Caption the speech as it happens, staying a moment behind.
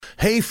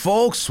Hey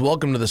folks,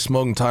 welcome to the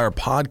Smoking Tire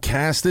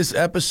Podcast. This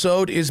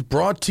episode is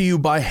brought to you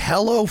by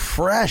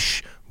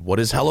HelloFresh. What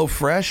is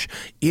HelloFresh?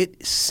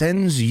 It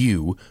sends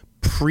you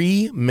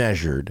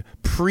pre-measured,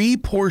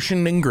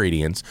 pre-portioned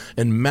ingredients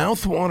and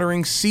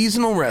mouth-watering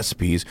seasonal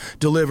recipes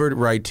delivered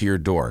right to your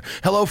door.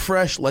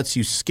 HelloFresh lets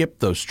you skip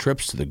those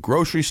trips to the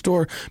grocery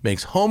store,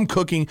 makes home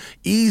cooking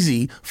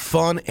easy,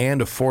 fun,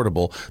 and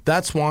affordable.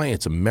 That's why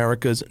it's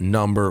America's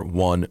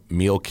 #1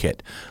 meal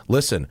kit.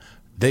 Listen,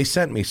 they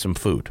sent me some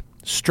food.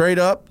 Straight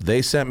up, they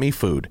sent me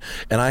food.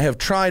 And I have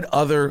tried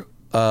other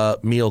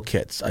meal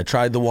kits. I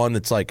tried the one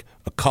that's like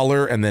a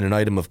color and then an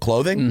item of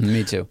clothing.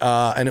 Me too.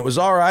 And it was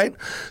all right.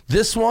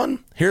 This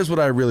one, here's what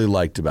I really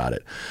liked about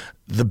it.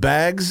 The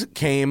bags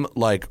came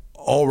like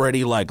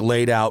already like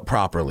laid out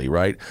properly,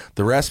 right?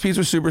 The recipes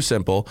were super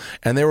simple,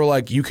 and they were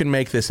like, you can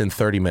make this in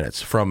 30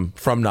 minutes from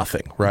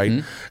nothing,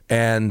 right?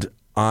 And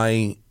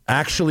I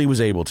actually was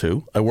able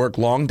to. I work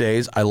long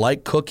days. I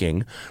like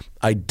cooking.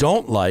 I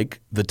don't like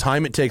the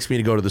time it takes me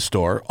to go to the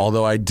store,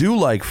 although I do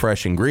like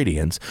fresh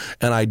ingredients,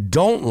 and I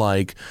don't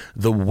like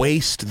the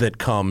waste that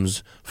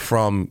comes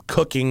from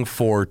cooking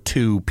for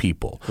two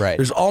people. Right.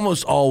 There's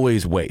almost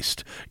always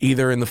waste,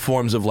 either in the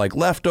forms of like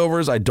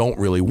leftovers I don't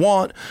really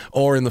want,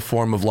 or in the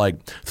form of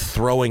like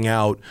throwing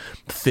out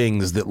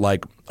things that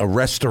like a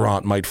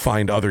restaurant might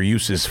find other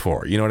uses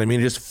for. You know what I mean?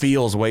 It just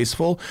feels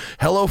wasteful.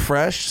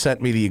 HelloFresh sent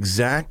me the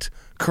exact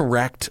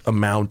correct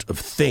amount of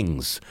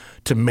things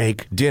to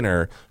make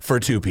dinner for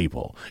two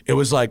people. It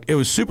was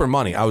super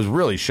money. I was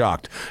really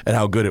shocked at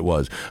how good it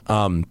was.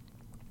 And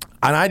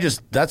I'm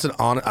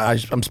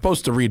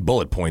supposed to read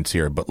bullet points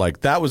here, but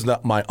like that was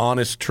my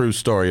honest, true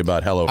story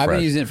about HelloFresh. I've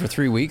been using it for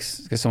 3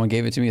 weeks because someone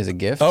gave it to me as a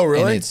gift. Oh,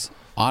 really? And it's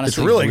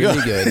honestly really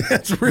really good. good.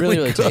 It's really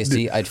really good.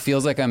 tasty. It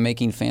feels like I'm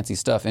making fancy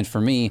stuff. And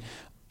for me,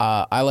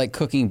 I like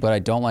cooking, but I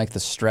don't like the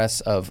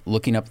stress of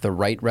looking up the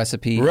right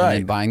recipe and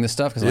then buying the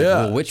stuff.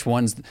 Because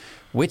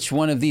which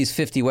one of these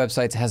 50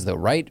 websites has the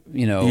right,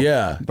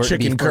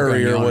 chicken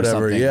curry or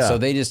whatever. Yeah. So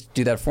they just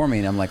do that for me,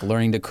 and I'm like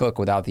learning to cook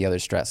without the other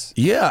stress.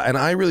 Yeah, and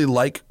I really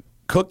like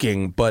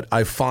cooking, but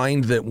I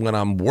find that when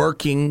I'm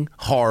working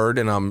hard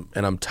and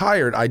I'm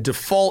tired, I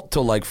default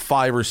to like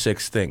 5 or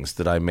 6 things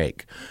that I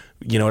make.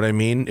 You know what I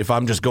mean? If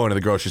I'm just going to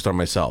the grocery store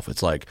myself,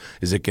 it's like,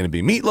 is it going to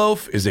be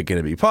meatloaf? Is it going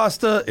to be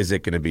pasta? Is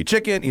it going to be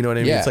chicken? You know what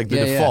I mean? Yeah, it's like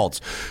the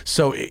defaults.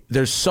 So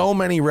there's so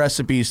many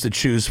recipes to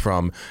choose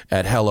from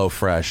at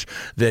HelloFresh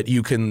that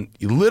you can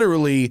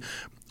literally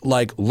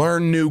like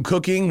learn new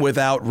cooking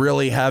without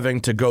really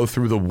having to go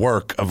through the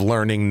work of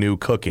learning new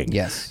cooking.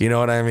 Yes. You know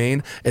what I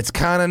mean? It's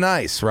kind of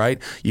nice,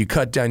 right? You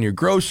cut down your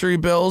grocery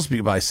bills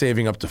by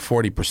saving up to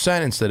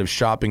 40% instead of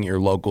shopping at your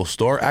local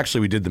store.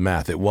 Actually, we did the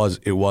math. It was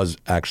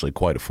actually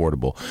quite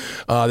affordable.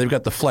 They've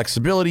got the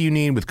flexibility you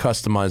need with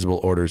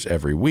customizable orders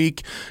every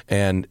week,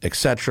 and et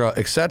cetera,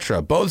 et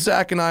cetera. Both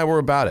Zach and I were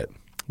about it.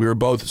 We were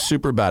both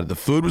super about it. The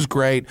food was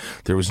great.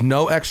 There was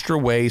no extra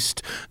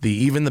waste.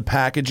 Even the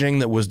packaging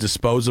that was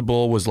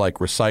disposable was like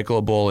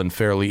recyclable and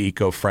fairly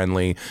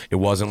eco-friendly. It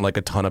wasn't like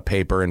a ton of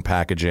paper and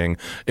packaging.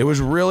 It was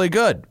really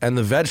good. And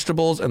the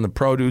vegetables and the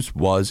produce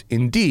was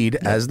indeed,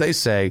 as they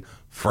say,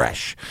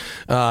 fresh.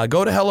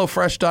 Go to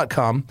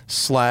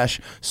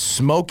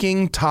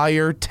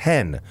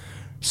HelloFresh.com/SmokingTire10.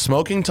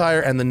 Smoking Tire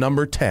and the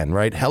number 10,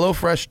 right?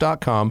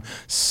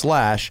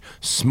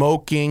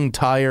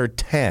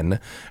 HelloFresh.com/SmokingTire10,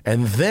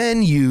 and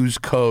then use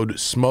code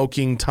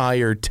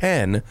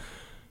SmokingTire10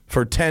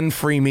 for 10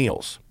 free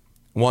meals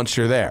once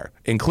you're there,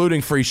 including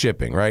free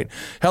shipping, right?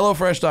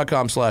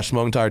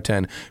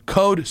 HelloFresh.com/SmokingTire10,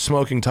 code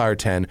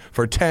SmokingTire10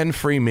 for 10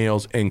 free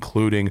meals,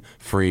 including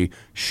free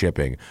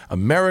shipping.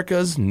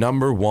 America's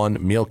 #1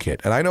 meal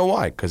kit. And I know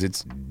why, because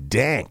it's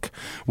dank.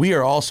 We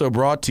are also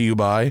brought to you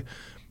by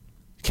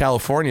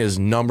California's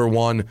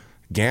 #1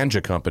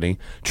 ganja company,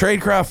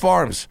 Tradecraft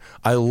Farms.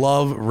 I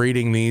love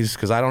reading these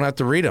because I don't have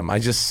to read them. I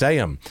just say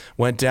them.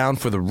 Went down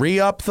for the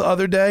re-up the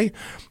other day.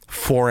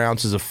 4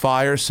 ounces of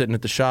fire sitting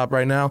at the shop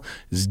right now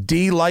is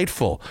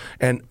delightful.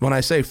 And when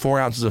I say 4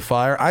 ounces of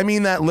fire, I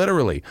mean that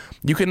literally.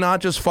 You cannot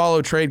just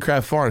follow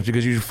Tradecraft Farms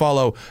because you should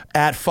follow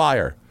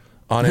 @fire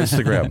on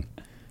Instagram.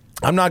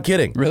 I'm not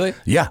kidding. Really?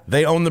 Yeah,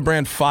 they own the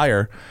brand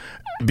Fire.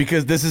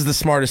 Because this is the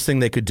smartest thing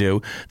they could do.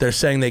 They're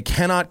saying they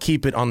cannot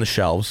keep it on the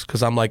shelves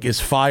because I'm like, is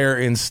Fire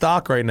in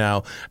stock right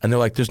now? And they're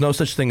like, there's no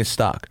such thing as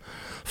stock.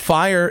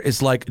 Fire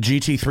is like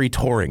GT3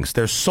 Tourings.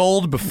 They're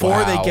sold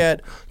before they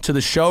get to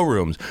the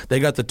showrooms. They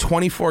got the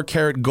 24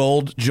 karat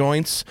gold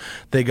joints.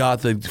 They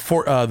got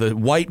the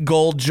white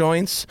gold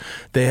joints.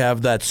 They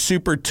have that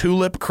super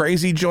tulip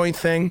crazy joint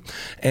thing.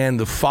 And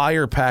the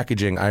Fire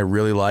packaging I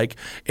really like.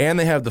 And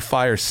they have the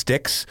Fire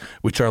sticks,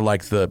 which are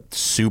like the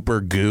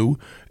super goo.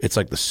 It's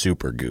like the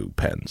super goo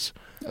pens.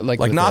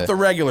 Like not the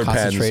regular pens.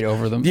 Concentrate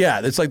over them?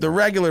 Yeah, it's like the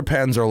regular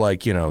pens are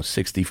like,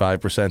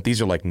 65%.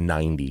 These are like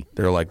 90.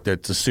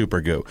 It's a super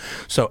goo.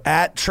 So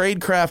at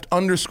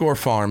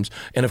Tradecraft_farms,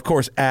 and of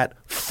course at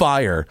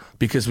Fire,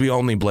 because we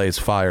only blaze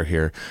fire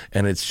here.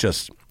 And it's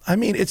just,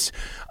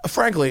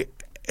 frankly,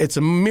 it's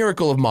a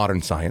miracle of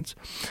modern science.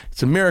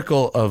 It's a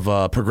miracle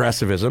of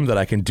progressivism that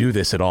I can do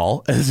this at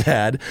all as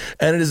had,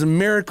 and it is a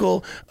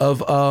miracle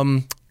of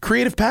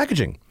creative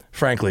packaging.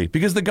 Frankly,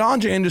 because the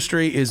ganja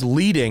industry is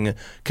leading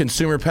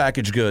consumer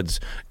packaged goods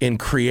in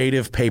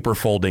creative paper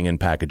folding and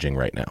packaging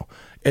right now.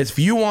 If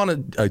you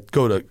want to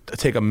go to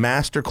take a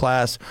master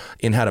class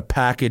in how to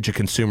package a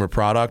consumer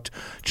product,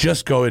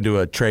 just go into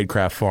a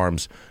Tradecraft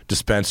Farms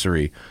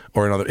dispensary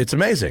or another. It's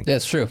amazing.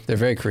 That's true. They're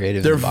very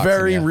creative. They're in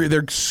boxing,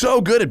 they're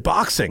so good at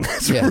boxing.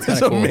 It's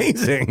cool.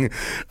 amazing.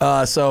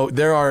 So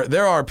there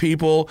are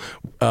people.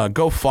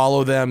 Go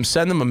follow them.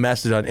 Send them a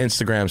message on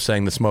Instagram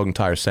saying the Smoking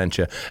Tire sent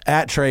you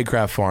at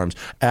Tradecraft Farms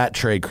at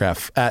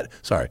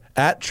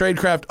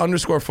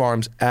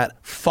Tradecraft_Farms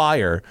at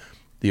Fire,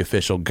 the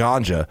official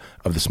ganja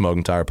of the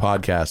Smoking Tire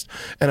podcast.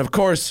 And of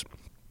course,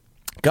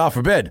 God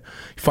forbid,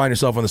 you find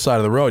yourself on the side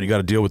of the road, you got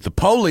to deal with the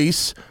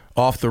police.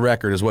 Off the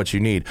Record is what you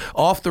need.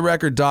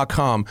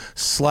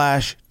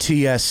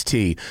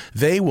 offtherecord.com/TST.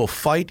 They will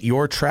fight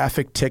your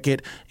traffic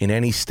ticket in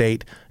any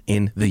state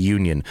in the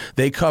union.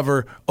 They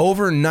cover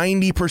over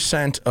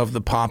 90% of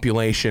the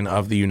population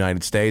of the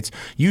United States.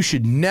 You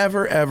should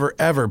never, ever,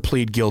 ever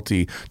plead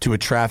guilty to a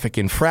traffic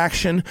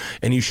infraction,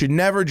 and you should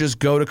never just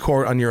go to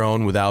court on your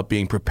own without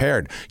being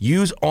prepared.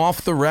 Use Off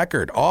the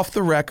Record. Off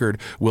the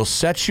Record will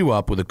set you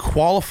up with a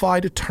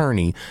qualified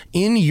attorney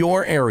in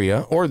your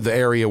area or the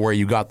area where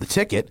you got the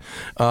ticket,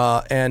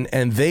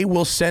 and they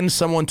will send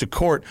someone to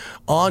court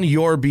on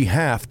your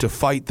behalf to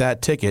fight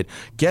that ticket,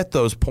 get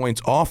those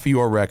points off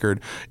your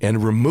record,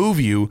 and remove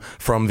you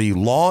from the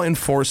law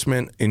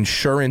enforcement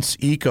insurance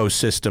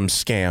ecosystem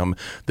scam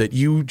that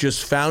you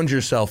just found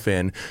yourself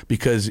in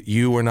because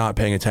you were not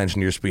paying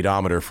attention to your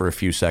speedometer for a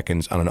few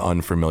seconds on an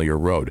unfamiliar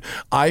road.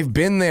 I've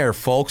been there,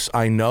 folks.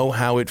 I know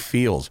how it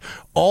feels.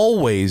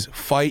 Always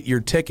fight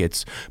your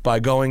tickets by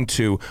going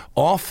to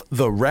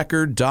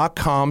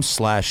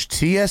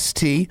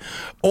offtherecord.com/TST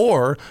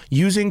or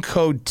using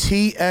code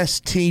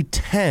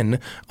TST10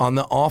 on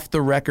the Off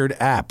the Record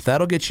app.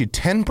 That'll get you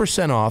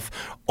 10% off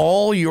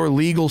all your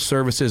legal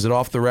services at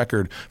Off the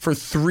Record for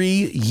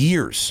 3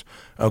 years.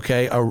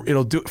 Okay,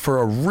 it'll do it for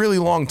a really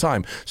long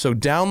time. So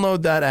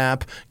download that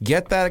app,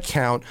 get that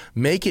account,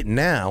 make it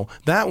now.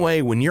 That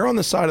way, when you're on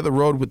the side of the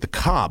road with the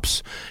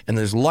cops and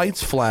there's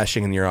lights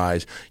flashing in your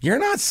eyes, you're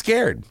not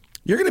scared.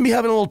 You're going to be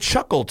having a little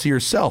chuckle to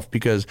yourself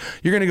because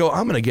you're going to go,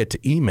 I'm going to get to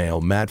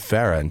email Matt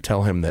Farah and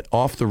tell him that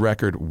Off the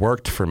Record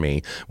worked for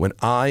me when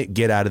I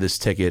get out of this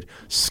ticket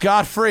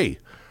scot-free.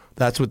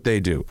 That's what they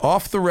do.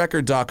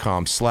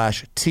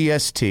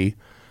 offtherecord.com/TST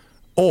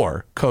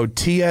or code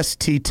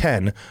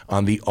TST10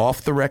 on the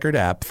Off the Record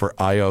app for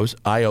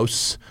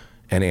iOS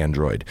and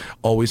Android.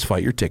 Always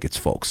fight your tickets,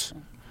 folks.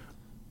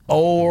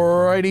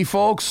 Alrighty,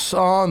 folks,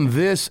 on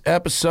this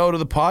episode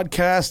of the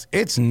podcast,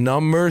 it's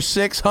number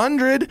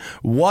 600.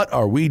 What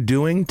are we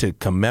doing to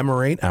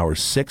commemorate our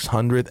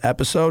 600th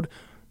episode?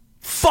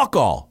 Fuck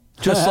all.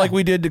 Just like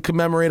we did to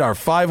commemorate our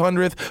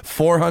 500th,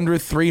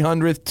 400th,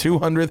 300th,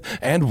 200th,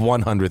 and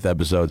 100th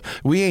episodes.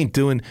 We ain't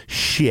doing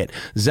shit.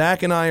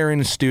 Zach and I are in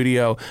the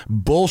studio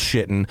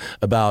bullshitting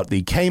about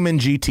the Cayman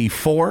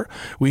GT4.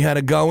 We had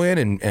to go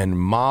in and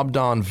mobbed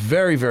on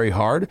very, very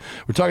hard.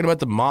 We're talking about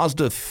the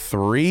Mazda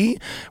 3.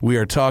 We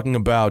are talking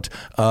about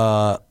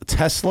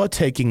Tesla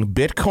taking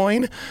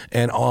Bitcoin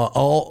and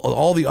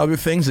all the other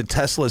things that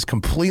Tesla is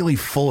completely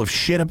full of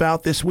shit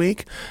about this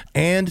week,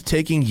 and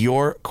taking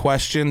your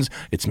questions.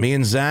 It's me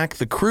and Zach,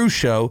 the Crew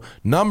Show,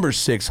 number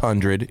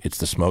 600. It's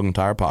the Smoking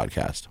Tire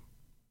Podcast.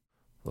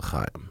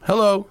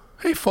 Hello.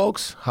 Hey,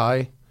 folks.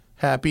 Hi.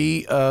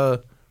 Happy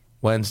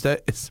Wednesday.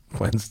 It's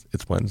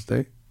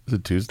Wednesday. Is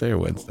it Tuesday or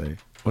Wednesday?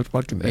 What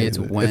fucking day? It's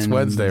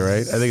Wednesday,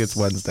 right? I think it's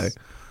Wednesday.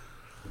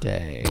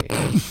 I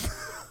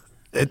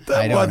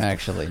don't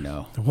actually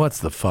know. What's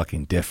the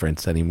fucking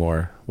difference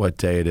anymore? What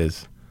day it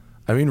is?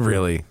 I mean,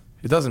 really,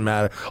 it doesn't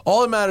matter.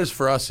 All that matters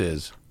for us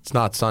is it's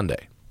not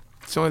Sunday.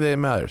 It's the only day that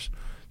matters.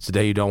 It's the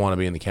day you don't want to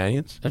be in the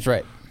canyons? That's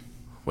right.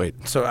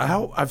 Wait, so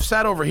I've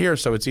sat over here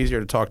so it's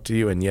easier to talk to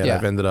you, and yet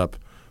I've ended up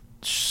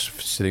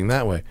sitting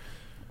that way.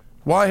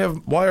 Why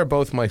are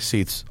both my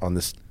seats on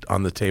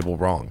the table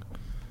wrong?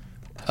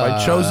 Have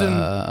I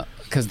chosen...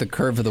 Because the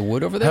curve of the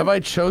wood over there? Have I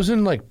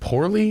chosen,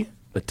 poorly?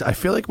 I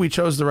feel like we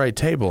chose the right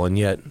table, and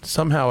yet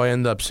somehow I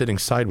end up sitting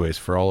sideways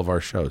for all of our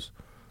shows.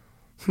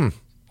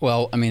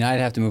 Well, I mean,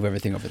 I'd have to move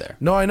everything over there.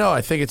 No, I know.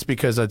 I think it's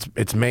because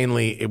it's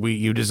mainly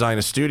you design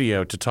a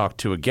studio to talk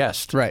to a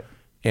guest. Right.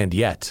 And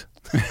yet.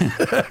 Here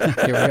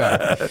we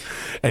are.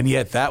 And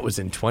yet that was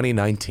in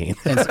 2019.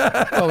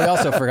 Well, we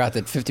also forgot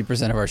that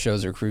 50% of our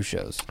shows are crew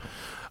shows.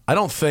 I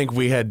don't think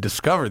we had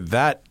discovered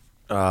that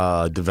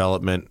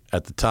development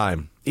at the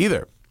time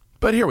either.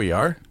 But here we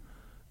are.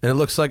 And it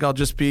looks like I'll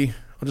just be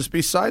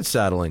side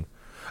saddling.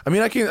 I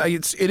mean,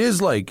 it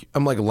is like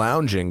I'm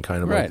lounging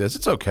kind of like this.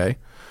 It's okay.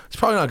 It's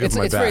probably not good for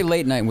my back. It's very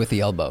late night with the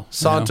elbow.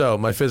 Santo,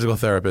 my physical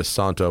therapist,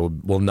 Santo,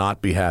 will not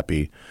be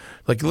happy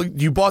Like, look,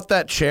 you bought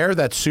that chair,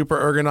 that super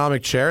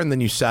ergonomic chair, and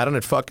then you sat on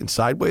it fucking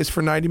sideways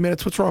for 90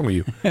 minutes? What's wrong with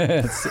you?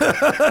 That's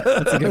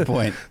a good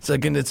point.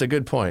 It's a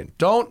good point.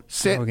 Don't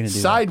sit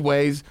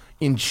sideways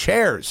in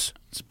chairs.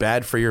 It's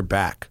bad for your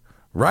back,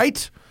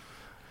 right?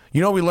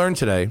 You know what we learned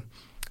today?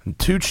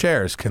 2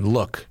 chairs can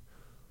look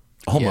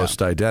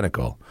almost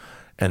identical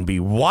and be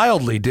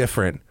wildly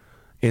different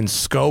in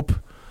scope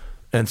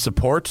and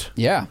support.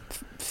 Yeah.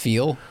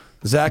 Feel.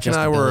 Zach and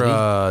I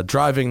were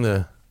driving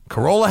the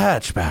Corolla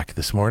hatchback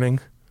this morning.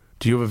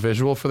 Do you have a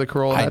visual for the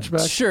Corolla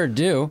hatchback? I sure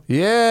do.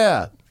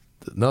 Yeah.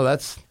 No,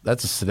 that's a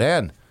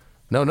sedan.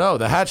 No,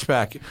 the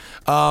hatchback.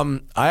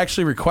 I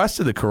actually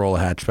requested the Corolla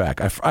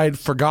hatchback. I had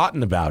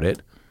forgotten about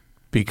it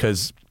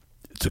because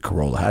it's a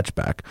Corolla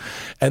hatchback.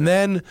 And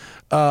then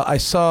I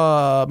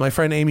saw my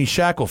friend Amy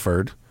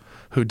Shackelford,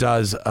 who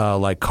does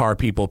like Car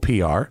People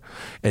PR,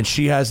 and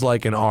she has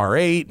like an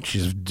R8.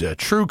 She's a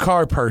true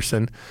car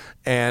person,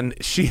 and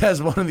she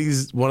has one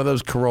of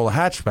those Corolla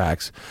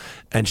hatchbacks,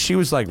 and she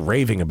was like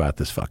raving about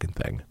this fucking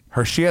thing.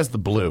 She has the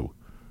blue,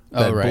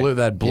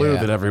 that blue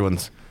that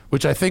everyone's,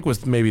 which I think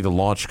was maybe the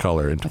launch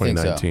color in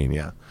 2019.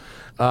 Yeah.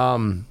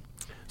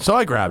 So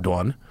I grabbed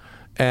one,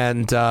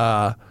 and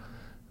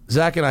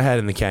Zach and I had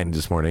it in the canyon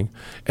this morning,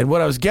 and what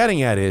I was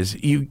getting at is,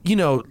 you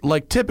know,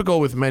 like typical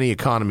with many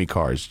economy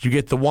cars, you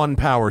get the one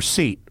power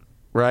seat,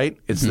 right?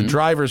 It's the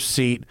driver's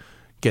seat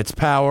gets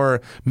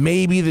power.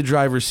 Maybe the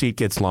driver's seat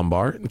gets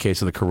lumbar. In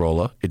case of the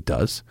Corolla, it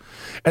does.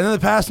 And then the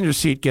passenger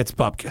seat gets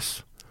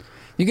bupkis.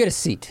 You get a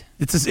seat.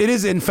 It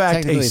is in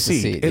fact a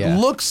seat. It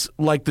looks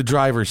like the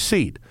driver's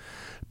seat,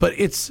 but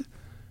it's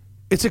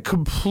a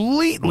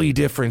completely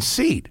different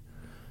seat.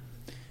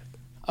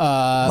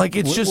 Like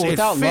it's just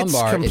without it fits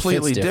lumbar,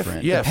 completely it fits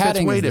different. Yeah, the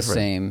padding way is the different.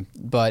 same,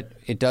 but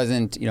it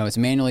doesn't. You know, it's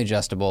manually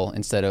adjustable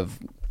instead of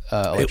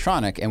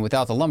electronic, and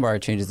without the lumbar,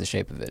 it changes the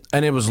shape of it.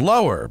 And it was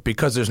lower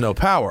because there's no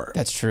power.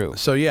 That's true.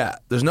 So yeah,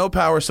 there's no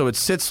power, so it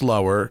sits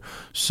lower.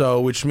 So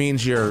which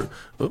means you're.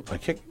 Oops, I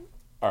kicked.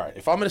 All right,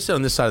 if I'm going to sit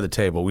on this side of the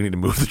table, we need to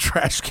move the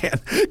trash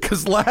can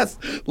because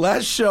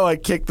last show I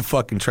kicked the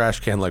fucking trash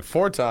can like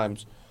 4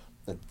 times.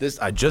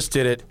 I just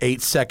did it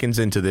 8 seconds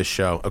into this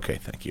show. Okay,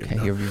 thank you.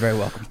 Okay, you're very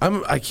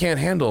welcome. I can't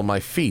handle my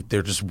feet.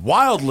 They're just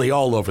wildly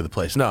all over the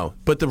place. No,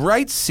 but the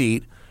right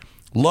seat,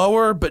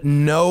 lower, but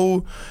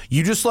no,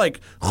 you just like,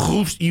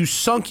 you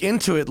sunk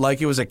into it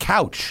like it was a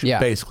couch,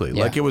 basically,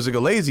 like it was like a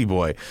lazy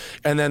boy.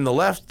 And then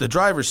the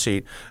driver's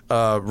seat,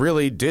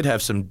 really did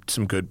have some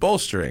good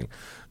bolstering.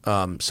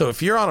 So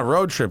if you're on a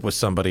road trip with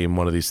somebody in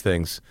one of these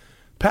things,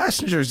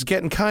 passengers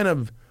getting kind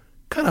of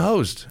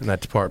hosed in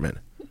that department.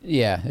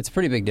 Yeah, it's a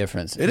pretty big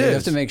difference. You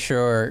have to make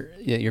ssure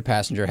your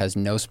passenger has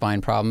no spine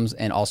problems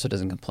and also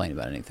doesn't complain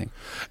about anything.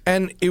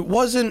 And it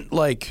wasn't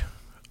like,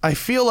 I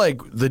feel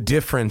like the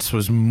difference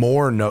was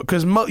more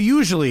because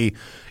usually,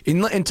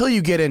 until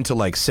you get into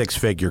like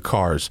 6-figure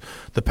cars,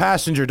 the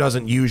passenger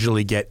doesn't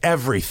usually get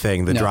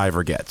everything the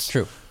driver gets.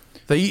 True.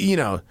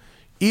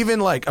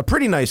 Even like a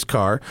pretty nice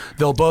car,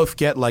 they'll both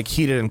get like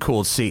heated and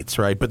cooled seats,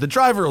 right? But the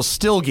driver will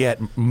still get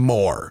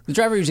more. The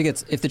driver usually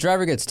gets, if the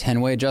driver gets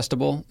 10-way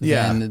adjustable,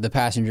 then the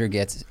passenger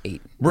gets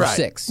 8 or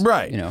 6.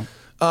 Right. You know.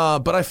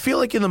 But I feel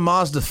like in the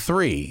Mazda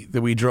 3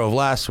 that we drove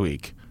last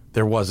week,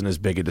 there wasn't as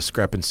big a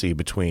discrepancy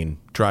between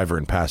driver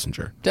and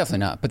passenger.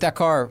 Definitely not. But that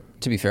car,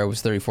 to be fair,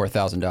 was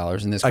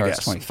 $34,000, and this car is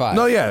 $25,000.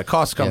 No, yeah, the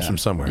cost comes from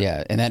somewhere.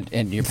 Yeah, and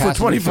your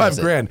passenger for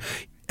 $25,000.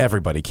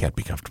 Everybody can't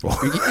be comfortable.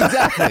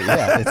 Exactly.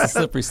 Yeah, it's a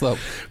slippery slope.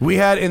 We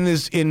had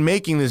in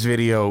making this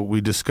video, we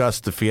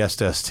discussed the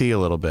Fiesta ST a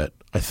little bit.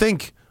 I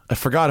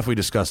forgot if we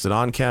discussed it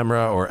on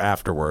camera or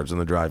afterwards in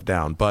the drive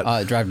down.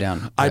 But drive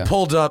down. I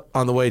pulled up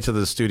on the way to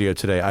the studio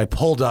today. I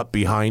pulled up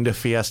behind a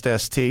Fiesta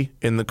ST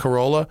in the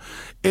Corolla.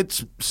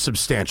 It's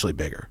substantially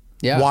bigger.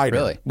 Yeah, wider.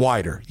 Really?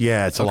 Wider.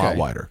 Yeah, it's a lot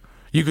wider.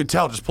 You could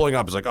tell just pulling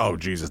up. It's like, oh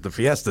Jesus, the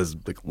Fiesta's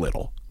like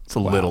little. It's a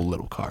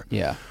little car.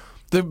 Yeah.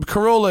 The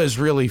Corolla is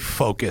really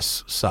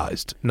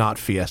Focus-sized, not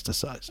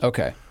Fiesta-sized.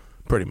 Okay.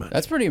 Pretty much.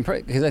 That's pretty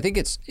impressive because I think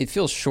it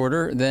feels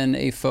shorter than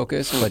a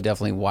Focus, but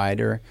definitely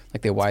wider.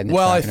 Like they widen the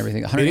track and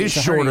everything. It is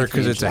shorter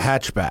because it's a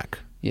hatchback.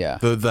 Yeah.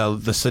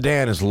 The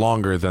sedan is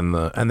longer than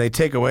and they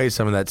take away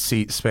some of that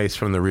seat space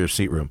from the rear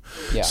seat room.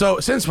 Yeah. So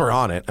since we're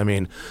on it, I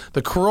mean,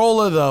 the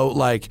Corolla though,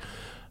 like,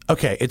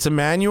 okay, it's a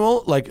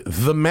manual. Like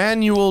the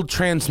manual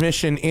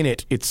transmission in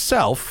it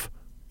itself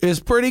is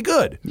pretty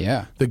good.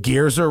 Yeah. The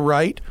gears are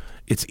right.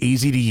 It's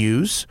easy to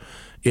use.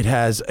 It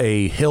has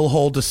a hill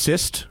hold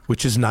assist,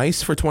 which is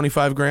nice for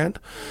 $25,000.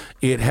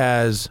 It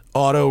has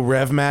auto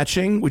rev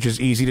matching, which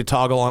is easy to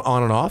toggle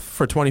on and off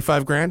for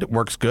 $25,000. It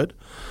works good.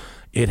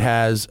 It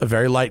has a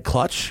very light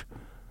clutch.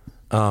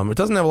 It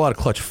doesn't have a lot of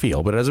clutch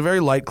feel, but it has a very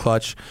light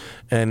clutch,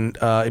 and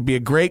it'd be a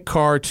great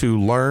car to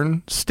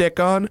learn stick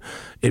on.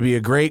 It'd be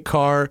a great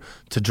car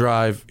to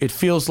drive. It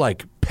feels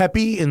like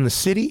peppy in the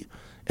city,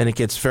 and it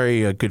gets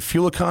very good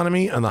fuel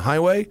economy on the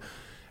highway.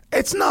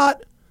 It's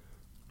not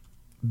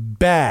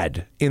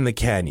bad in the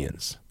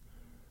canyons.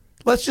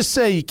 Let's just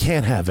say you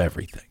can't have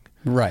everything.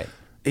 Right.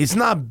 It's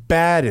not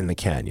bad in the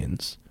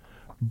canyons,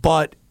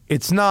 but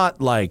it's not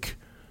like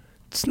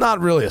it's not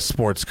really a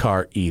sports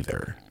car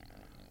either.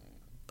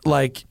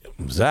 Like,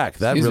 Zach,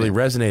 that really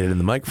resonated in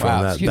the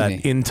microphone, that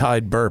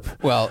in-tide burp.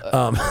 Well,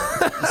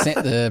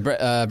 the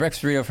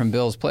breakfast burrito from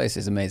Bill's Place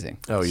is amazing.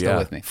 Oh, Still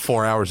with me.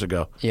 4 hours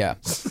ago. Yeah.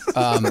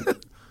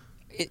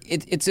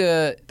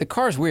 The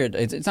car's weird.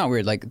 It's not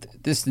weird.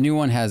 Like this new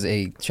one has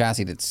a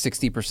chassis that's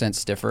 60%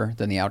 stiffer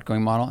than the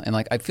outgoing model, and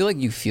like I feel like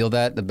you feel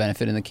the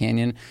benefit in the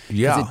Canyon.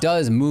 Yeah, because it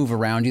does move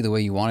around you the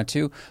way you want it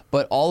to,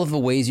 but all of the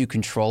ways you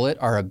control it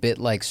are a bit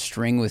like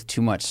string with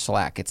too much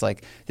slack. It's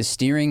like the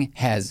steering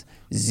has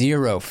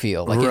zero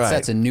feel. Like it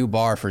sets a new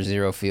bar for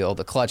zero feel.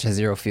 The clutch has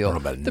zero feel. I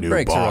don't know about the new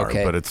brakes bar, are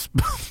okay, but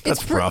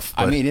that's rough.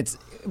 But I mean, it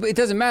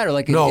doesn't matter.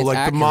 Like no, it's like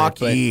accurate, the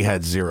Mach-E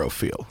had zero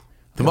feel.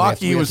 The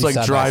Mach-E was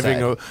like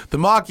driving. The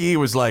Mach-E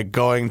was like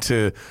going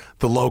to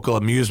the local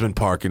amusement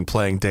park and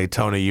playing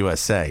Daytona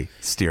USA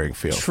steering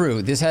feel.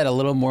 True. This had a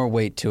little more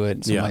weight to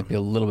it, so it might be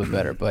a little bit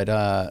better. But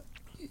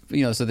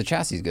so the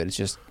chassis is good. It's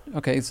just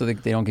okay. So they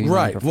don't give you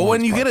right. Well,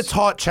 when you get a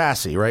taut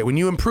chassis, right? When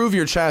you improve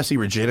your chassis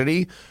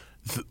rigidity,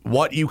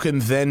 what you can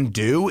then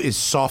do is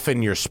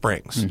soften your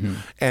springs,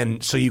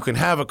 and so you can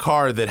have a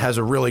car that has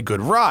a really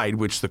good ride,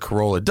 which the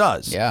Corolla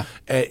does. Yeah.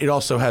 It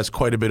also has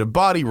quite a bit of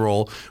body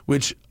roll,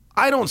 which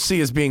I don't see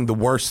as being the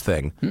worst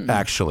thing,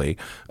 actually.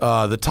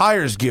 The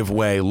tires give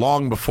way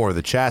long before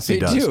the chassis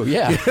does. They do,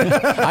 yeah.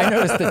 I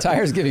noticed the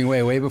tires giving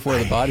way before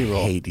the body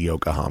roll. I hate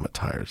Yokohama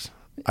tires.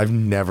 I've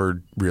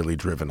never really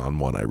driven on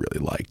one I really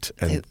liked.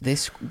 And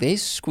they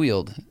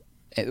squealed.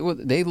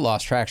 They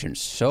lost traction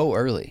so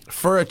early.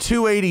 For a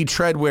 280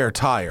 treadwear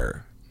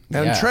tire,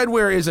 and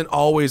treadwear isn't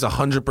always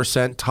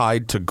 100%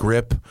 tied to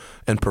grip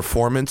and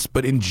performance,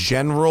 but in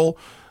general,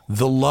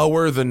 the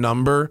lower the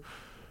number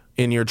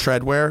in your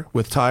treadwear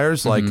with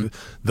tires, like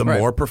the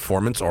more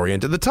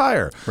performance-oriented the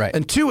tire. Right.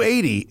 And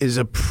 280 is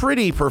a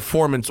pretty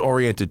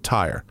performance-oriented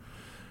tire.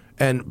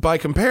 And by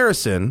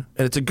comparison,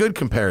 and it's a good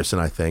comparison,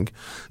 I think,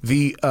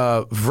 the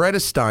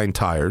Vredestein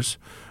tires,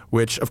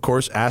 which, of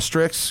course,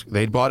 asterisk,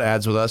 they bought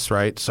ads with us,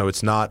 right? So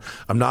it's not,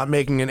 I'm not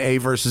making an A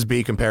versus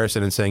B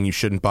comparison and saying you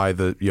shouldn't buy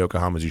the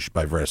Yokohamas, you should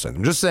buy Vredestein.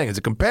 I'm just saying it's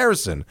a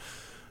comparison.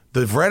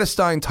 The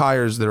Vredestein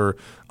tires that are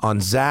on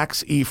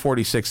Zach's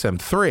E46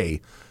 M3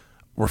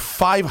 were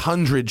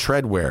 500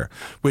 treadwear,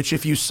 which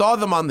if you saw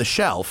them on the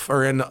shelf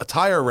or in a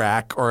tire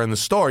rack or in the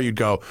store, you'd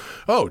go,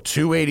 oh,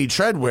 280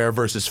 treadwear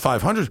versus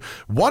 500.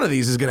 One of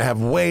these is going to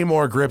have way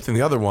more grip than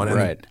the other one.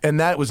 And, and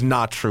that was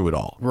not true at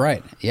all.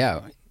 Right,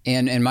 yeah.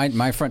 And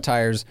my front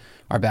tires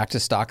are back to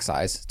stock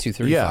size,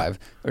 235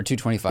 or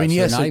 225. I mean,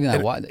 yes, not even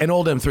that wide. An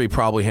old M3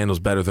 probably handles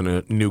better than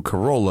a new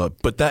Corolla,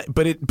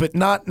 but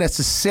not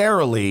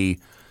necessarily.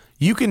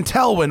 You can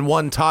tell when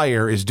one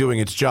tire is doing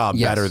its job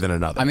better than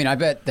another. I mean, I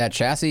bet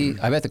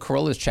the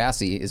Corolla's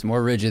chassis is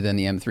more rigid than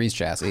the M3's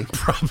chassis.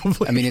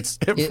 Probably. I mean, it's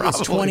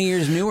 20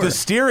 years newer. The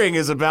steering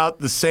is about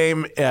the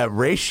same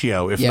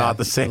ratio, if not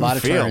the same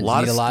feel. A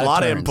lot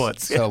of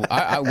inputs. So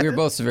we were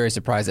both very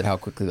surprised at how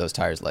quickly those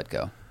tires let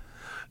go.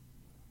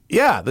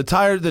 Yeah, the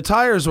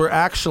tires were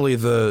actually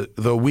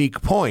the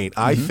weak point,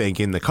 I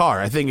think, in the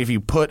car. I think if you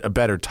put a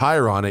better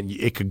tire on it,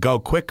 it could go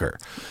quicker.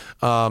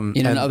 In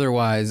an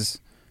otherwise...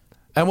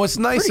 And what's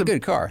nice, pretty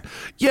good car.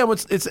 Yeah,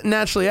 it's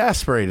naturally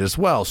aspirated as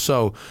well,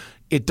 so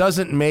it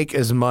doesn't make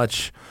as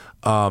much,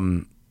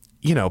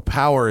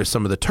 power as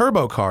some of the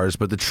turbo cars.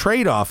 But the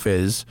trade-off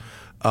is,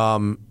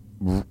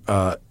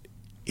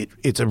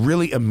 it's a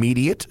really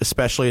immediate,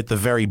 especially at the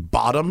very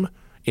bottom,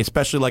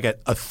 especially like at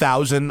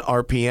 1,000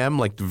 RPM,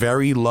 like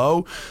very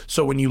low.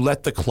 So when you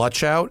let the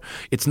clutch out,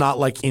 it's not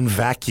like in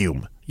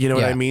vacuum. You know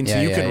what I mean?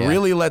 So you can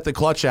really let the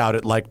clutch out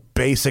at like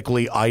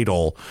basically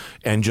idle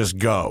and just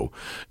go.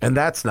 And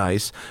that's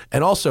nice.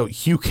 And also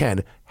you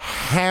can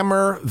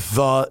hammer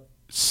the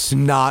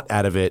snot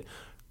out of it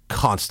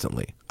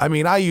constantly. I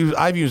mean,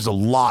 I've used a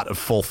lot of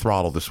full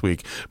throttle this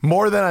week,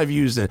 more than I've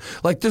used it.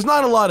 Like there's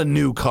not a lot of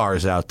new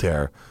cars out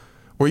there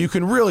where you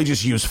can really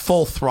just use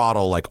full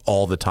throttle like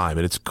all the time,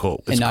 and it's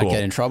cool. And not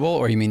get in trouble,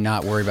 or you mean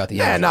not worry about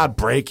the engine? Yeah, not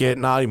break it,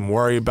 not even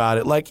worry about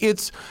it. Like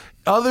it's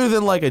other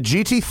than like a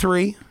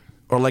GT3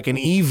 or like an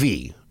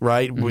EV,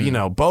 right?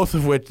 Both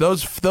of which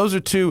those are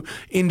two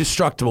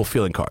indestructible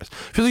feeling cars.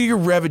 Feel like you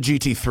rev a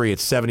GT3 at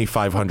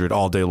 7,500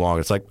 all day long.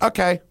 It's like,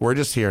 okay, we're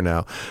just here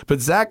now. But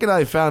Zach and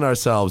I found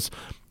ourselves,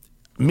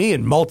 me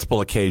in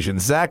multiple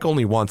occasions, Zach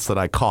only once that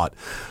I caught,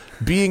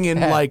 being in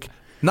like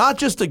not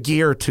just a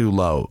gear too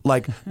low,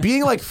 like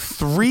being like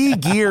 3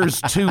 gears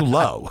too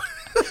low.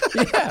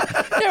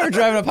 We're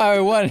driving up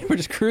Highway 1 and we're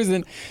just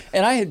cruising.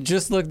 And I had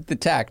just looked at the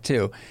tach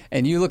too.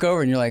 And you look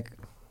over and you're like,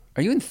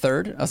 are you in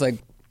third? I was like,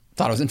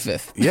 thought I was in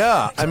fifth.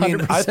 Yeah, I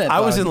mean, I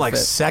was in like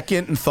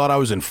second and thought I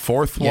was in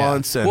fourth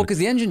once. And well, because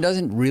the engine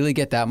doesn't really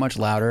get that much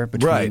louder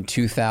between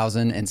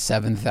 2,000 and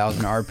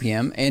 7,000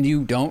 RPM, and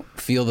you don't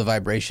feel the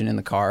vibration in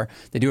the car.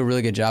 They do a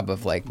really good job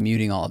of like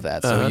muting all of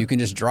that, so you can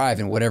just drive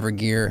in whatever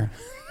gear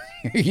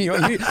you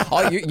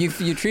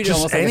treat it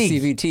almost like a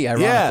CVT,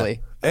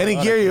 ironically. Yeah, any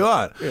gear you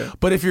want. Yeah.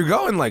 But if you're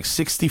going like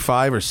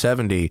 65 or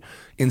 70,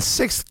 in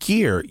sixth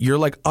gear, you're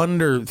like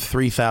under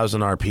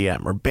 3,000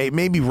 RPM, or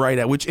maybe right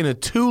at, which in a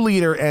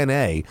 2-liter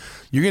NA,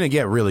 you're going to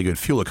get really good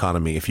fuel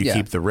economy if you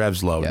keep the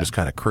revs low and just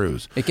kind of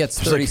cruise. It gets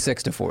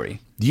 36 to 40.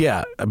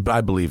 Yeah,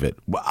 I believe it.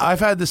 I've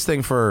had this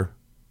thing for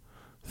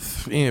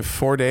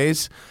 4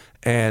 days,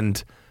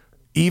 and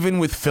even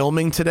with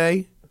filming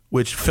today,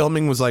 which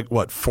filming was like,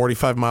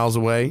 45 miles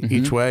away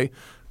each way,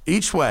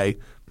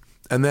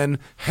 and then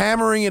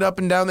hammering it up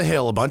and down the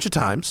hill a bunch of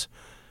times,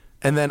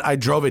 and then I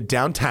drove it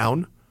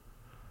downtown.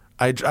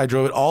 I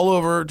drove it all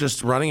over,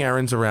 just running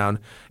errands around.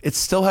 It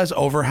still has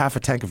over half a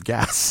tank of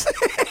gas.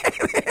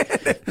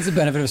 That's the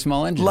benefit of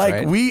small engines,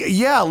 right?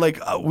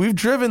 Right? We've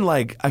driven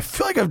I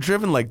feel like I've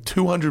driven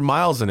 200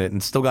 miles in it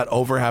and still got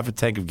over half a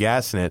tank of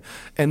gas in it,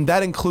 and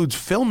that includes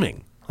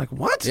filming. Like,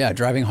 what? Yeah,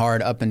 driving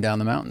hard up and down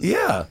the mountains.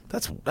 Yeah,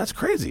 that's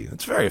crazy.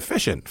 It's very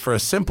efficient for a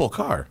simple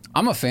car.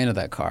 I'm a fan of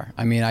that car.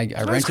 I mean, I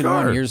rented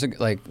one years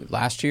ago,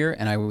 last year,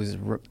 and I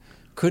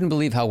couldn't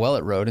believe how well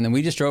it rode. And then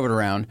we just drove it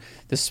around.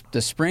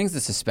 The springs, the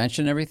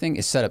suspension, and everything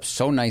is set up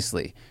so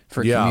nicely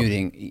for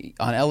commuting.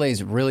 On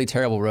LA's really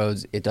terrible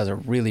roads, it does a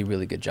really,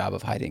 really good job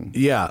of hiding.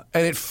 Yeah,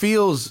 and it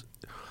feels,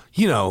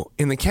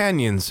 in the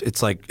canyons,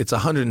 it's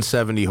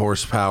 170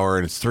 horsepower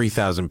and it's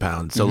 3,000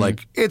 pounds. So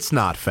it's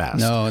not fast.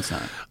 No, it's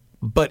not.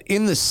 But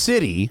in the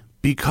city,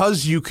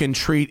 because you can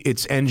treat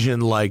its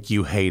engine like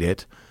you hate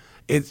it,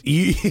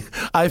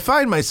 I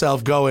find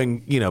myself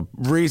going,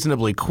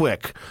 reasonably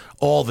quick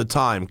all the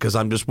time because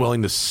I'm just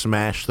willing to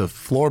smash the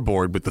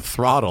floorboard with the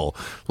throttle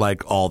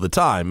all the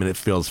time, and it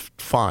feels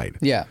fine.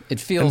 Yeah, it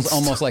feels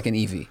almost like an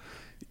EV.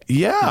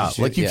 Yeah,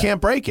 you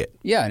can't break it.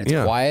 Yeah, and it's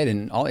quiet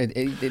and all.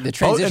 The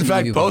transition. In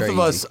fact, both of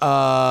us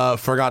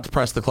forgot to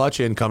press the clutch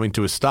in coming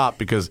to a stop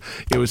because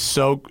it was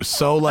so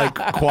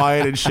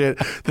quiet and shit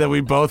that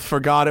we both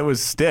forgot it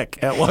was stick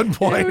at one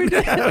point.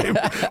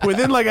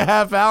 Within a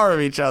half hour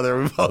of each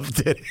other, we both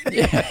did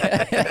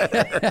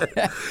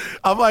it.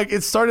 I'm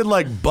it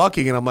started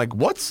bucking, and I'm like,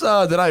 "What's?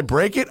 Did I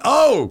break it?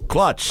 Oh,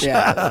 clutch!"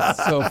 Yeah,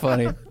 that's so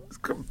funny. It's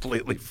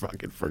completely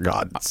fucking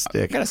forgotten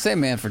stick. I gotta say,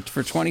 man, for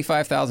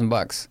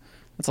 $25,000.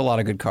 That's a lot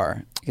of good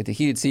car. You get the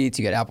heated seats,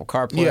 you get Apple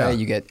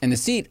CarPlay, and the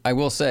seat, I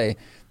will say,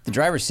 the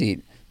driver's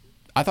seat,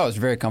 I thought was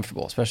very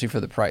comfortable, especially for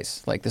the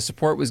price. The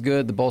support was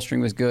good, the bolstering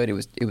was good,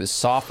 it was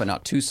soft but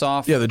not too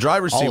soft. Yeah, the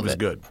driver's seat was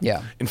good.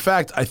 Yeah. In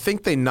fact, I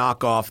think they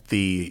knock off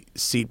the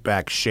seat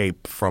back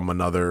shape from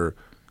another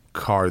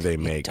car they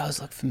make. It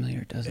does look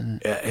familiar,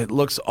 doesn't it? It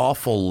looks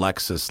awful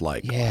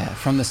Lexus-like. Yeah,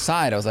 from the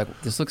side, I was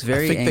like, this looks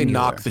very I think angular. they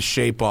knock the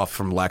shape off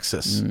from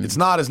Lexus. It's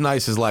not as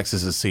nice as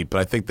Lexus's seat, but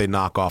I think they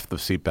knock off the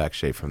seat back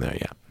shape from there,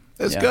 yeah.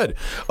 It's good.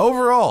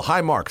 Overall, high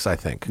marks, I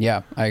think.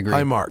 Yeah, I agree.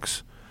 High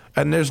marks.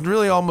 And there's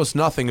really almost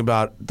nothing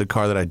about the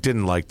car that I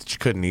didn't like that you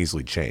couldn't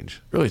easily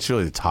change. Really, it's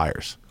really the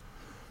tires.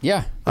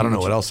 Yeah. I don't know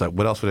what else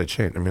would I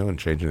change? I mean, I wouldn't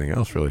change anything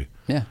else, really.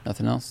 Yeah,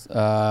 nothing else.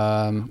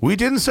 We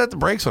didn't set the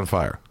brakes on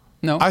fire.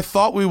 No. I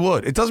thought we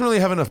would. It doesn't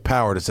really have enough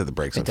power to set the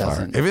brakes on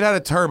fire. If it had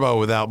a turbo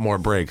without more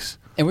brakes.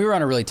 And we were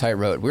on a really tight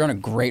road. We were on a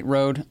great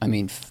road. I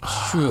mean,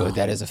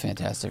 that is a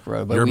fantastic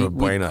road. But we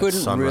couldn't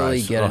Sunrise.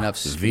 Really get enough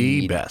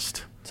speed. The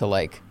best.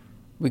 To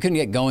we couldn't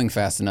get going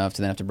fast enough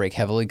to then have to brake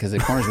heavily because the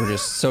corners were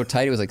just so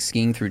tight. It was like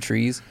skiing through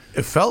trees.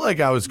 It felt like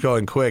I was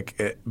going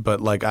quick,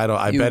 but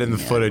I bet in the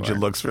footage it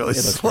looks really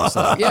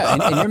slow. Yeah,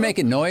 and you're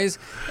making noise,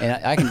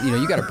 and I can,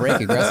 you got to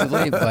brake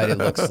aggressively, but it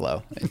looks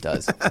slow. It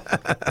does.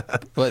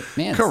 But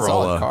man, it's a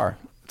solid car.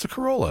 It's a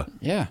Corolla.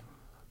 Yeah.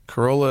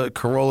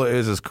 Corolla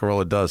is as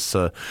Corolla does.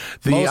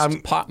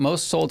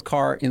 Most sold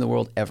car in the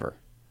world ever.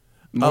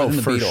 More than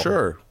the for Beetle.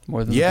 Sure.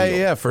 More than the Beetle.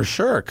 Yeah, for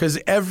sure. Because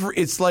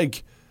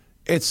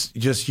it's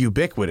just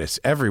ubiquitous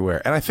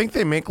everywhere. And I think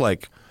they make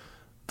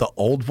the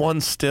old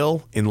ones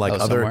still in other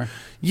somewhere?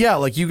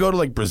 Yeah, you go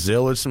to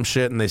Brazil or some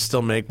shit and they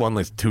still make one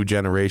 2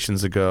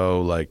 generations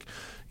ago.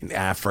 In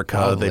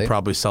Africa, they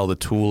probably sell the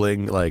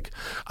tooling.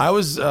 I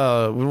was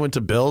we went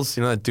to Bill's,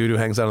 that dude who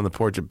hangs out on the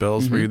porch at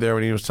Bill's. Were you there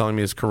when he was telling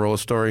me his Corolla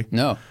story?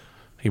 No.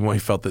 He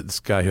felt that this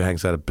guy who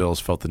hangs out at Bill's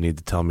felt the need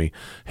to tell me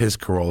his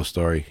Corolla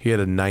story. He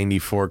had a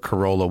 94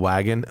 Corolla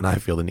wagon, and I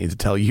feel the need to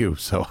tell you.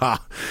 So,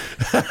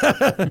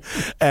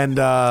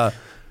 And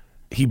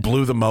he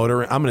blew the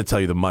motor. I'm going to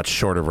tell you the much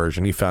shorter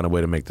version. He found a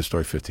way to make the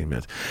story 15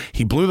 minutes.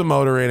 He blew the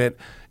motor in it,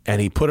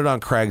 and he put it on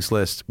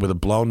Craigslist with a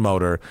blown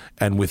motor,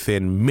 and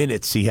within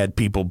minutes he had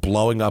people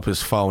blowing up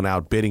his phone,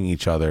 outbidding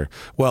each other.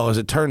 Well, as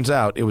it turns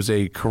out, it was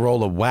a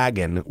Corolla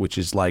wagon, which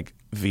is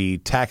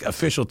the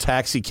official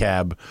taxi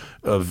cab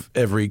of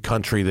every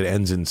country that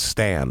ends in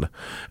Stan,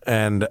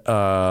 and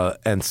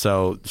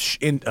so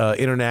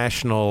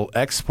international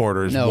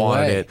exporters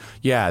wanted it.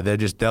 Yeah,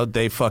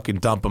 they fucking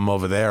dump them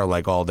over there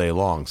all day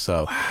long.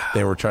 So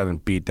they were trying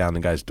to beat down the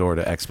guy's door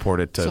to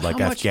export it to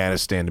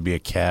Afghanistan to be a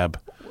cab.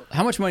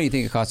 How much money do you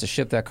think it costs to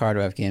ship that car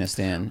to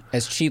Afghanistan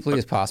as cheaply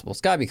as possible?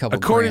 It's got to be a couple.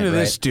 According grand, to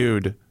this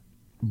dude,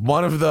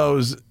 one of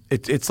those.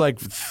 It's like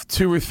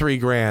 $2,000 or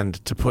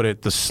 $3,000 to put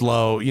it the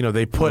slow.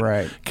 They put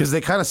because they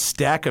kind of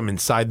stack them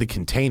inside the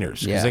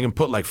containers because they can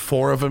put like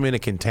 4 of them in a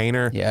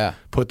container. Yeah,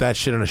 put that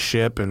shit on a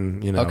ship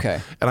and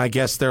Okay. And I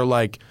guess they're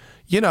like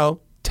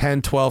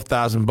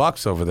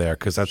 $10,000-$12,000 over there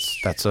because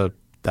that's a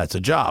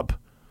job. Wow.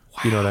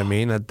 You know what I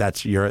mean?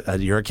 That's you're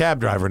a cab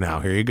driver now.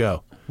 Here you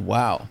go.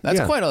 Wow,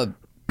 that's quite a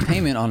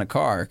payment on a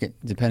car,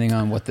 depending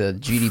on what the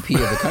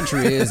GDP of the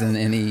country is and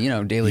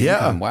the daily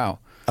income. Wow.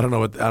 I don't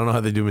know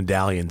how they do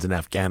medallions in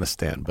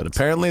Afghanistan, but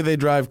apparently they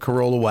drive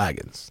Corolla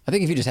wagons. I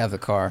think if you just have the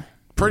car,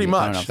 pretty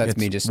much. I don't know if that's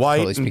me just white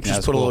totally speaking and just out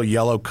of put a school. little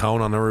yellow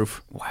cone on the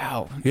roof.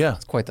 Wow. Yeah,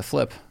 it's quite the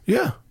flip.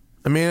 Yeah,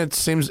 I mean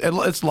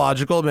it's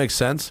logical. It makes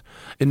sense.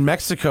 In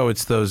Mexico,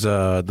 it's those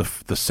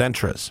the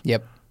Sentras.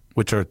 Yep.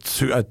 Which are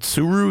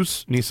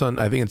Tsurus, Nissan.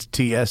 I think it's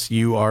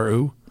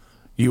TSURU.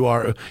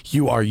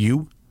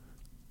 URU.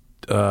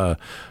 I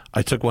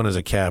took one as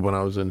a cab when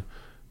I was in.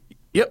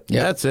 Yep.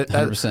 That's it.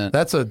 100%.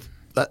 That's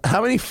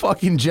how many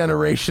fucking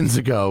generations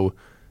ago?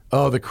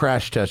 Oh, the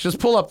crash test. Just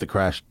pull up the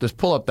crash. Just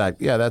pull up that.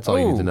 Yeah, that's all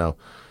you need to know.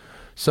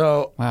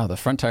 So wow, the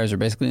front tires are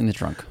basically in the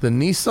trunk. The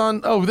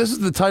Nissan. Oh, this is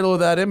the title of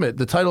that image.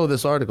 The title of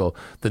this article: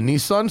 the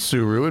Nissan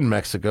Suru in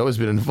Mexico has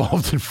been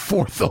involved in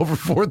over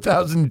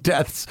 4,000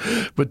 deaths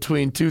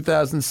between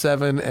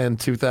 2007 and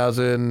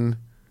 2000.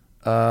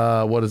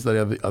 What is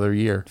the other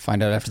year?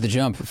 Find out after the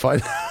jump.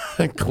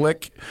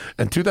 Click.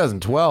 And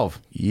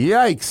 2012.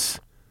 Yikes!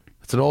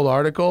 It's an old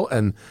article,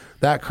 and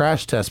that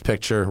crash test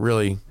picture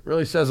really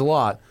says a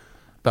lot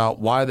about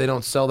why they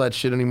don't sell that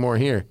shit anymore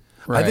here.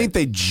 Right. I think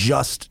they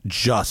just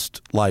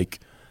like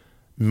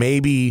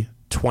maybe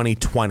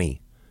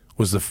 2020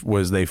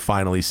 was they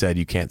finally said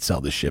you can't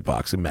sell this shit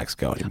box in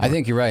Mexico anymore. I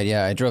think you're right.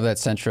 Yeah, I drove that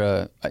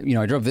Sentra.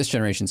 I drove this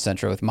generation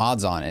Sentra with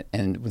mods on it,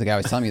 and the guy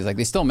was telling me, he's like,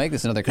 they still make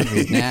this in other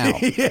countries now.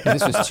 And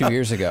this was 2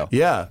 years ago.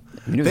 Yeah,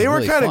 they were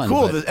really kind of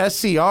cool. The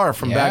SCR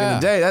from back in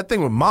the day, that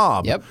thing would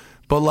mob. Yep.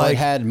 But it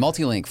had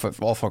multi-link for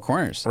all 4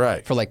 corners.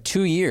 Right. For like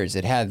 2 years,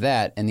 it had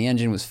that, and the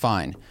engine was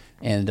fine.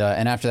 And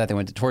after that, they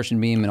went to torsion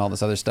beam and all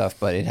this other stuff.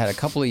 But it had a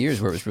couple of years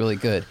where it was really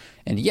good.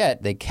 And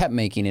yet, they kept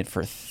making it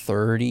for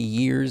 30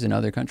 years in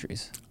other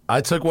countries. I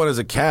took one as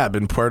a cab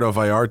in Puerto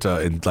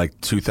Vallarta in like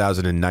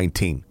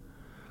 2019.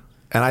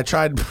 And I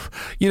tried,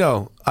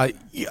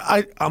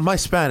 my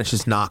Spanish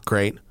is not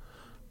great,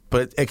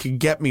 but it could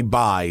get me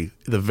by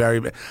the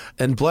very,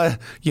 and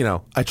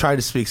I tried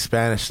to speak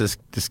Spanish to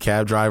this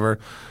cab driver.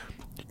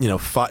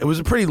 It was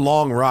a pretty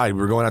long ride. We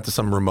were going out to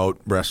some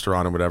remote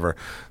restaurant or whatever.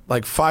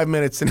 Like 5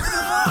 minutes into the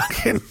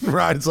fucking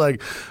ride, it's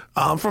like,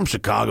 I'm from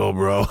Chicago,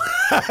 bro.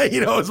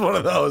 It's one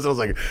of those. I was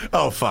like,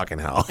 oh, fucking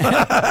hell.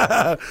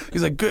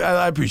 He's like, good.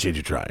 I appreciate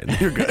you trying.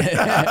 You're good.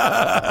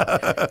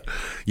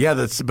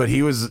 Yeah, but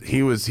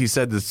he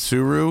said the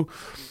Suru,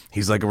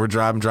 he's like, we're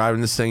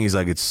driving this thing. He's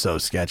like, it's so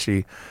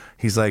sketchy.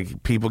 He's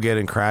like, people get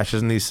in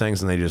crashes in these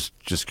things and they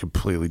just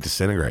completely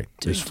disintegrate.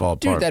 Just fall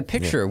apart. Dude, that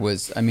picture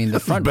was,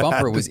 the front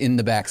bumper was in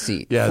the back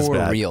seat. Yeah, for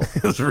bad. Real.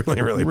 It was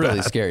really really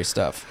bad. Scary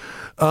stuff.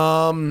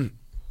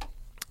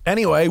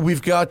 Anyway,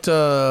 we've got,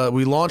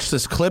 we launched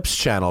this Clips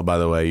channel, by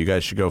the way. You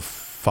guys should go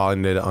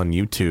find it on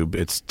YouTube.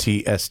 It's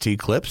TST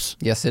Clips.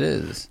 Yes, it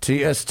is.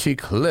 TST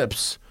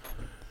Clips.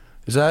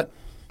 Is that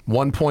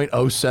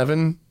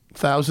 1.07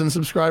 thousand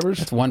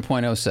subscribers? It's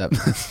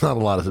 1.07. It's not a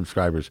lot of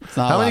subscribers.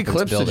 How many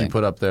clips did you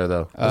put up there,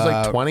 though? It was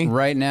like 20?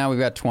 Right now, we've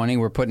got 20.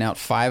 We're putting out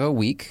 5 a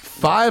week.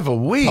 5 a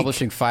week?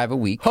 Publishing 5 a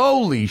week.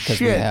 Holy shit.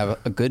 Because we have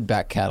a good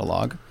back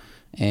catalog.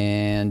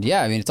 And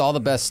yeah, it's all the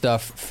best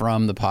stuff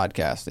from the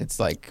podcast. It's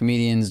like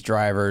comedians,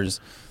 drivers,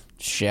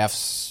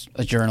 chefs,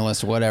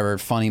 journalists, whatever,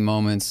 funny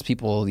moments,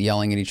 people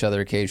yelling at each other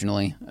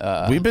occasionally.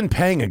 We've been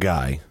paying a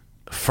guy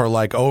for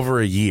like over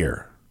a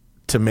year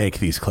to make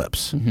these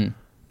clips. Mm-hmm.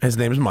 His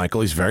name is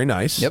Michael. He's very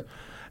nice. Yep.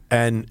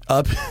 And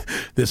up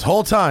this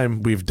whole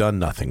time, we've done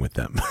nothing with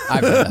them.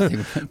 I've done nothing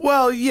with them.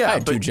 Well, yeah. I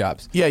had 2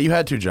 jobs. Yeah, you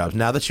had 2 jobs.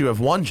 Now that you have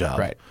 1 job,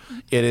 right.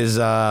 It is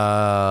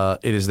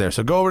there.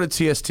 So go over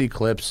to TST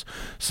Clips,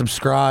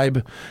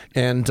 subscribe,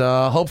 and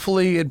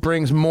hopefully it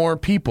brings more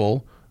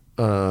people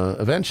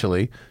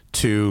eventually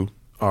to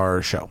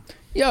our show.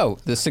 Yo,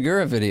 the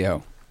Segura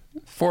video,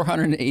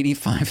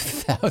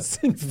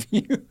 485,000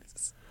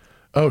 views.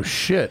 Oh,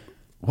 shit.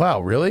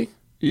 Wow, really?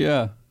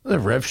 Yeah. The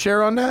rev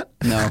share on that?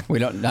 No, we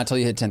don't. Not till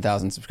you hit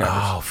 10,000 subscribers.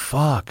 Oh,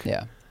 fuck.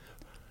 Yeah.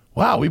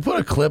 Wow, we put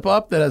a clip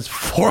up that has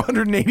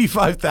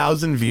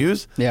 485,000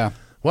 views? Yeah.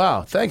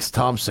 Wow, thanks,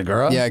 Tom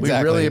Segura. Yeah,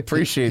 exactly. We really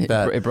appreciate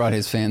that. It brought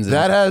his fans in.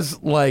 That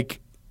has like...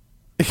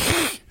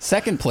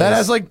 Second place. That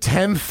has like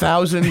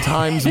 10,000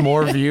 times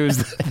more views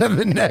than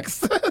the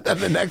next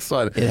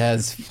one. It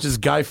has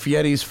just Guy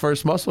Fieri's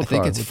first muscle car.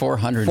 I think it's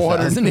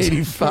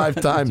 485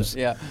 times.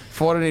 Yeah.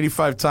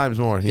 485 times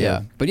more.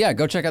 Yeah. But yeah,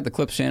 go check out the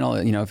Clips channel.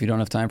 If you don't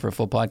have time for a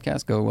full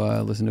podcast, go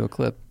listen to a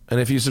clip. And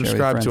if you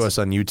subscribe to us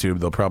on YouTube,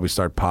 they'll probably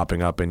start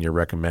popping up in your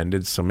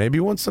recommended. So maybe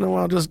once in a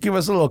while, just give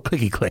us a little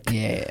clicky click.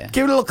 Yeah.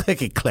 Give it a little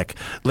clicky click.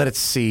 Let it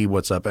see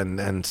what's up.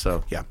 And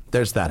so, yeah,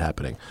 there's that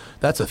happening.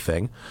 That's a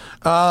thing.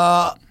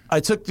 I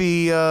took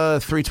the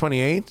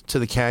 328 to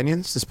the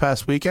Canyons this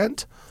past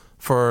weekend.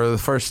 for the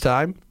first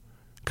time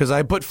because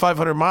I put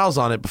 500 miles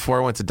on it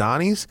before I went to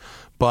Donnie's,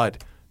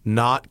 but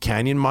not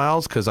Canyon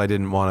miles because I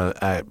didn't want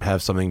to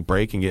have something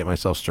break and get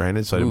myself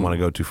stranded, so I didn't want to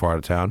go too far out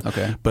of town.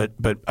 Okay. But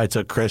I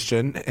took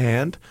Christian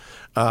and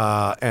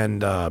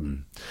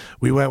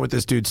we went with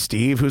this dude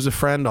Steve, who's a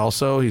friend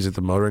also. He's at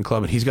the motoring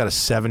club, and he's got a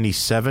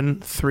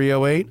 77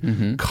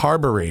 308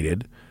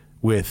 carbureted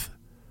with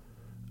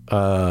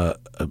an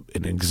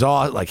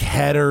exhaust, like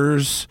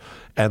headers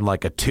and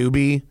like a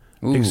tubey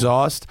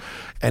exhaust,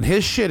 and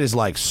his shit is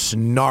like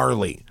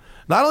snarly.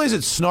 Not only is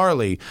it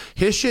snarly,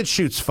 his shit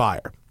shoots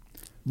fire.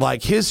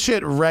 Like, his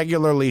shit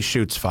regularly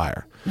shoots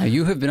fire. Now,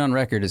 you have been on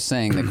record as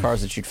saying that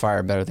cars that shoot fire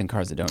are better than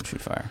cars that don't shoot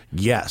fire.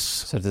 Yes.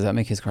 So does that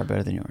make his car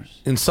better than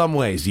yours? In some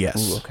ways,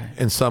 yes. Ooh, okay.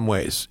 In some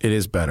ways, it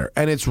is better.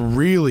 And it's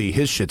really,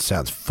 his shit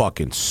sounds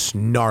fucking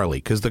snarly.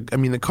 Because,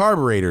 the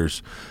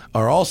carburetors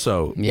are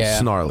also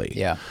snarly.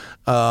 Yeah.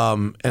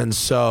 And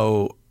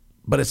so,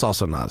 but it's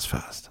also not as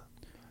fast.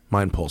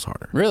 Mine pulls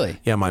harder. Really?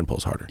 Yeah, mine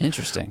pulls harder.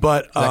 Interesting.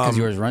 But is that because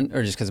yours run,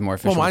 or just because it's more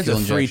efficient? Well, mine's fuel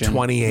a injection?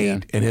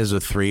 328 and his a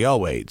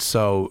 308.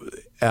 So,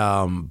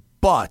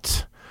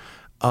 but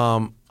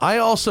I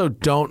also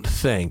don't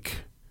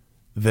think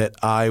that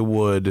I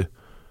would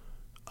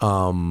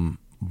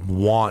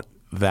want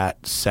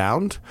that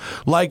sound.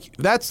 Like,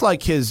 that's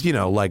like his,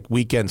 like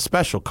weekend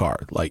special car.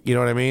 Like, you know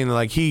what I mean?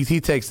 Like, he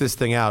takes this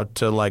thing out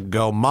to like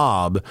go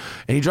mob,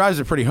 and he drives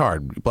it pretty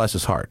hard. Bless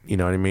his heart. You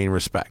know what I mean?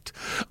 Respect.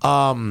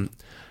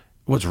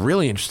 What's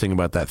really interesting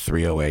about that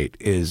 308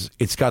 is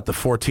it's got the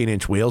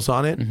 14-inch wheels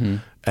on it,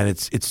 and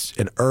it's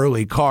an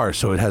early car,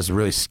 so it has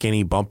really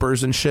skinny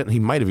bumpers and shit. He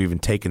might have even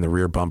taken the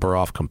rear bumper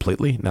off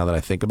completely, now that I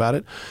think about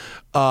it.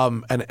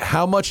 And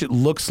how much it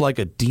looks like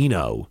a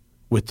Dino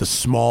with the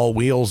small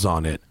wheels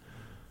on it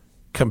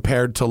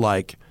compared to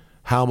like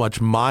how much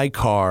my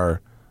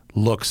car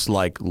looks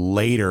like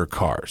later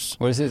cars.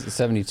 What is his?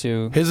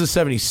 72? His is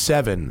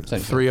 77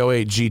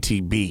 308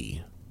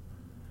 GTB.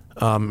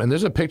 And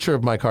there's a picture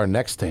of my car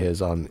next to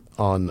his on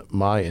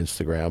my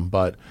Instagram,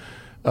 but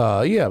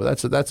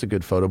that's a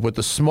good photo. With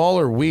the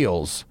smaller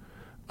wheels,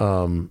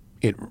 the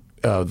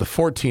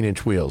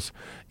 14-inch wheels,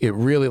 it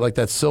really, like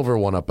that silver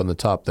one up on the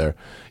top there,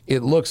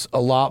 it looks a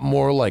lot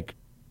more like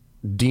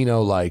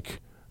Dino-like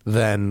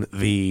than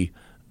the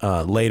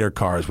later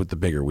cars with the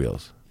bigger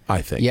wheels,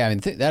 I think. Yeah, I mean,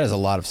 that is a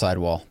lot of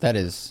sidewall. That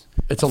is...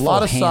 It's a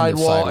lot of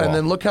sidewall, and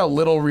then look how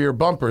little rear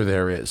bumper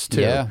there is,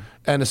 too. Yeah.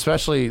 And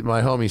especially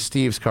my homie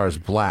Steve's car is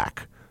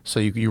black. So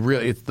you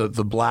really,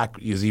 the black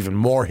is even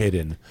more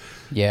hidden.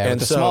 Yeah, and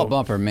with the small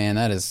bumper, man,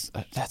 that's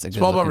a good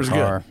small bumper's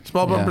car. Good.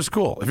 Small bumper's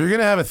cool. If you're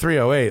gonna have a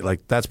 308,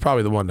 like that's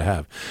probably the one to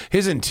have.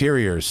 His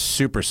interior is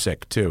super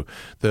sick too.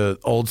 The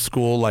old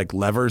school like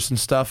levers and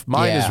stuff.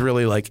 Mine is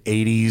really like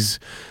 80s,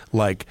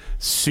 like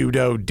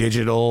pseudo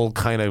digital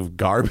kind of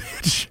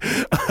garbage.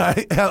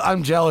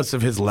 I'm jealous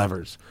of his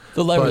levers.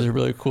 The levers are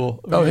really cool.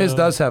 Oh, his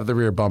does have the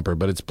rear bumper,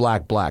 but it's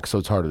black, so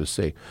it's harder to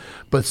see.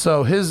 But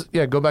so his,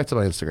 go back to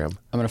my Instagram.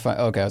 I'm going to find,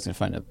 okay, I was going to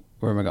find it.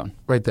 Where am I going?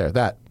 Right there,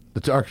 the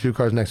two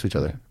cars next to each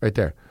other, right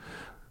there.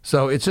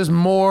 So it's just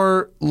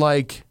more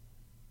like,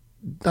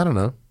 I don't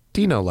know,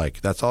 Dino-like.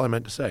 That's all I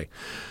meant to say.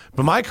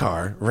 But my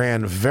car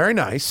ran very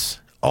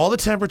nice. All the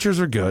temperatures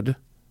are good.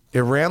 It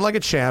ran like a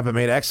champ. It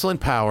made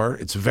excellent power.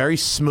 It's very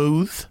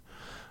smooth.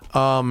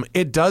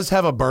 It does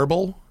have a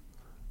burble.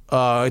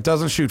 It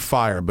doesn't shoot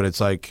fire, but it's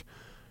like,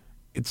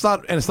 it's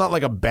not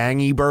like a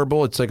bangy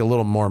burble. It's like a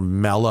little more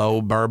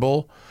mellow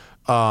burble.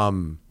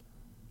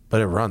 But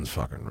it runs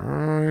fucking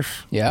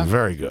nice. Yeah.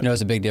 Very good. You know,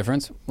 it's a big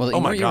difference. Well,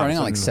 my God, you're running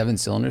on like 7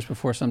 cylinders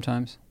before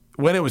sometimes.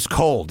 When it was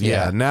cold,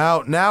 yeah.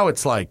 Now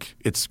it's like,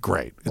 it's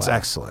great. It's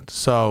excellent.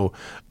 So,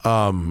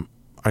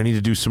 I need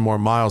to do some more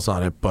miles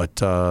on it, but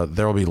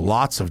there will be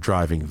lots of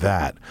driving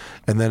that.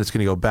 And then it's going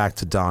to go back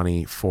to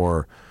Donnie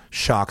for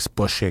shocks,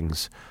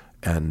 bushings,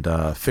 and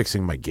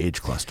fixing my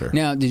gauge cluster.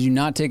 Now, did you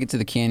not take it to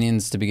the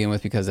canyons to begin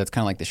with because that's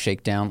kind of like the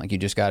shakedown, like you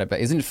just got it? But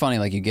isn't it funny,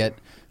 like you get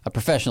a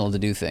professional to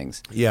do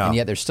things, and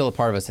yet there's still a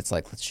part of us that's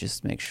like, let's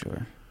just make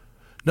sure.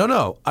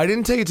 No, I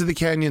didn't take it to the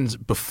canyons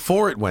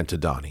before it went to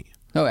Donnie.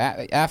 No,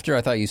 after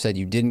I thought you said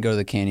you didn't go to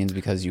the canyons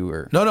because you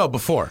were... No,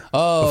 before.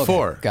 Oh,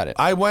 before. Okay. Got it.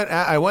 I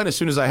went as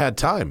soon as I had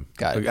time.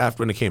 Got it.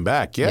 After when it came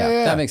back.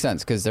 Yeah. That makes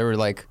sense because there were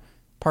like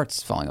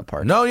parts falling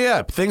apart. No,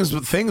 yeah,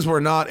 things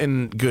were not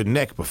in good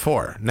nick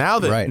before. Now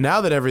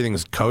that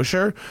everything's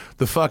kosher,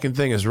 the fucking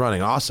thing is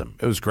running awesome.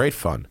 It was great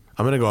fun.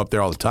 I'm gonna go up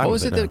there all the time. What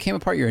was it that came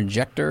apart? Your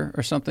injector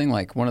or something?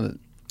 Like one of the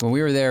when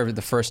we were there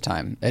the first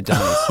time at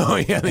Donnie's. Oh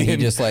yeah,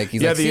 he's like,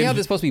 see how this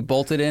is supposed to be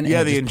bolted in? Yeah,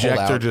 and the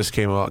injector just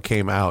came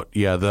out.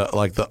 Yeah,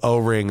 the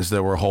O-rings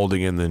that were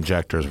holding in the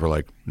injectors were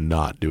like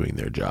not doing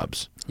their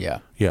jobs. Yeah.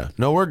 Yeah.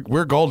 No,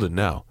 we're golden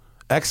now.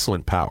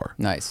 Excellent power.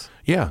 Nice.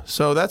 Yeah,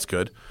 so that's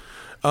good.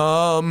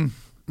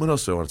 What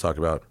else do I want to talk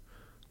about?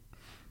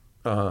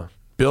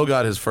 Bill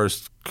got his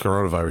first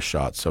coronavirus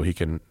shot, so he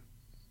can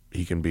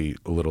be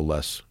a little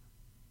less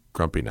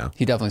grumpy now.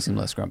 He definitely seemed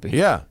less grumpy.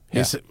 Yeah.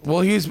 He's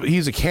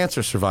a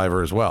cancer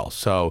survivor as well.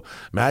 So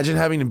imagine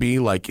having to be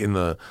like in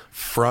the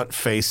front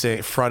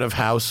of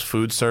house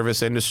food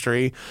service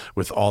industry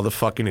with all the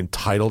fucking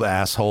entitled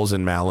assholes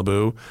in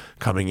Malibu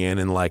coming in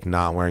and like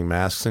not wearing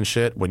masks and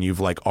shit when you've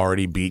like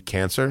already beat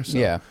cancer. So.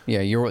 Yeah.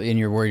 You're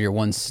worried you're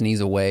one sneeze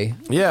away.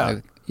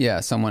 Yeah.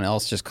 Someone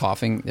else just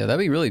coughing. Yeah, that'd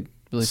be really,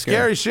 really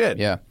scary shit.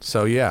 Yeah.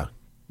 So yeah.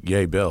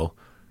 Yay, Bill.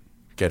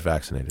 Get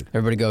vaccinated.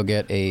 Everybody go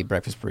get a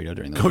breakfast burrito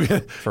during the week.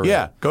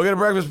 Go get a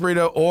breakfast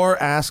burrito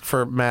or ask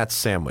for Matt's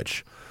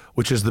sandwich,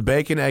 which is the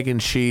bacon, egg, and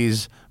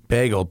cheese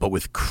bagel, but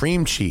with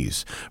cream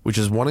cheese, which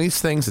is one of these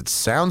things that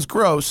sounds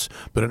gross,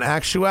 but in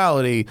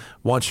actuality,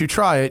 once you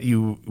try it,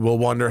 you will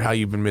wonder how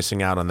you've been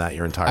missing out on that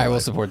your entire life. I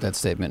will support that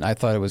statement. I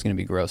thought it was going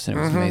to be gross, and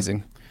it was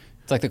amazing.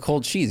 It's like the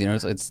cold cheese,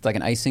 it's like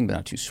an icing, but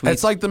not too sweet.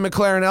 It's like the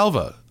McLaren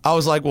Elva. I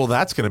was like, well,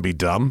 that's going to be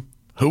dumb.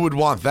 Who would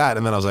want that?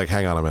 And then I was like,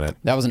 hang on a minute.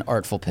 That was an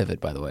artful pivot,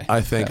 by the way. I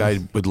think I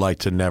would like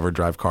to never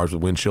drive cars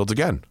with windshields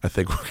again. I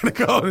think we're going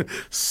to go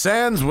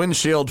sans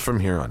windshield from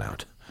here on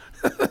out.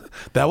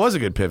 That was a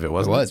good pivot,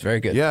 wasn't it? It was,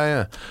 very good.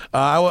 Yeah.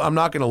 I'm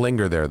not going to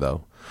linger there,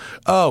 though.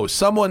 Oh,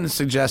 someone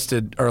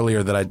suggested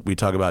earlier that we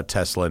talk about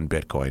Tesla and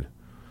Bitcoin.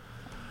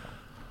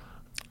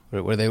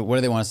 What do they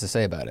want us to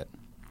say about it?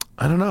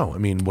 I don't know. I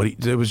mean, what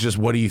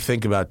do you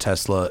think about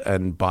Tesla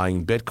and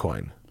buying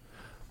Bitcoin?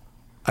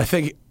 I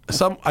think...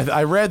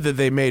 I read that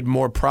they made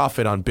more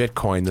profit on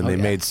Bitcoin than they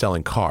made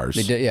selling cars.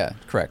 They did, yeah,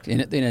 correct.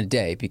 In a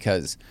day,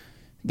 because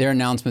their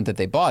announcement that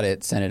they bought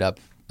it sent it up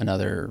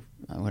another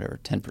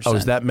 10%. Oh,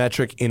 is that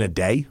metric in a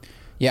day?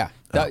 Yeah,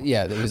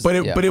 it was.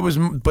 But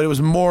it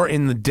was more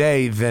in the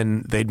day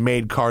than they'd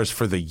made cars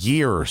for the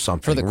year or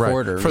something. For the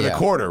quarter, right? The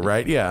quarter,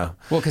 right? Yeah.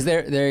 Well, because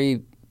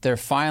their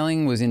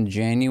filing was in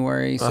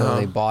January, so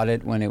they bought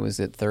it when it was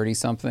at 30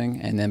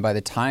 something, and then by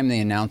the time they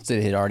announced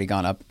it had already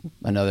gone up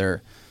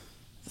another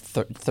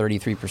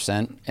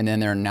 33%, and then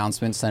their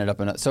announcement sent it up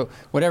another. So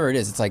whatever it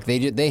is, it's like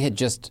they had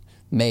just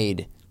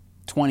made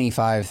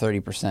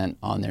 25-30%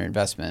 on their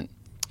investment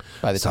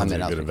by the time they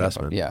announced it. Sounds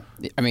like a good investment. Yeah,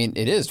 I mean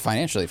it is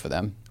financially for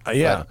them.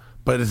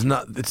 But it's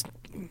not.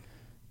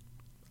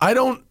 I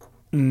don't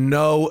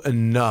know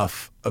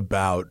enough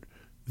about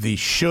the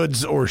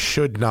shoulds or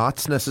should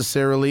nots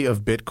necessarily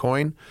of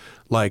Bitcoin.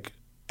 I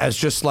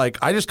just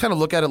kind of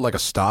look at it like a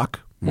stock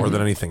more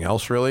than anything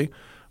else, really,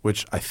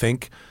 which I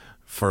think.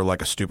 For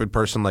like a stupid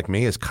person like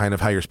me is kind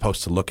of how you're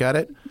supposed to look at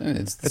it.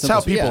 It's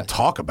how people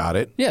talk about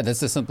it. Yeah, that's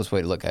the simplest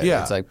way to look at it.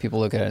 It's like people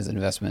look at it as an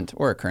investment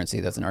or a currency.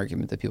 That's an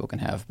argument that people can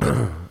have.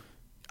 But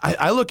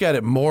I look at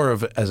it more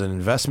as an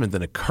investment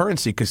than a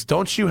currency because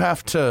don't you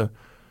have to,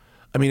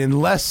 I mean,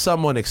 unless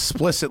someone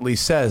explicitly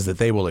says that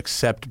they will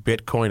accept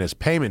Bitcoin as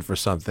payment for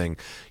something,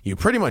 you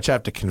pretty much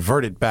have to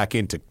convert it back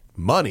into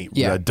money,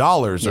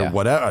 dollars or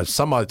whatever,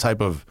 some other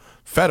type of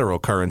federal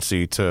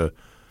currency to...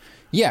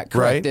 Yeah,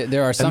 correct. Right?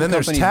 There are some and then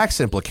companies, there's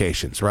tax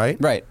implications, right?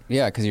 Right.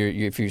 Yeah, because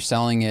if you're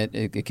selling it,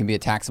 it can be a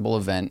taxable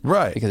event,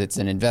 right? Because it's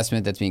an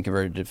investment that's being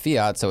converted to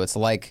fiat. So it's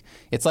like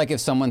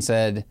if someone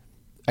said,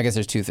 I guess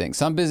there's two things.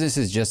 Some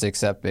businesses just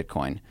accept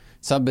Bitcoin,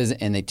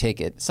 and they take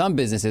it. Some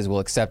businesses will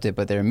accept it,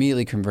 but they're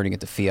immediately converting it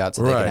to fiat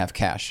so they can have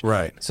cash.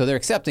 Right. So they're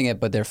accepting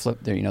it, but they're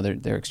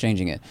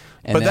exchanging it.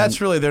 And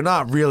but they're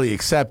not really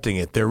accepting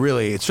it.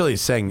 It's really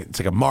saying it's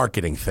like a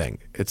marketing thing.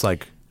 It's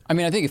like. I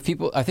mean, I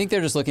think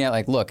they're just looking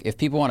at look, if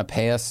people want to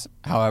pay us,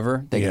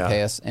 however, they can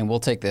pay us, and we'll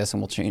take this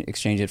and we'll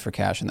exchange it for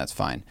cash, and that's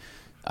fine.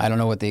 I don't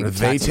know what they're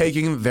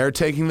taking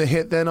the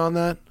hit then on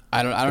that.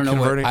 I don't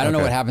know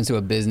what happens to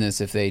a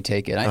business if they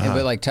take it.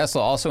 But like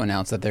Tesla also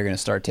announced that they're going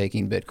to start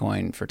taking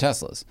Bitcoin for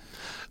Teslas.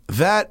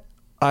 That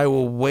I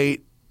will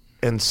wait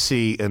and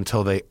see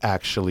until they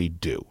actually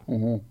do.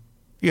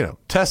 Mm-hmm.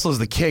 Tesla's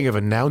the king of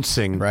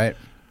announcing, right?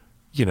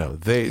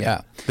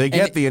 They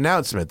get the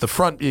announcement.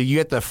 You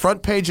get the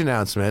front page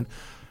announcement.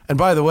 And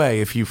by the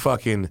way, if you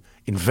fucking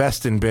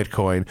invest in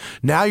Bitcoin,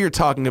 now you're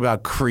talking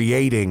about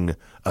creating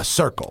a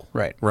circle.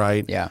 Right.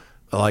 Right? Yeah.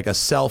 Like a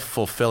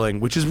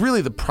self-fulfilling, which is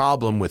really the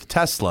problem with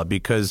Tesla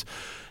because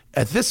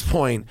at this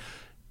point,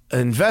 an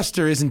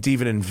investor isn't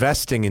even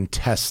investing in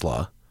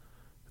Tesla,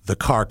 the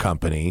car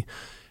company.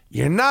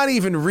 You're not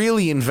even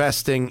really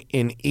investing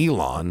in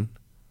Elon.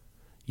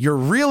 You're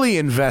really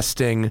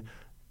investing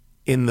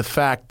in the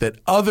fact that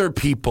other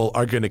people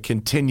are going to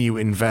continue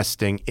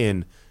investing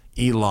in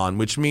Elon,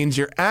 which means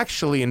you're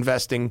actually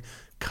investing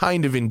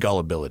kind of in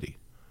gullibility.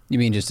 You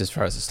mean just as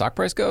far as the stock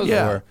price goes?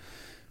 Yeah.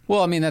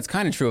 Well, I mean, that's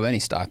kind of true of any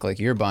stock. Like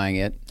you're buying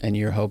it and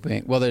you're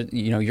hoping,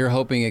 you're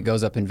hoping it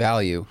goes up in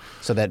value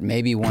so that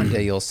maybe one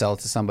day you'll sell it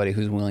to somebody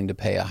who's willing to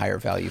pay a higher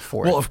value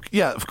for it. Well,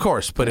 of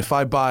course. But if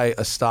I buy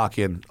a stock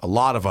in a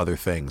lot of other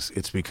things,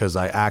 it's because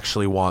I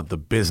actually want the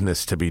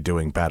business to be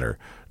doing better,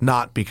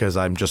 not because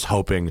I'm just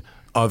hoping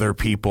other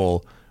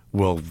people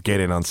will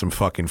get in on some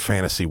fucking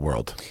fantasy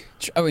world.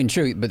 I mean,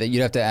 true, but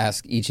you'd have to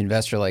ask each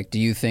investor, do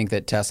you think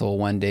that Tesla will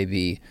one day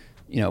be,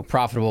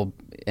 profitable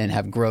and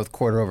have growth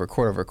quarter over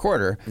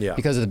quarter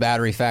because of the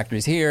battery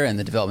factories here and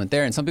the development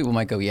there? And some people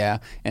might go, yeah.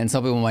 And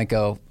some people might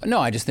go, no,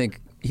 I just think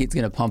he's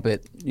going to pump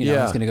it. You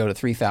know, it's going to go to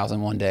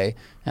 3,000 one day,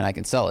 and I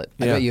can sell it.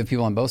 I bet you have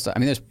people on both sides. I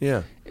mean,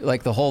 there's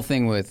like the whole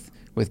thing with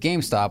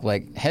GameStop.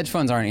 Like hedge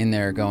funds aren't in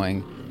there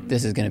going,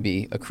 this is going to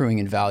be accruing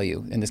in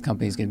value, and this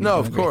company is going to be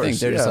doing a great thing.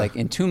 They're just like,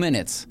 in 2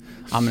 minutes,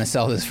 I'm going to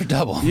sell this for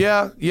double.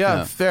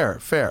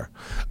 Fair.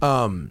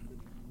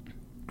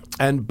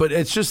 But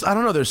it's just, I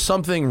don't know, there's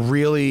something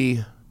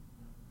really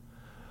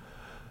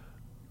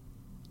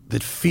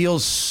that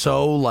feels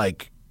so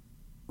like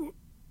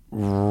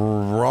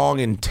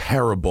wrong and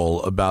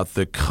terrible about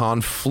the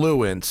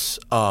confluence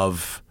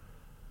of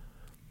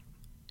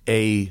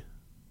a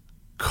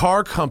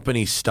car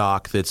company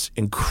stock that's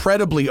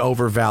incredibly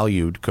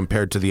overvalued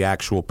compared to the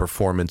actual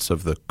performance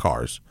of the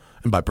cars.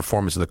 And by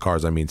performance of the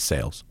cars, I mean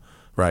sales,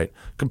 right?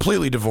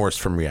 Completely divorced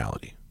from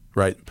reality,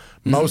 right?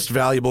 Most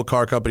valuable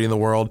car company in the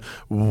world,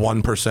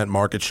 1%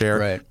 market share,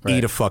 right.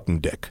 Eat a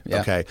fucking dick,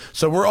 okay?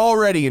 So we're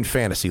already in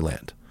fantasy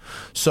land.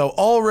 So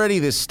already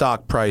this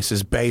stock price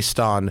is based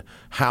on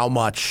how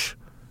much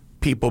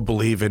people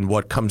believe in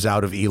what comes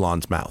out of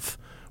Elon's mouth,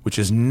 which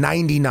is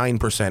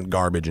 99%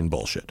 garbage and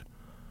bullshit.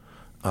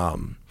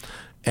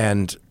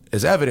 And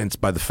as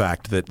evidenced by the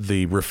fact that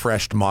the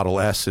refreshed Model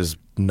S is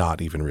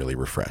not even really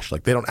refreshed.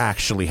 Like, they don't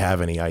actually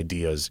have any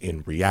ideas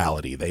in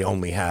reality. They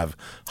only have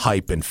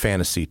hype and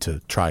fantasy to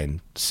try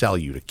and sell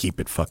you to keep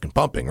it fucking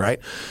pumping, right?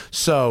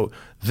 So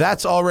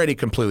that's already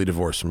completely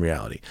divorced from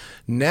reality.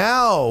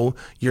 Now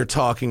you're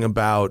talking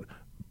about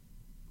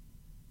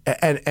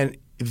and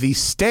the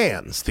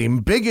stands, the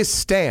biggest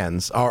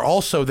stands are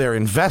also their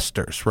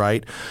investors,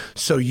 right?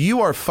 So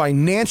you are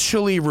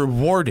financially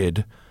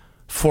rewarded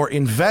for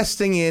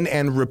investing in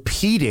and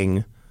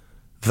repeating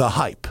the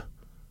hype.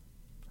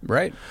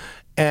 Right.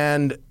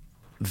 And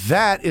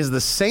that is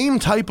the same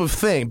type of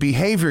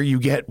behavior you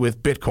get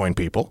with Bitcoin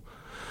people.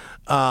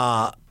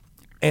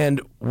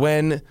 And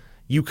when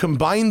you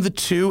combine the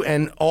two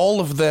and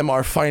all of them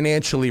are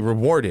financially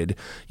rewarded,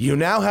 you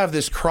now have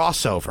this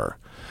crossover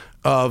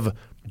of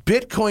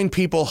Bitcoin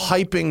people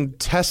hyping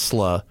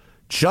Tesla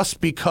just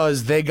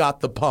because they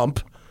got the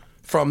pump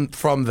from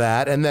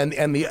that,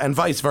 and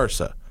vice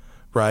versa.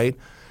 Right?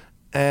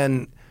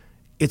 And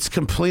it's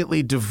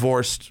completely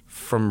divorced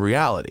from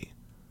reality.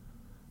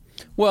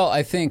 Well,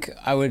 I think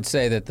I would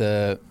say that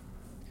the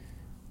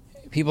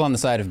people on the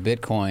side of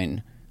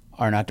Bitcoin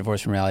are not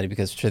divorced from reality,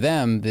 because to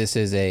them, this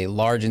is a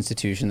large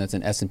institution that's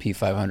an S&P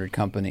 500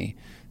 company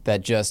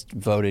that just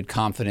voted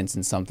confidence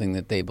in something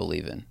that they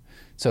believe in.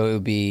 So it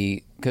would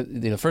be,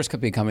 the first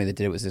company that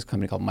did it was this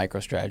company called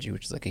MicroStrategy,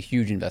 which is like a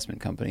huge investment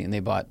company, and they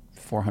bought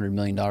 $400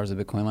 million of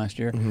Bitcoin last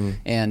year. Mm-hmm.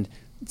 And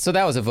so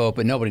that was a vote,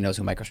 but nobody knows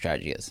who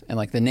MicroStrategy is. And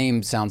like the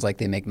name sounds like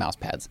they make mouse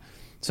pads.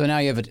 So now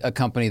you have a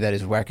company that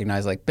is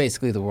recognized like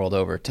basically the world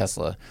over,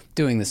 Tesla,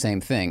 doing the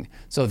same thing.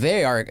 So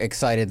they are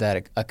excited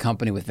that a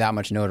company with that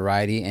much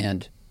notoriety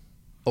and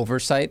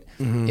oversight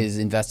is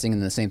investing in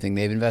the same thing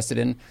they've invested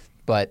in.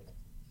 But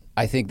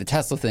I think the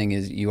Tesla thing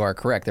is, you are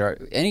correct.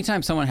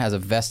 Anytime someone has a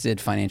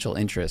vested financial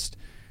interest,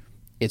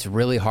 it's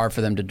really hard for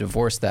them to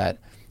divorce that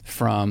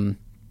from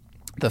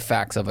the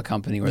facts of a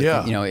company.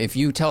 If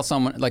you tell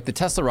someone, like the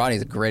Teslarati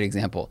is a great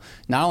example.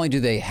 Not only do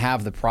they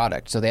have the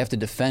product, so they have to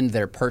defend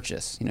their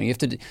purchase. You have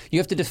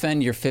to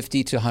defend your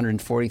 $50,000 to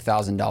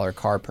 $140,000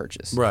 car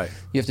purchase. Right.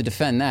 You have to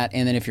defend that,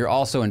 and then if you're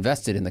also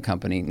invested in the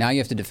company, now you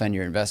have to defend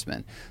your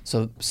investment.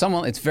 So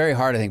it's very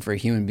hard, I think, for a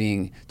human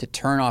being to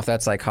turn off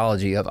that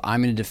psychology of,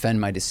 I'm going to defend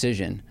my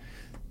decision,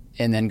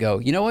 and then go,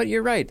 you know what,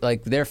 you're right.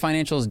 Like, their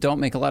financials don't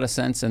make a lot of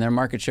sense, and their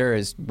market share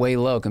is way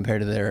low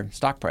compared to their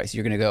stock price.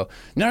 You're going to go,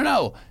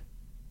 no.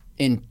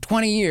 In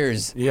 20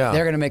 years, they're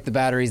going to make the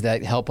batteries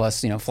that help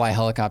us, fly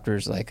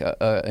helicopters like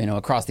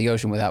across the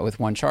ocean with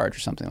one charge or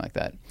something like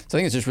that. So I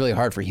think it's just really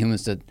hard for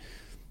humans to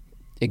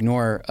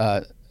ignore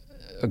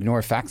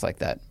facts like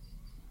that.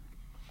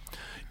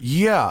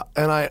 Yeah,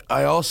 and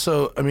I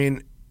also,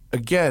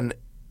 again,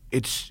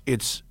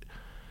 it's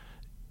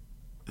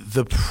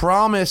the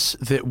promise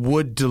that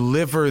would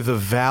deliver the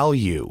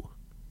value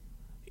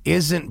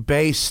isn't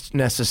based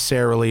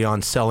necessarily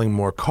on selling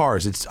more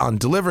cars. It's on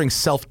delivering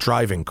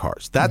self-driving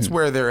cars. That's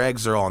where their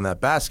eggs are all in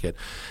that basket.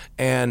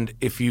 And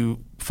if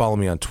you follow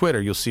me on Twitter,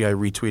 you'll see I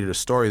retweeted a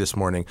story this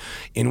morning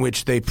in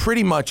which they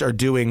pretty much are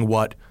doing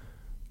what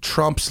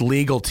Trump's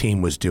legal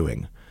team was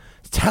doing,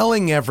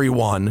 telling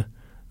everyone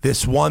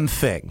this one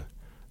thing.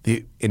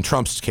 In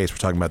Trump's case, we're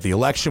talking about the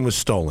election was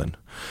stolen.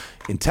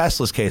 In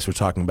Tesla's case, we're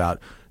talking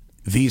about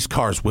these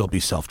cars will be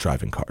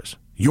self-driving cars.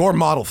 Your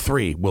Model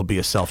 3 will be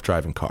a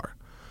self-driving car.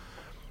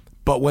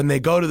 But when they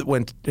go to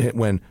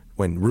when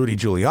Rudy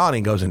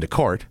Giuliani goes into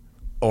court,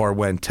 or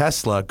when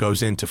Tesla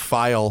goes in to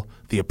file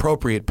the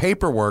appropriate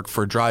paperwork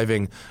for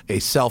driving a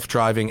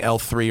self-driving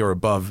L3 or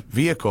above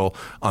vehicle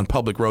on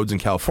public roads in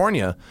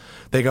California,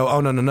 they go,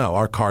 oh, no,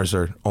 our cars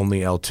are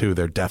only L2.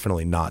 They're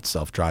definitely not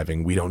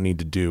self-driving. We don't need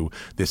to do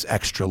this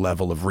extra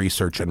level of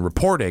research and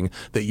reporting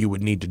that you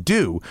would need to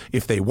do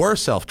if they were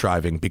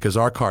self-driving, because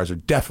our cars are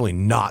definitely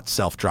not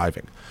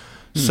self-driving.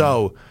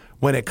 So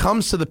when it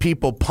comes to the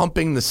people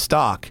pumping the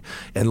stock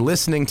and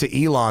listening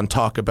to Elon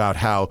talk about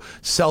how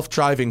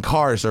self-driving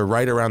cars are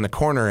right around the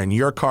corner and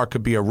your car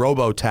could be a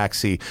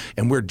robo-taxi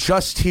and we're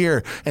just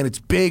here and it's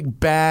big,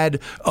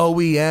 bad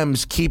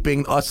OEMs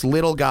keeping us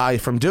little guy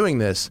from doing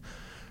this,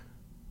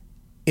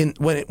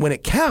 when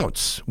it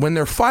counts, when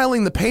they're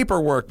filing the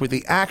paperwork with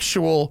the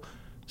actual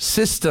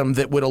system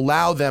that would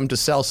allow them to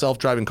sell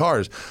self-driving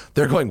cars,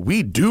 they're going,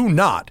 we do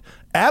not,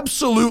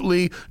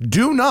 absolutely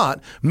do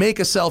not make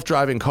a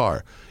self-driving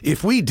car.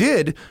 If we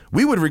did,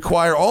 we would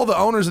require all the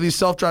owners of these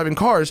self-driving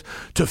cars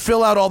to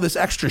fill out all this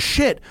extra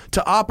shit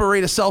to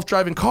operate a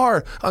self-driving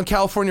car on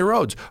California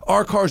roads.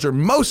 Our cars are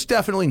most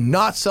definitely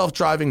not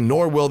self-driving,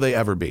 nor will they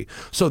ever be.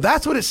 So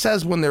that's what it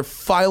says when they're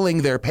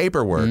filing their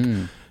paperwork.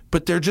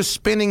 But they're just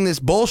spinning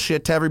this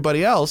bullshit to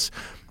everybody else,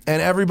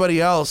 and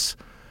everybody else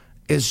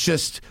is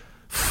just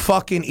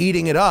fucking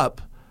eating it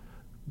up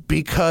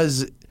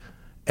because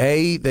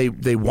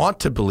they want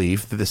to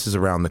believe that this is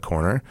around the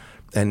corner,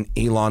 and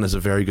Elon is a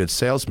very good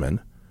salesman,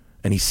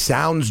 and he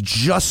sounds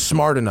just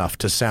smart enough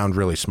to sound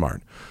really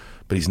smart,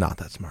 but he's not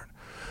that smart.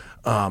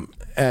 And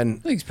I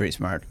think he's pretty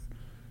smart.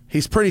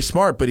 He's pretty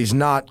smart, but he's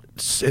not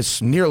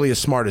as nearly as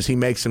smart as he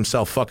makes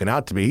himself fucking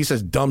out to be. He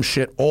says dumb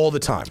shit all the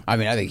time. I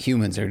mean, I think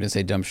humans are going to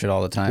say dumb shit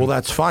all the time. Well,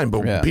 that's fine,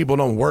 but people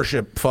don't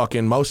worship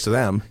fucking most of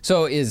them.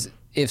 So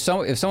if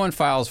someone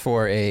files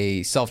for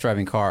a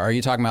self-driving car, are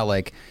you talking about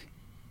like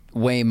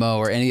Waymo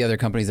or any other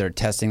companies that are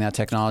testing that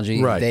technology?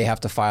 Right. They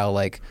have to file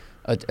like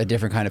a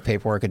different kind of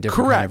paperwork, a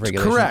different kind of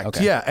regulation. Correct.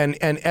 Okay. Yeah, and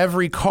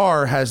every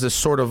car has this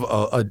sort of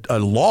a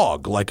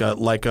log, like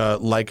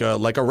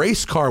a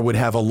race car would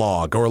have a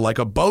log, or like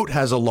a boat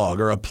has a log,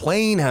 or a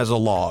plane has a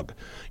log.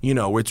 You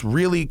know, it's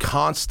really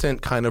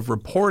constant kind of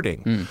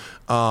reporting.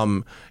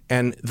 And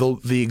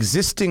the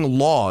existing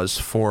laws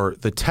for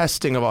the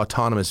testing of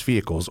autonomous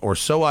vehicles, or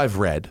so I've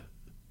read,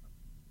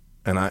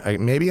 and I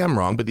maybe I'm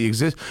wrong, but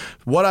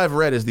what I've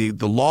read is the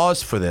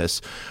laws for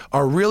this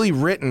are really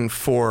written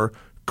for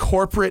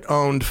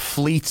corporate-owned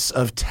fleets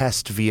of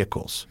test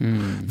vehicles.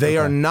 They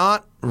are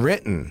not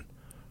written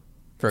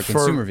for a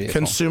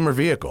consumer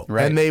vehicle.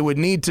 Right. And there'd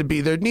need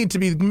to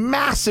be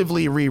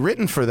massively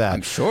rewritten for that.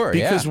 I'm sure,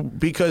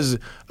 because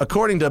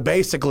according to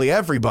basically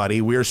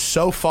everybody, we're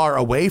so far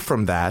away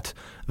from that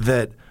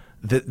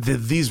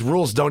these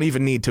rules don't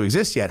even need to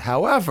exist yet.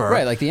 However,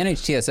 right, like the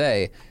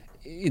NHTSA,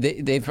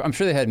 I'm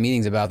sure they had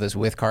meetings about this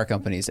with car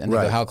companies, and they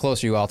go, how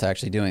close are you all to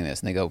actually doing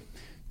this? And they go,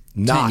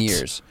 10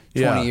 years,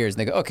 20 years. And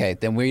they go, okay,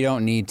 then we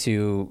don't need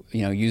to,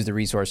 use the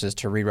resources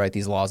to rewrite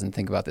these laws and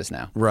think about this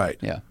now. Right.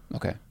 Yeah.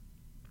 Okay.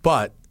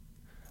 But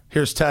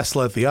here's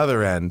Tesla at the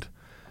other end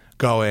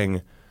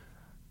going,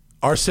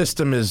 our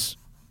system is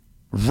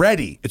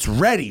ready. It's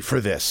ready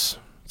for this.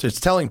 So it's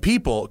telling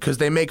people, because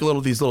they make the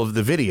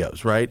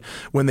videos, right?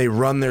 When they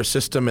run their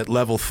system at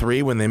level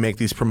 3, when they make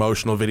these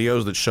promotional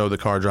videos that show the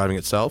car driving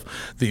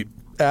itself, the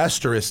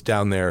asterisk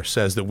down there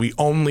says that we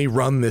only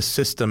run this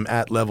system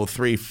at level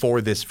 3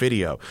 for this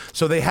video.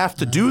 So they have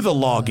to do the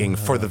logging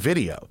for the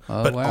video,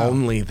 but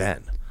only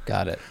then.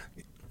 Got it.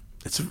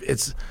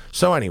 It's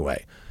so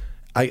anyway,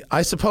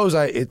 I suppose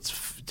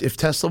if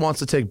Tesla wants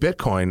to take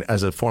Bitcoin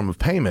as a form of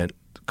payment,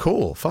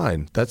 cool,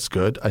 fine, that's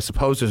good. I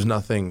suppose there's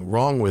nothing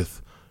wrong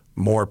with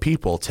more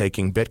people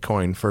taking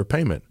Bitcoin for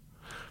payment,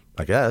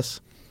 I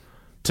guess.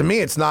 To me,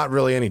 it's not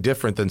really any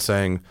different than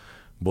saying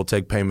we'll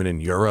take payment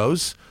in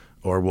euros,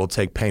 or we'll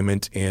take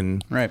payment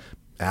in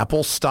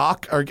Apple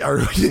stock, or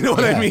you know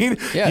what I mean?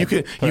 Yeah.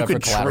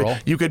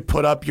 You could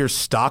put up your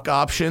stock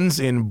options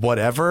in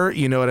whatever,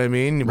 you know what I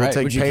mean?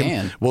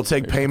 We'll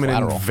take payment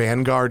in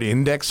Vanguard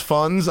index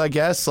funds, I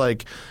guess.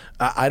 Like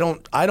I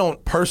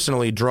don't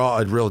personally draw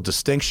a real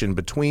distinction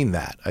between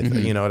that.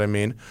 You know what I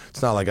mean?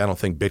 It's not like I don't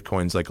think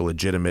Bitcoin's like a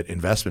legitimate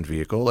investment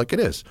vehicle, like it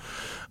is.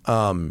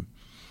 But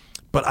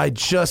I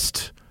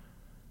just,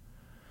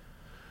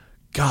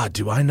 God,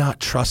 do I not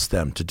trust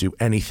them to do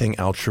anything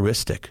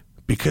altruistic?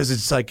 Because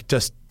it's like,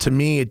 just to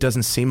me, it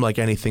doesn't seem like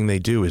anything they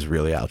do is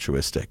really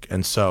altruistic.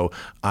 And so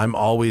I'm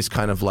always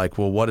kind of like,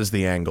 well, what is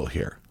the angle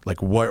here?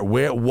 Like, what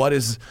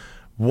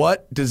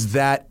does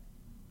that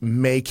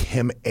make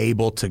him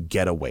able to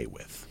get away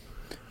with?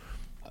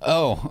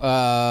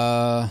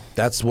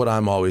 That's what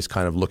I'm always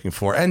kind of looking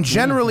for, and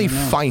generally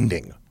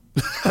finding.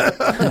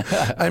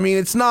 I mean,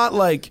 it's not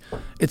like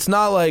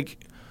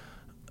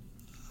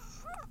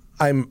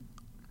I'm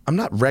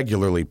not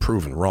regularly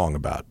proven wrong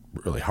about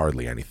really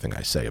hardly anything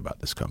I say about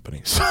this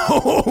company. It's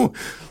one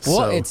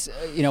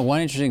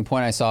interesting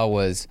point I saw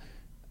was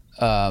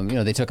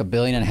they took $1.5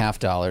 billion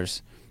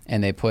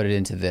and they put it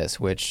into this,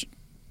 which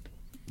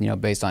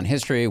based on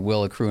history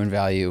will accrue in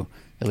value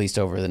at least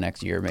over the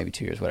next year, maybe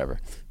 2 years, whatever.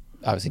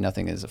 Obviously,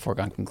 nothing is a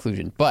foregone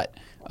conclusion, but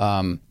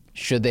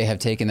should they have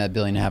taken that $1.5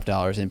 billion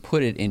and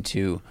put it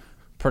into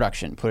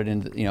production, put it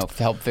in,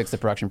 help fix the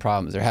production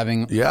problems they're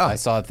having? Yeah. I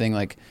saw a thing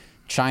like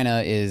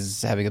China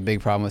is having a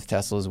big problem with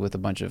Teslas with a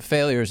bunch of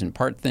failures and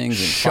part things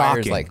and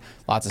fires, like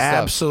lots of stuff.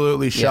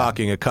 Absolutely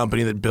shocking. A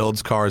company that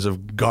builds cars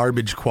of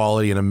garbage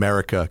quality in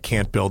America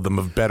can't build them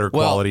of better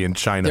quality in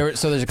China.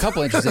 So there's a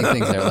couple interesting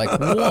things there. Like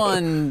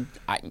one,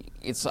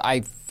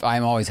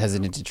 I'm always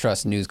hesitant to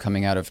trust news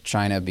coming out of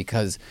China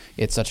because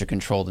it's such a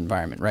controlled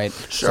environment, right?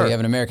 Sure. So you have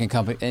an American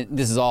company, and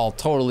this is all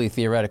totally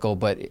theoretical,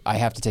 but I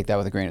have to take that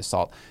with a grain of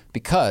salt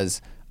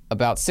because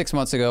about 6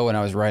 months ago when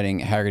I was writing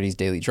Haggerty's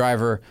Daily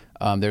Driver,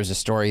 there was a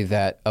story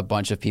that a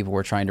bunch of people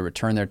were trying to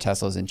return their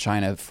Teslas in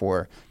China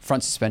for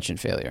front suspension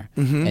failure.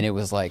 And it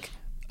was like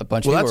a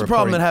bunch of people that's a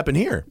problem that happened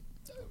here.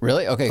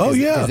 Really? Okay.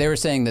 Because they were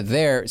saying that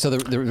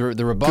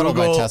the rebuttal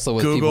by Tesla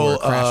was people were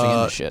crashing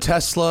into shit.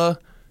 Tesla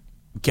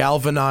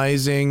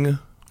galvanizing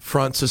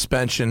front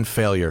suspension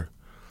failure.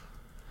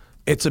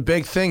 It's a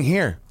big thing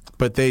here,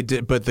 but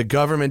the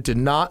government did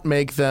not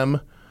make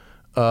them.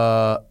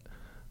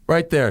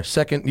 Right there,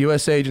 second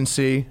U.S.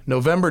 agency,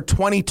 November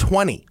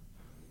 2020.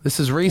 This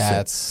is recent.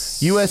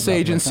 That's U.S.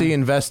 agency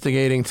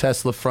investigating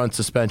Tesla front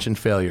suspension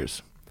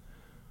failures.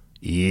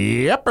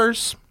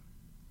 Yepers.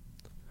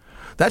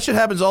 That shit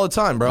happens all the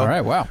time, bro. All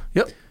right, wow.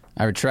 Yep.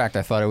 I retract.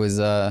 I thought it was...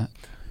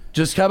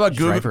 Just how about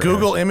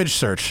Google image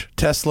search,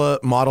 Tesla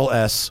Model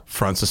S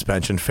front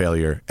suspension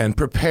failure, and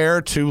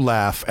prepare to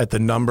laugh at the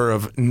number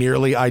of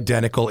nearly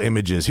identical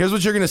images. Here's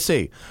what you're going to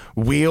see.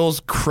 Wheels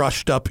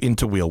crushed up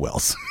into wheel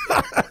wells.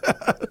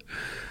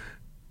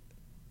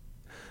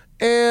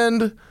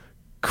 And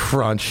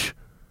crunch.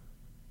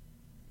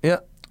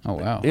 Yep. Oh,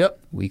 wow. Yep.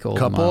 Week old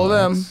Couple of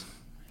them. X.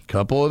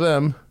 Couple of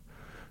them.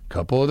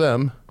 Couple of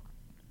them.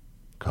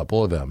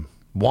 Couple of them.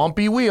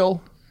 Wompy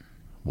wheel.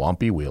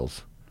 Wompy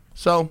wheels.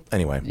 So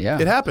anyway,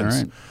 it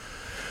happens.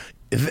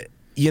 Right.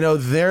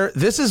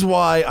 This is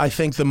why I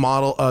think the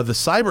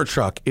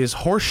Cybertruck is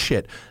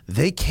horseshit.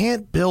 They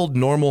can't build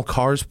normal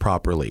cars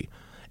properly.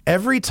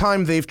 Every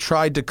time they've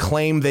tried to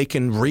claim they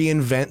can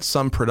reinvent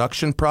some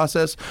production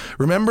process,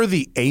 remember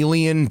the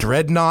alien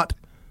dreadnought?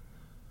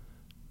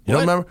 You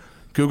don't remember?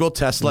 Google,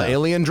 Tesla,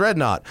 alien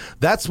dreadnought.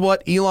 That's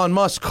what Elon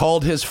Musk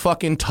called his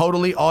fucking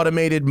totally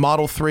automated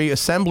Model 3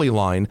 assembly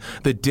line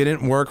that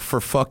didn't work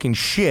for fucking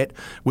shit,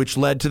 which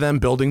led to them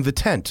building the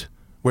tent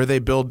where they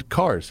build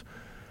cars.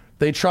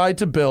 They tried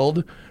to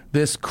build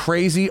this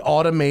crazy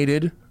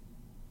automated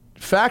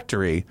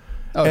factory,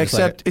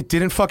 except it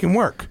didn't fucking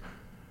work.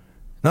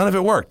 None of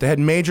it worked. They had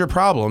major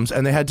problems,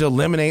 and they had to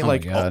eliminate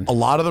a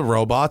lot of the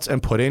robots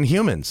and put in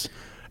humans.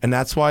 And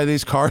that's why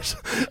these cars,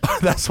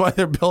 that's why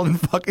they're building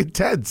fucking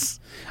tents.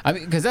 I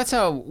mean, because that's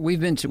how we've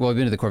been to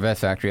the Corvette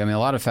factory. I mean, a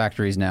lot of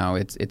factories now,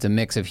 it's a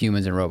mix of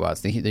humans and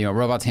robots.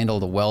 Robots handle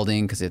the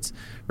welding because it's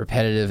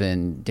repetitive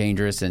and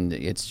dangerous, and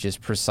it's just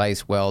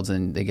precise welds,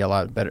 and they get a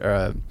lot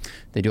better.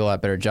 They do a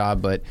lot better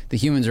job. But the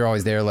humans are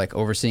always there, like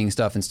overseeing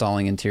stuff,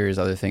 installing interiors,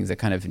 other things that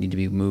kind of need to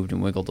be moved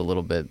and wiggled a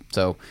little bit.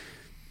 So,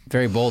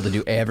 very bold to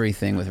do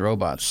everything with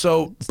robots.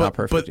 So it's not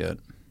perfect yet.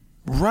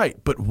 Right,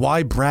 but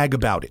why brag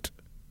about it?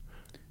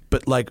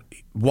 But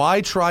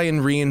why try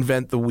and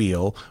reinvent the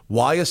wheel?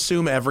 Why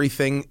assume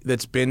everything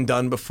that's been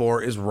done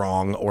before is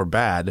wrong or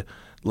bad?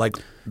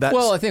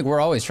 Well, I think we're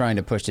always trying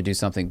to push to do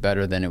something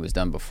better than it was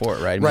done before,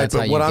 right? I mean, right,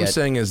 but what I'm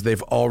saying is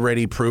they've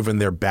already proven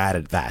they're bad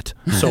at that.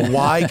 So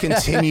why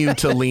continue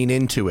to lean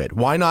into it?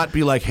 Why not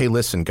be like, hey,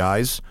 listen,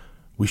 guys,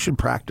 we should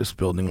practice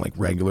building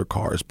regular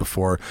cars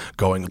before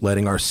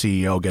letting our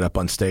CEO get up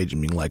on stage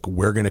and being like,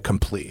 we're going to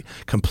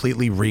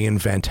completely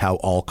reinvent how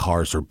all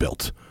cars are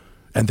built.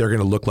 And they're going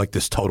to look like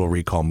this Total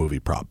Recall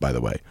movie prop, by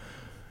the way.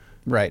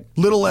 Right.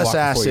 Little less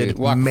acid,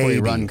 maybe.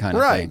 Run kind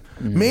of thing.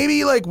 Mm-hmm.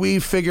 Maybe we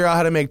figure out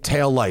how to make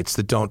tail lights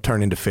that don't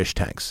turn into fish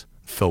tanks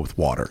filled with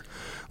water.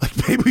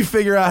 Maybe we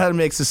figure out how to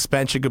make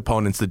suspension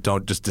components that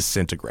don't just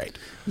disintegrate.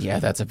 Yeah,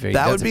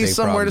 that would be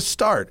somewhere to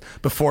start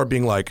before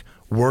being like,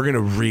 we're going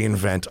to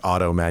reinvent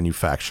auto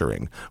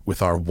manufacturing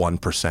with our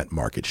 1%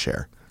 market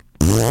share.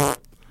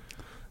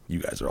 You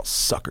guys are all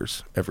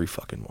suckers. Every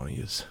fucking one of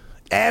you.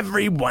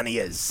 Every one of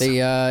yous.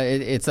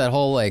 It's that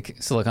whole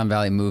Silicon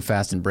Valley move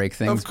fast and break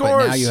things. Of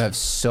course. But now you have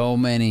so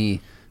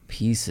many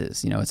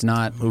pieces. It's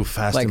not move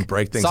fast and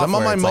break things. I'm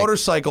on my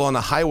motorcycle on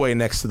the highway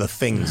next to the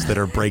things that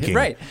are breaking.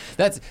 Right.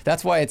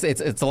 That's why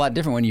it's a lot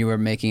different when you are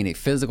making a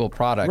physical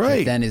product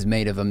that then is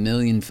made of a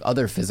million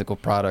other physical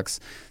products.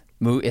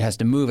 It has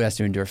to move. It has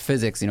to endure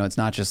physics. It's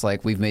not just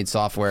we've made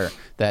software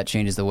that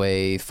changes the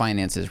way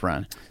finances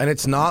run. And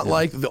it's not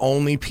like the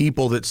only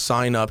people that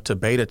sign up to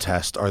beta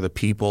test are the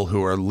people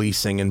who are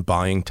leasing and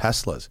buying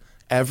Teslas.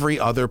 Every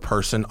other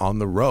person on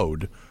the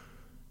road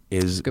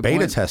is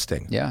beta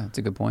testing. Yeah, it's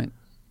a good point.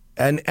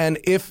 And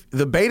if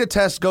the beta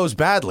test goes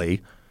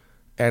badly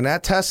and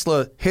that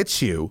Tesla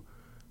hits you,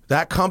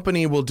 that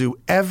company will do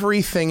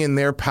everything in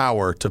their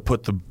power to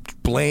put the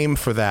blame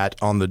for that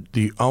on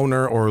the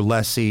owner or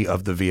lessee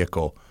of the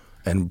vehicle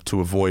and to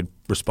avoid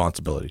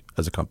responsibility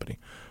as a company.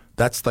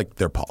 That's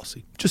their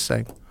policy. Just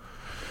saying.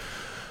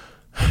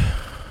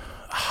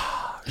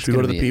 Should we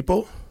go to the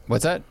people?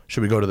 What's that?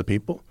 Should we go to the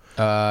people?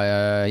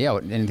 Yeah.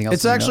 Anything else?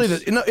 It's actually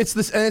it's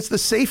the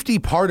safety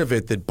part of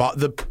it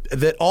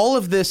that all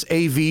of this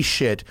AV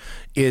shit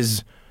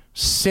is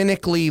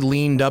cynically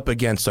leaned up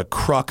against a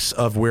crux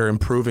of we're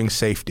improving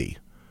safety.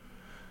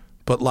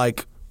 But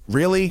like,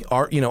 really,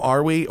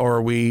 are we, or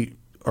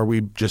are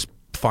we just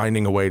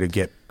finding a way to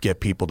get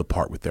people to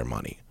part with their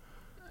money?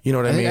 You know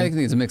what I mean? I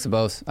think it's a mix of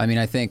both. I mean,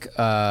 I think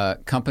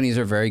companies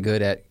are very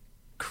good at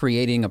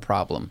creating a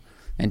problem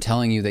and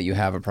telling you that you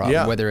have a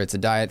problem, whether it's a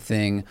diet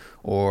thing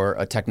or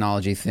a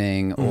technology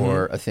thing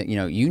or a thing.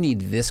 You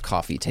need this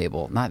coffee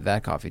table, not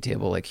that coffee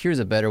table. Like, here's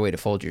a better way to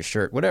fold your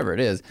shirt, whatever it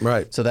is.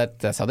 Right. So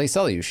that's how they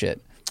sell you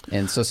shit.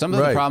 And so some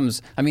of the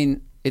problems, I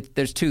mean,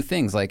 there's two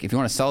things. Like, if you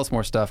want to sell us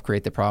more stuff,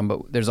 create the problem.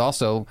 But there's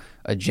also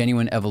a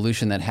genuine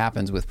evolution that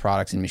happens with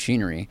products and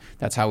machinery.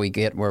 That's how we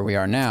get where we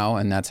are now,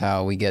 and that's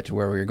how we get to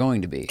where we're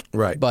going to be.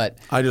 Right. But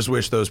I just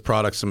wish those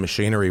products and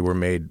machinery were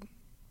made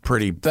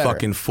pretty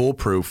fucking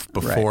foolproof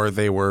before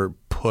they were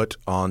put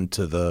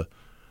onto the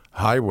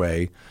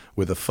highway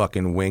with a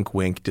fucking wink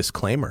they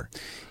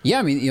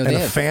have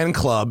a fan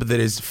club that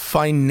is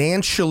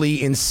financially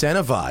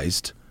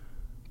incentivized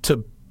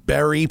to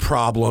bury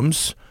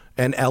problems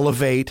and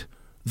elevate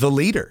the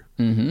leader.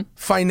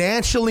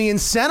 Financially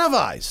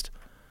incentivized.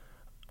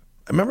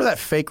 Remember that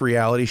fake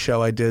reality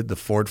show I did, the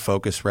Ford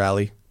Focus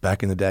rally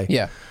back in the day?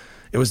 Yeah.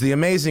 It was the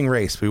Amazing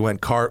Race. We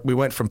went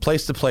from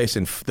place to place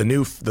in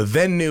the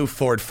then new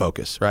Ford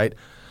Focus, right?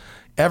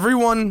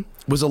 Everyone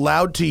was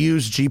allowed to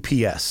use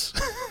GPS.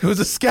 It was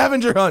a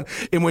scavenger hunt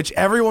in which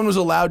everyone was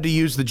allowed to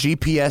use the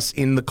GPS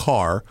in the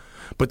car,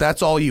 but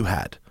that's all you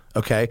had,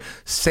 okay?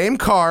 Same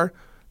car,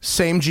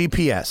 same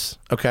GPS,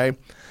 okay?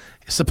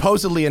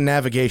 Supposedly a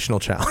navigational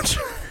challenge.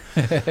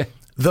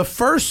 The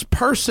first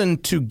person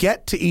to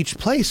get to each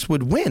place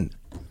would win.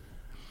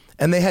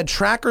 And they had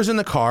trackers in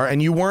the car,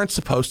 and you weren't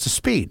supposed to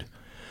speed.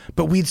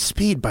 But we'd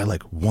speed by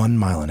like 1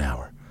 mile an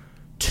hour,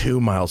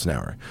 2 miles an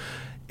hour.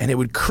 And it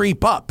would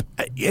creep up.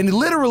 And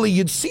literally,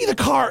 you'd see the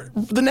car,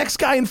 the next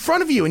guy in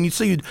front of you, and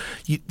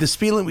the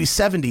speed limit would be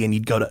 70, and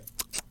you'd go to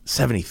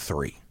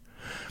 73.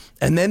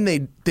 And then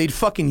they'd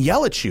fucking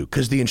yell at you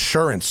because the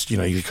insurance,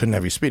 you couldn't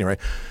have you speeding, right?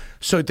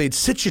 So they'd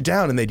sit you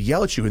down and they'd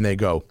yell at you and they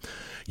go,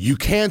 "You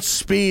can't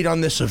speed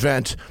on this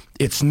event.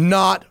 It's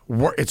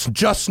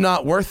just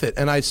not worth it."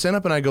 And I stand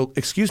up and I go,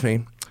 "Excuse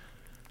me,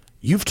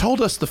 you've told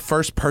us the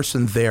first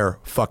person there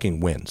fucking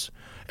wins,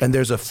 and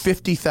there's a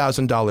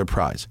 $50,000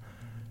 prize.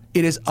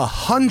 It is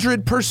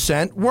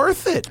 100%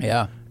 worth it.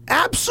 Yeah,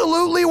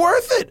 absolutely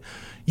worth it.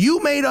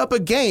 You made up a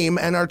game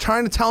and are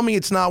trying to tell me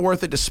it's not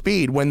worth it to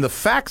speed when the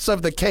facts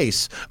of the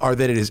case are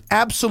that it is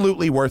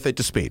absolutely worth it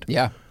to speed.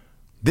 Yeah."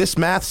 This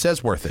math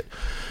says worth it.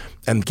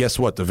 And guess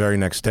what? The very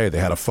next day, they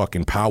had a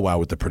fucking powwow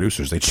with the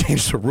producers. They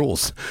changed the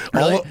rules.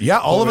 Really?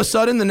 All of a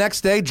sudden, the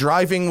next day,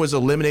 driving was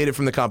eliminated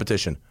from the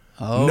competition.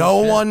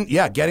 Oh,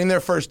 getting there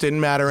first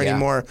didn't matter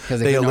anymore. Because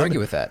they couldn't argue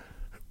with that.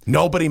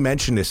 Nobody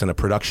mentioned this in a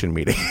production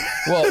meeting.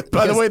 Well,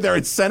 by the way, they're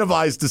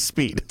incentivized to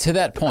speed. To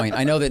that point,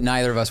 I know that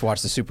neither of us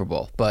watched the Super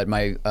Bowl, but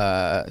my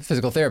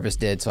physical therapist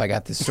did, so I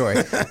got this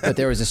story. But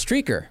there was a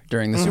streaker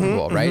during the Super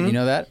Bowl, right? You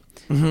know that?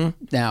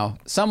 Now,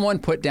 someone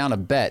put down a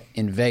bet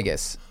in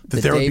Vegas the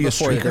day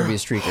before that there would be a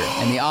streaker,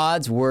 and the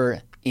odds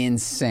were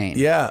insane.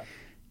 Yeah.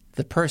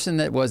 The person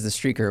that was the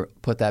streaker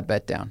put that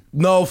bet down.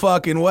 No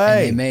fucking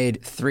way. And they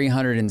made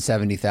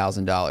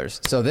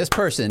 $370,000. So this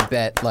person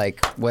bet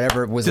like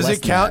whatever was less than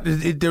that. Does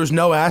it count? There was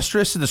no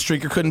asterisk, so the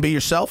streaker couldn't be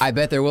yourself? I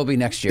bet there will be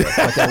next year,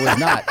 but there was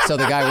not. So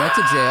the guy went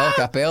to jail,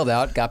 got bailed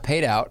out, got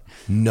paid out.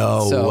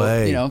 No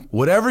way.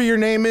 Whatever your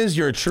name is,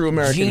 you're a true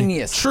American.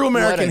 Genius. True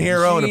American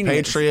hero and a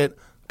patriot.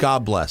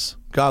 God bless.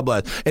 God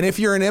bless. And if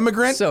you're an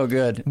immigrant, so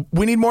good.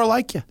 We need more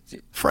like you,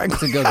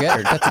 frankly. That's a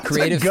go-getter. That's a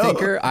creative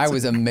thinker. I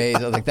was amazed.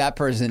 I was like, that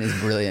person is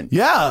brilliant.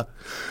 Yeah.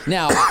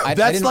 Now,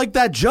 that's like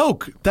that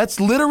joke. That's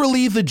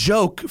literally the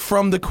joke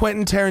from the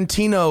Quentin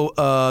Tarantino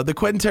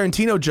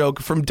joke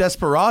from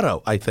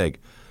Desperado, I think.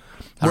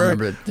 I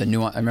remember the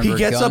nuance. He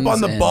gets up on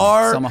the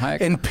bar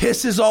and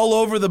pisses all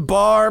over the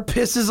bar,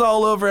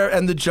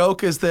 and the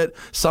joke is that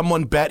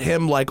someone bet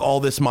him like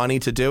all this money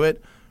to do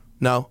it.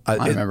 No,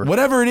 I remember.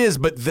 Whatever it is,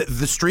 but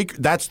the streak,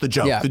 that's the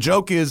joke. Yeah. The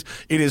joke is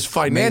it is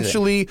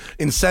financially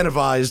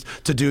incentivized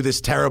to do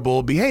this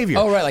terrible behavior.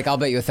 Oh, right. Like, I'll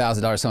bet you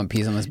 $1,000 someone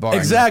pees on this bar.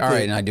 Exactly. And all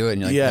right, and I do it,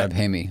 and you're like, you gotta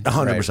pay me.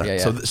 100%. Right.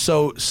 Yeah.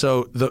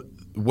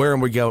 Where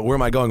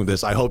am I going with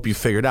this? I hope you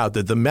figured out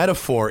that the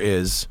metaphor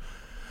is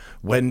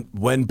when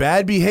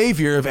bad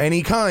behavior of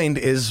any kind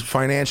is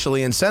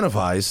financially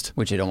incentivized.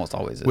 Which it almost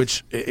always is.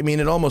 Which, I mean,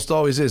 it almost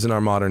always is in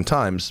our modern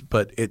times,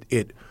 but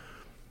it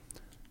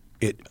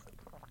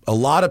a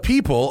lot of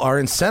people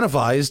are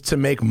incentivized to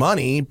make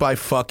money by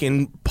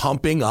fucking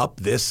pumping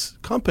up this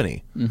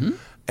company.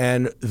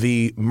 And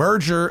the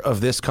merger of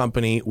this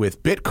company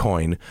with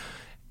Bitcoin,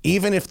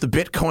 even if the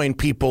Bitcoin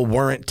people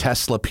weren't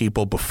Tesla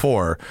people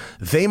before,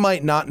 they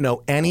might not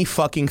know any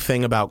fucking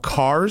thing about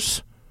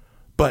cars,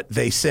 but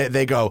they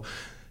go,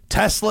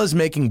 Tesla's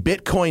making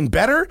Bitcoin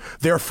better,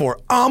 therefore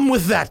I'm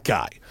with that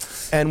guy.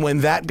 And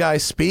when that guy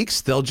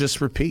speaks, they'll just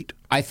repeat.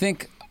 I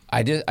think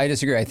I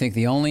disagree. I think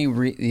the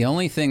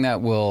only thing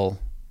that will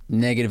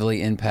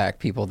negatively impact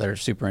people that are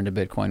super into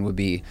Bitcoin would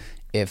be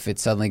if it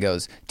suddenly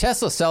goes,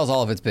 Tesla sells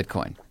all of its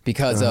Bitcoin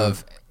because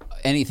of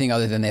anything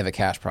other than they have a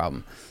cash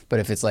problem. But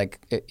if it's like,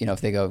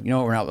 if they go,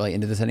 we're not really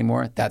into this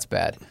anymore, that's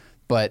bad.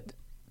 But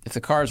if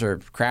the cars are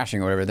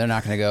crashing or whatever, they're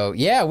not going to go,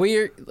 yeah,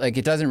 we're like,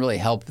 it doesn't really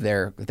help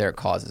their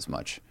cause as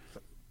much.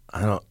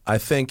 I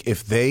think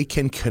if they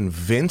can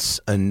convince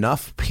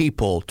enough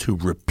people to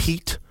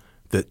repeat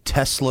that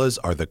Teslas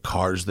are the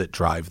cars that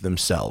drive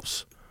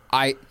themselves.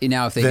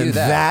 If they do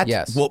that,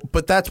 yes. Well,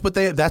 but that's what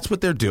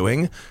they're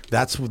doing.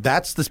 That's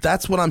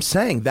what I'm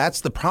saying. That's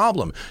the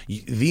problem.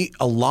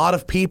 A lot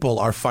of people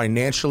are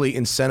financially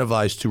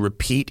incentivized to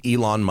repeat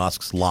Elon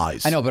Musk's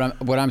lies. I know, but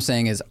what I'm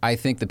saying is, I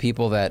think the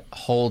people that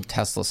hold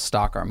Tesla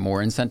stock are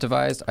more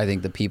incentivized. I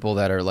think the people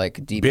that are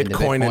like deep into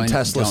Bitcoin and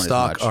Tesla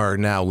stock are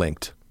now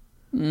linked.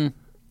 They're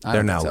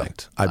now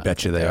linked. I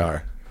bet you they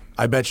are.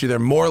 I bet you they're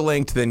more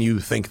linked than you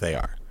think they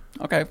are.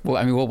 Okay. Well,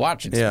 I mean, we'll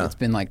watch. It's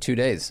been like 2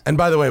 days. And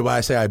by the way, when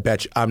I say I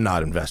bet you, I'm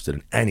not invested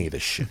in any of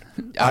this shit.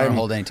 I don't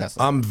hold any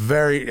Tesla. I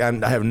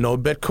have no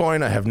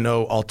Bitcoin. I have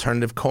no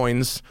alternative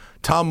coins.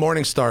 Tom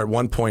Morningstar at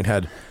one point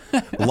had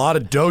a lot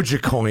of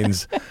Doja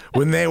coins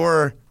when they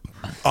were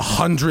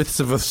 1/100th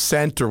of a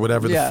cent or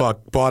whatever the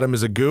fuck. Bought them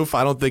as a goof.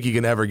 I don't think you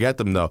can ever get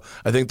them, though.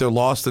 I think they're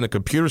lost in a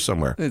computer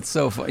somewhere. It's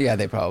so fun. Yeah,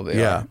 they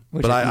probably are.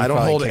 But I don't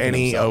hold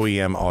any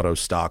OEM auto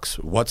stocks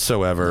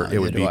whatsoever. It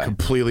would be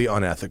completely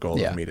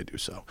unethical of me to do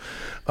so.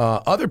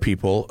 Other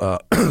people,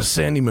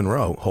 Sandy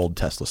Monroe, hold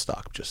Tesla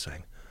stock, just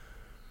saying.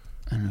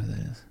 I don't know who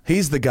that is.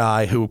 He's the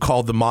guy who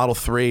called the Model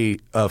 3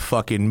 a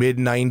fucking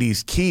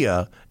mid-90s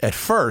Kia at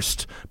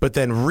first, but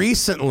then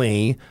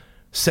recently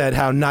said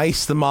how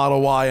nice the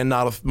Model Y and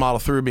Model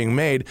 3 were being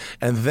made,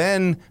 and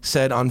then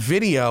said on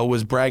video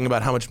was bragging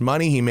about how much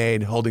money he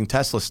made holding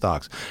Tesla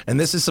stocks. And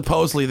this is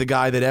supposedly the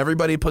guy that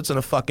everybody puts on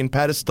a fucking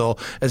pedestal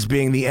as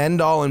being the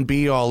end-all and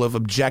be-all of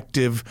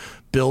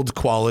objective build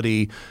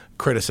quality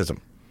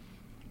criticism.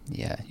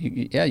 Yeah,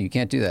 you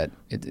can't do that.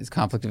 It's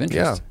conflict of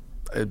interest.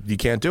 Yeah, you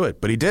can't do it,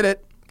 but he did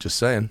it. Just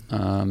saying.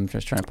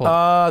 Just trying to pull.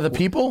 The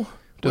people?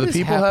 Do the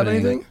people have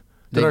anything?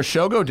 Did our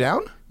show go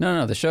down?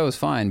 No, the show is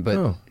fine,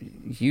 but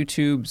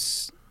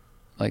YouTube's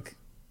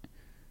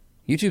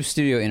YouTube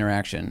Studio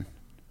Interaction.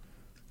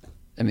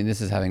 I mean,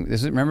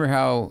 remember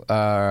how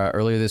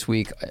earlier this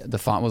week the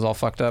font was all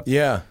fucked up?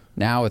 Yeah.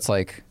 Now it's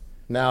like.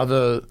 Now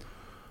the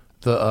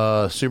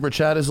super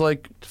chat is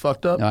like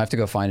fucked up. No, I have to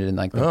go find it in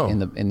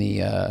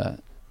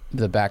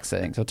the back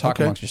setting. So talk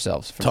amongst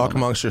yourselves. Talk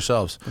amongst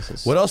yourselves.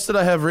 What else did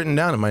I have written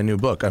down in my new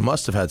book? I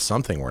must have had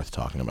something worth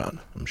talking about,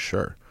 I'm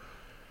sure.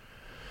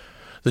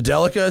 The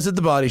Delica is at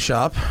the body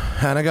shop.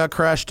 Hannah got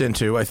crashed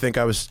into. I think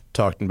I was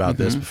talking about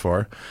this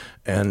before.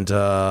 And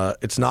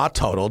it's not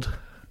totaled.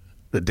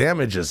 The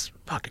damage is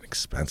fucking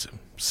expensive.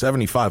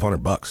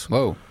 $7,500.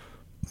 Whoa.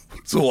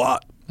 It's a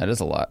lot. That is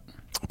a lot.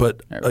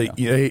 But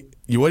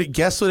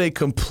guess what a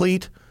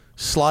complete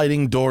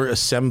sliding door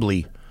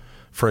assembly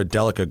for a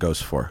Delica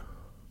goes for?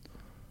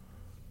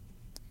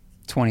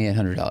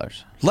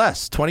 $2,800.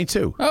 Less,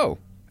 $22. Oh.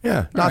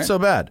 Yeah, not so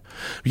bad.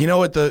 You know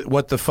what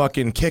the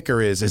fucking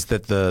kicker is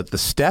that the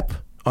step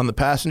on the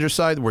passenger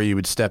side where you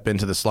would step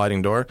into the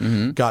sliding door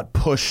got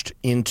pushed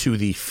into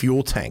the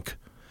fuel tank,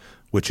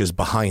 which is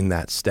behind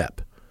that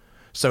step.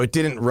 So it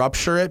didn't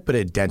rupture it, but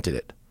it dented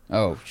it.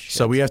 Oh,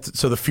 shit.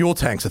 So the fuel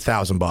tank's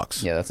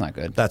 $1,000. Yeah, that's not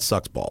good. That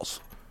sucks balls.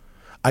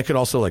 I could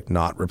also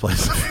not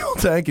replace the fuel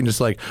tank and just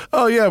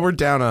we're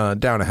down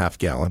a half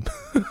gallon.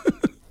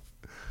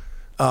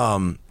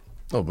 Oh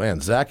man,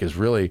 Zach is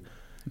really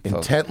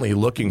intently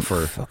looking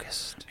for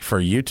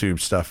YouTube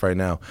stuff right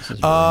now.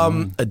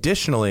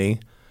 Additionally,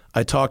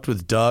 I talked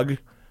with Doug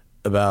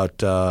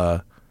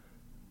about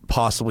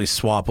possibly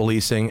swap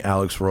leasing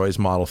Alex Roy's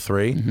Model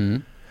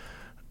 3.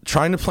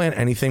 Trying to plan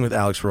anything with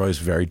Alex Roy is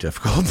very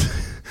difficult.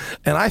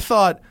 And I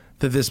thought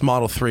that this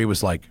Model 3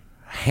 was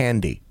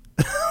handy.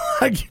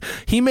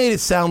 He made it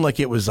sound like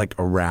it was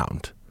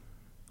around.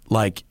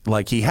 Like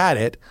he had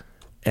it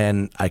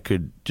and I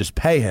could just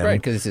pay him. Right,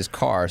 because it's his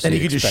car. So and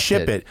he could just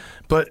ship it.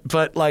 But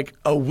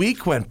a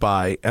week went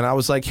by and I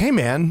was like, hey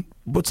man,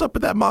 what's up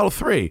with that Model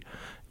 3? You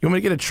want me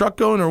to get a truck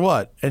going or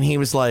what? And he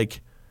was like,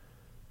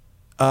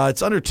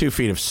 it's under 2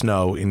 feet of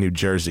snow in New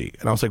Jersey.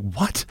 And I was like,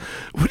 what?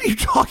 What are you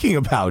talking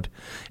about?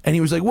 And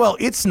he was like, well,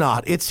 it's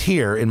not. It's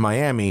here in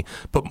Miami,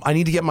 but I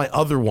need to get my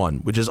other one,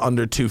 which is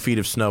under 2 feet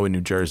of snow in New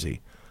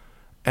Jersey.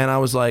 And I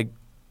was like,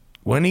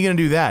 when are you going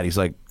to do that? He's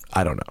like,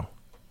 I don't know.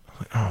 I'm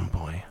like, oh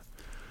boy.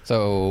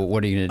 So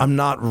what are you going to do? I'm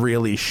not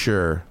really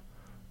sure.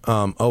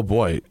 Oh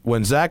boy.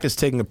 When Zach is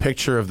taking a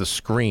picture of the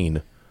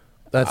screen,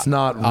 that's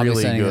not really good. I'll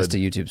be sending this to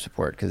YouTube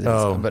support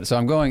but so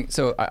I'm going.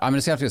 So I'm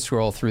just gonna have to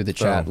scroll through the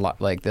chat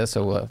like this.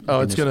 So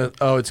it's gonna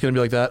be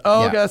like that.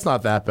 Oh, yeah. Okay, that's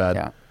not that bad.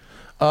 Yeah.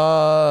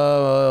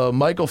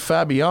 Michael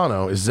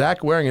Fabiano, is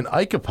Zach wearing an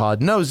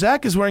Icopod? No,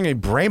 Zach is wearing a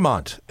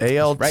Bremont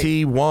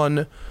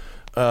ALT1,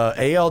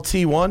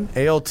 ALTZ1,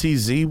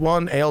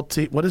 ALT.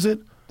 What is it?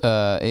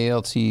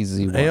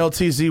 ALTZ1.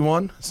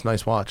 ALTZ1. It's a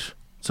nice watch.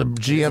 It's a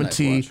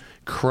GMT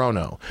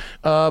Chrono.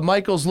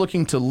 Michael's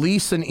looking to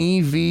lease an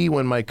EV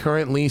when my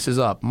current lease is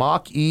up.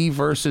 Mach-E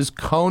versus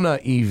Kona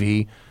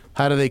EV.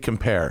 How do they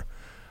compare?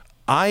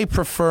 I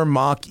prefer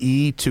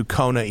Mach-E to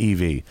Kona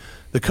EV.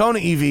 The Kona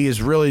EV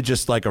is really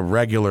just like a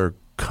regular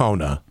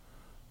Kona,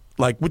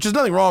 like, which is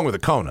nothing wrong with a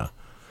Kona,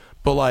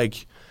 but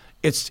like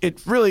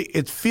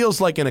it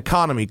feels like an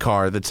economy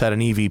car that's had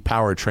an EV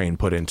powertrain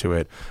put into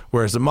it,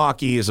 whereas the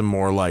Mach-E is a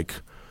more like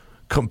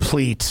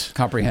complete,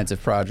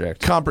 comprehensive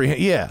project.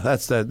 Yeah,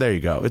 that's that. There you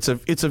go.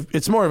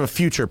 It's more of a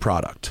future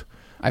product.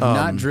 I've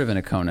not driven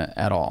a Kona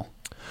at all.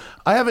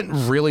 I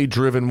haven't really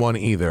driven one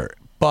either.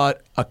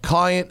 But a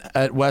client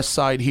at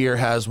Westside here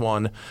has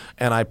one,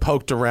 and I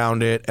poked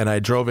around it, and I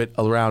drove it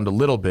around a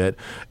little bit.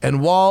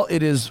 And while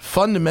it is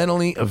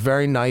fundamentally a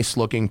very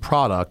nice-looking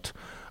product,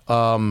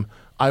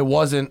 I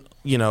wasn't,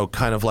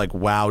 kind of like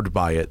wowed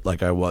by it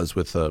like I was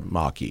with the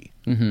Mach-E.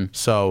 Mm-hmm.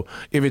 So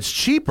if it's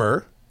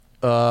cheaper,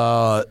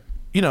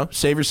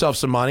 save yourself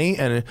some money,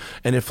 and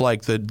if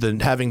like the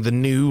having the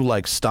new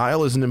like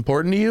style isn't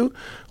important to you,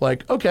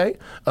 like okay,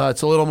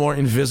 it's a little more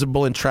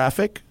invisible in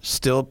traffic.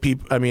 Still,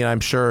 I'm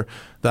sure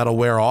that'll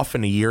wear off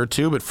in a year or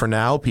two, but for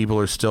now, people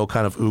are still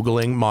kind of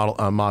oogling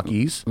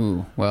Mach-E's.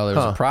 Ooh, well, there's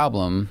a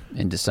problem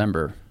in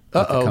December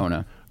with the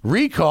Kona.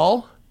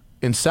 Recall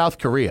in South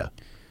Korea.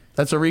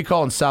 That's a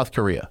recall in South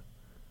Korea.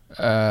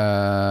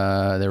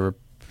 They were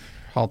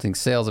halting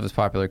sales of its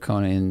popular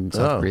Kona in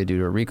South Korea due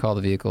to a recall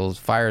of the vehicles.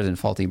 Fires and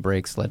faulty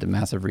brakes led to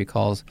massive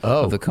recalls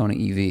of the Kona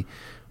EV.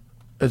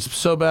 It's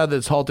so bad that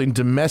it's halting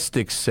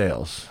domestic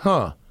sales.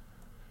 Huh.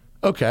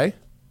 Okay.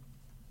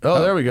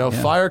 There we go.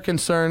 Yeah. Fire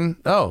concern.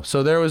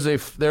 So there was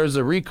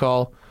a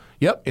recall.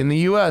 Yep, in the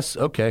U.S.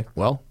 Okay,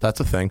 well, that's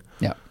a thing.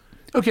 Yeah.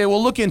 Okay,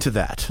 we'll look into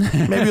that.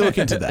 Maybe look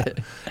into that.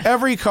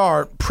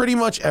 Pretty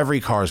much every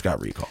car's got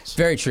recalls.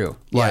 Very true.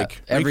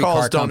 Like,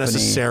 recalls don't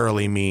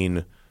necessarily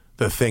mean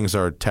the things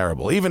are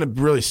terrible. Even a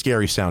really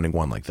scary sounding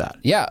one like that.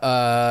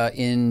 Yeah,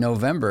 in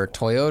November,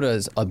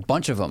 a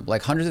bunch of them,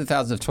 like hundreds of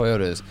thousands of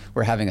Toyotas,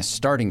 were having a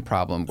starting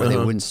problem where they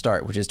wouldn't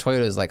start, which is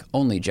Toyota's like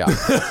only job.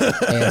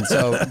 And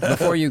so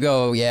before you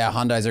go,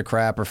 Hyundais are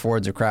crap or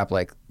Fords are crap,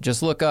 like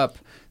just look up,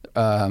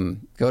 go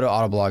to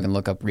Autoblog and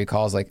look up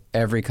recalls. Like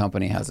every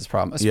company has this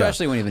problem,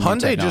 especially when you have new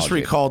technology. Hyundai just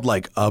recalled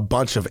like a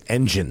bunch of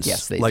engines.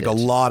 Yes, they like did. a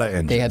lot of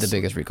engines. They had the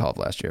biggest recall of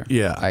last year.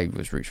 Yeah, I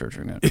was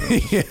researching that.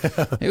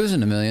 It was in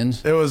the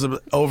millions. It was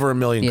over a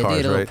million cars. They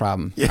had a little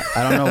problem. Yeah.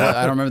 I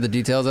don't remember the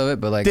details of it,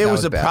 but like there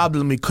was a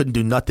problem. We couldn't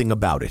do nothing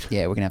about it.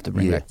 Yeah, we're gonna have to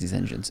bring back these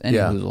engines.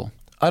 Hoozle.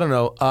 I don't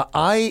know.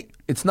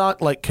 It's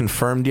not like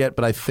confirmed yet,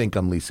 but I think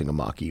I'm leasing a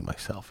Mach-E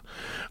myself.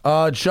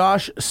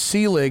 Josh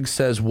Seelig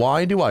says,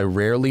 why do I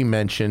rarely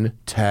mention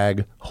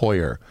Tag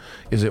Heuer?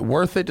 Is it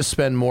worth it to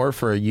spend more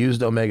for a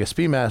used Omega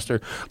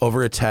Speedmaster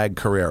over a Tag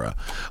Carrera?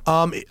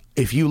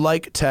 If you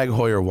like Tag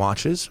Heuer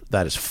watches,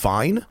 that is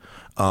fine.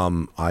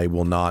 I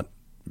will not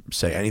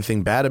say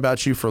anything bad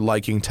about you for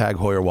liking Tag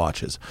Heuer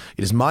watches.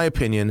 It is my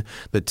opinion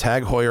that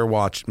Tag Heuer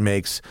watch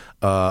makes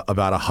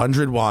about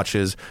 100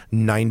 watches,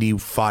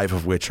 95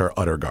 of which are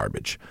utter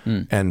garbage,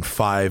 and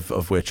 5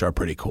 of which are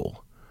pretty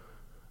cool.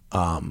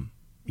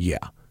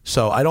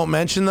 So I don't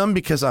mention them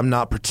because I'm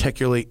not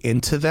particularly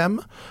into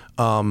them.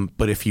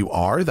 But if you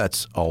are,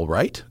 that's all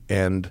right.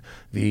 And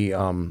the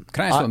can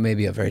I ask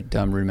maybe a very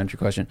dumb rudimentary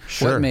question?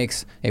 Sure. What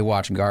makes a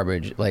watch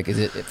garbage? Like, is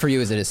it for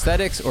you? Is it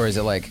aesthetics, or is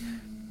it like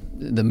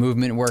the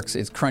movement works?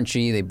 It's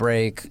crunchy. They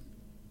break.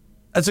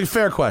 That's a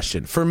fair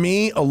question. For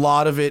me, a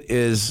lot of it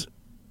is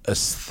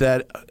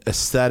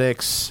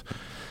aesthetics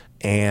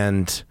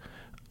and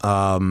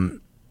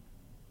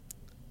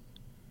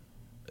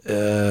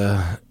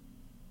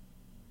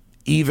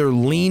either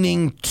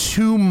leaning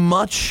too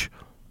much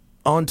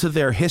onto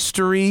their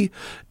history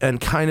and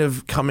kind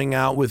of coming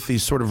out with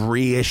these sort of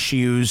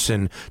reissues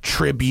and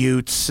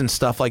tributes and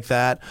stuff like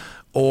that,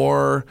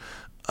 or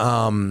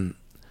when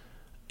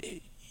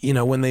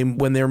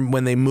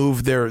they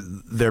move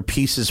their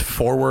pieces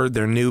forward,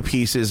 their new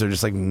pieces are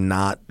just like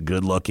not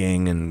good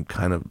looking and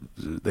kind of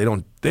they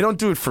don't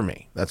do it for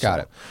me. That's got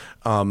it.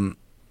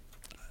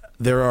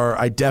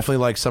 I definitely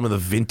like some of the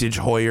vintage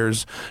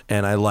Heuers,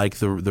 and I like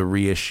the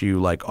reissue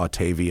like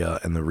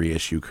Autavia and the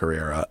reissue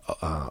Carrera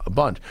a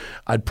bunch.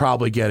 I'd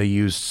probably get a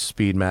used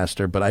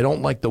Speedmaster, but I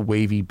don't like the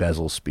wavy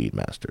bezel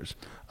Speedmasters.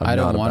 I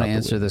don't want to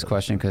answer this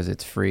question because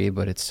it's free,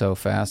 but it's so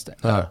fast.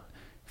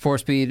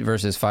 4-speed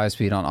versus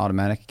 5-speed on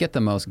automatic. Get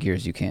the most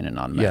gears you can in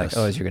automatic. Yes.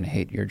 Otherwise, you're going to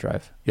hate your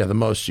drive. Yeah, the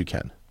most you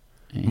can.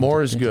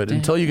 More is good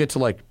until you get to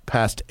like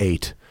past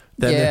 8.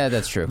 Then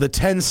that's true. The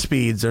 10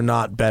 speeds are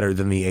not better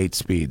than the 8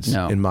 speeds,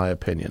 in my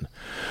opinion.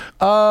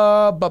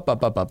 Trent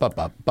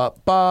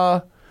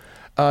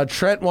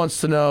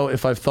wants to know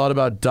if I've thought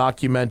about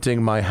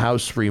documenting my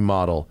house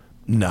remodel.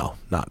 No,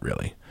 not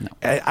really.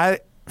 No.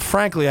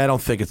 Frankly, I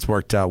don't think it's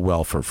worked out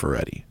well for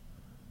Ferretti.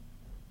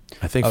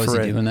 I think is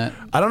he doing that?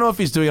 I don't know if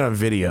he's doing it on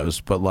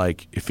videos, but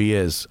like if he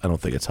is, I don't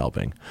think it's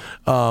helping.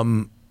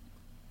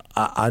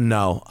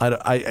 No,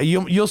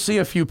 you'll see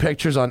a few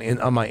pictures on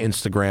my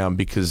Instagram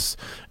because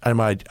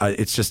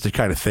it's just the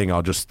kind of thing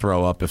I'll just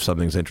throw up if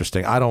something's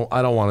interesting. I don't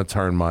want to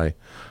turn my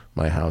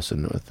house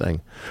into a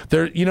thing.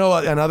 There,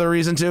 another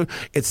reason too.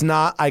 It's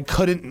not. I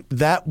couldn't.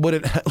 That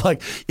wouldn't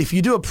like if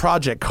you do a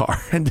project car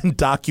and then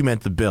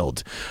document the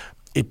build.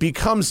 It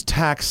becomes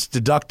tax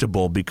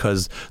deductible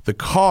because the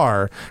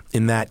car,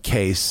 in that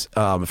case,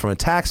 from a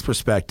tax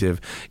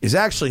perspective, is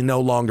actually no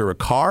longer a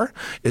car.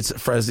 It's as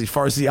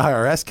far as the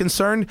IRS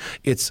concerned,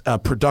 it's a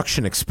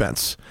production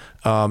expense.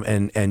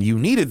 And you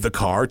needed the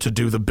car to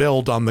do the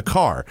build on the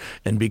car.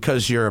 And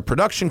because you're a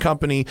production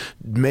company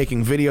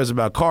making videos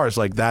about cars,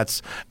 like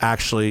that's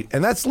actually,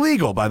 and that's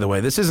legal, by the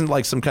way. This isn't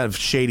like some kind of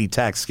shady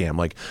tax scam.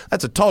 Like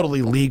that's a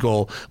totally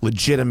legal,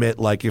 legitimate,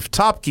 like if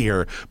Top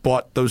Gear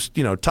bought those,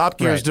 Top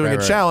Gear is doing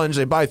a challenge,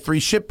 they buy 3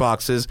 ship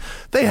boxes.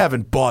 They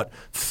haven't bought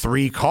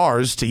 3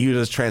 cars to use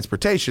as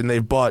transportation.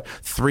 They've bought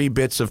 3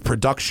 bits of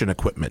production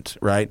equipment,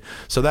 right?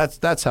 So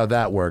that's how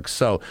that works.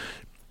 So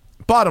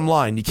bottom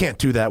line, you can't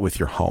do that with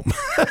your home.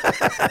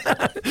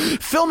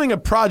 Filming a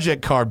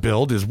project car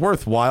build is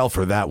worthwhile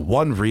for that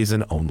one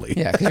reason only.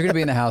 Yeah, because you're going to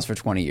be in the house for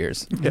 20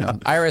 years. Yeah.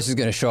 IRS is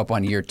going to show up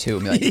on year 2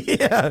 and be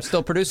like,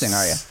 still producing,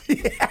 are you?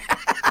 Yeah.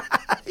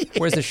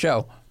 Where's the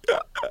show?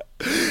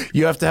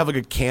 You have to have like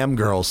a cam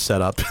girl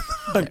set up,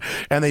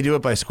 and they do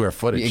it by square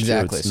footage.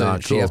 Exactly. It's so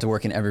not she cool. have to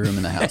work in every room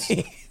in the house.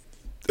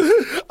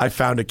 I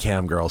found a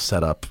cam girl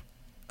set up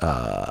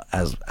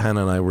as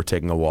Hannah and I were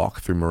taking a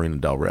walk through Marina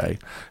Del Rey,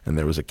 and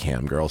there was a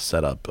cam girl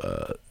set up.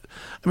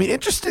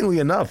 Interestingly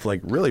enough,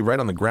 like really right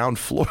on the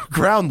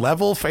ground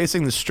level,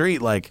 facing the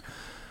street. Like,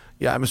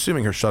 yeah, I'm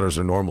assuming her shutters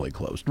are normally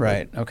closed.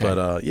 Right. Okay.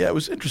 But yeah, it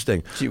was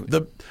interesting.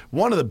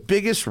 One of the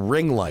biggest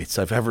ring lights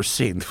I've ever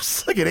seen. It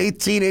was like an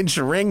 18-inch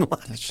ring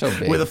light. That's so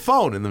big. With a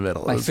phone in the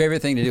middle. My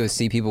favorite thing to do is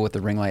see people with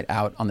the ring light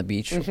out on the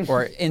beach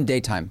or in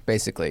daytime.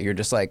 Basically, you're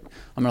just like,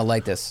 I'm gonna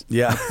light this.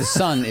 Yeah. The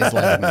sun is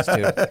lighting this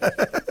too.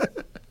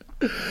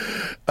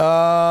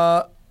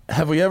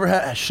 Have we ever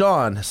had,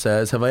 Sean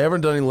says, have I ever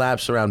done any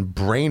laps around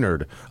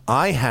Brainerd?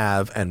 I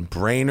have, and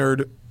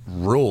Brainerd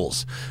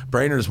rules.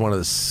 Brainerd is one of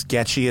the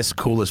sketchiest,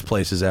 coolest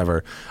places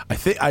ever.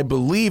 I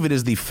believe it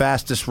is the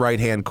fastest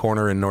right-hand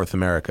corner in North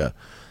America.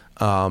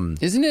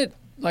 Isn't it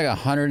like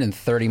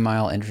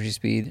 130-mile entry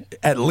speed?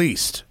 At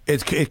least.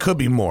 It could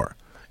be more.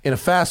 In a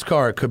fast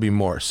car, it could be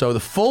more. So the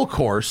full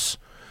course,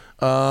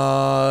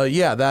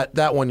 yeah,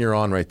 that one you're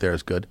on right there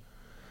is good.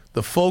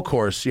 The full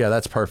course, yeah,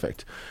 that's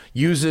perfect.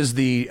 Uses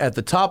at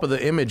the top of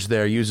the image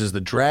there, uses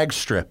the drag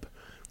strip,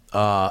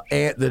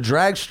 and the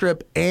drag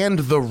strip and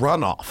the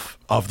runoff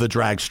of the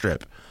drag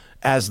strip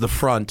as the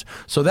front.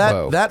 So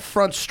that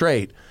front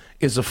straight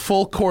is a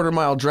full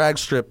quarter-mile drag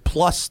strip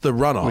plus the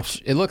runoff.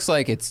 Which it looks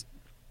like it's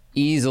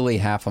easily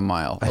half a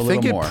mile. I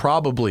think it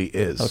probably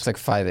is. It looks like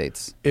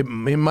 5/8. It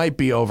might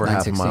be over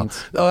half a mile.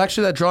 Oh,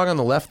 actually, that drawing on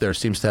the left there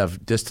seems to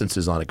have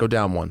distances on it. Go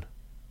down one.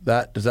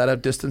 Does that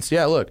have distance?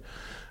 Yeah, look.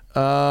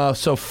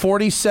 So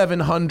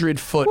 4,700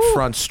 foot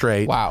front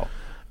straight. Wow.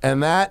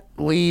 And that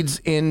leads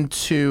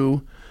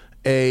into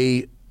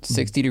a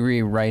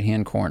 60-degree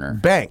right-hand corner.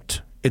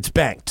 Banked. It's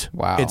banked.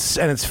 Wow.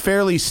 It's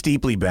fairly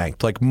steeply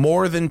banked, like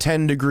more than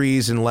 10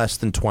 degrees and less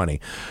than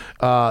 20.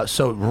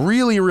 So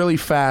really, really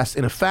fast.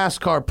 In a fast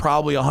car,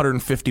 probably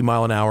 150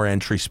 mile an hour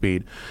entry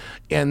speed.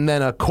 And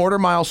then a quarter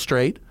mile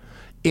straight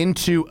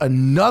into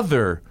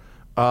another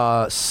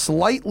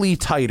slightly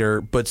tighter,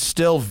 but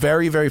still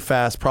very, very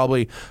fast,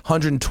 probably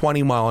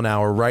 120 mile an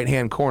hour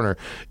right-hand corner.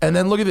 And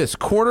then look at this,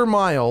 quarter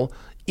mile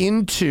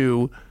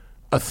into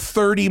a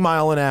 30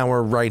 mile an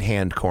hour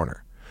right-hand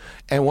corner.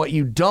 And what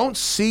you don't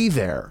see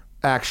there,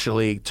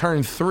 actually,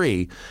 turn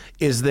 3,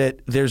 is that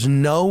there's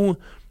no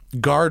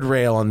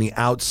guardrail on the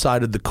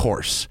outside of the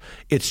course.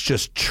 It's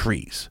just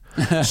trees.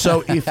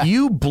 So if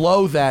you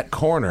blow that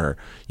corner,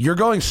 you're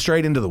going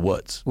straight into the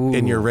woods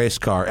in your race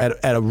car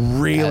at a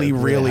really,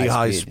 really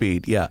high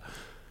speed. Yeah.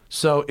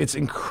 So it's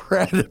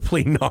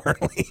incredibly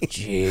gnarly.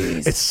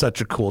 Jeez. It's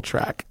such a cool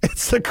track.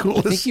 It's the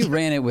coolest. I think you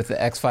ran it with the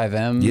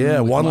X5M.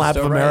 Yeah, One Lap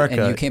of America.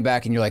 And you came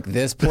back and you're like,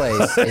 this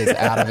place is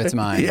out of its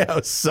mind. Yeah, it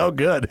was so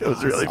good. It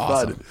was really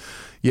awesome. Fun.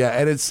 Yeah,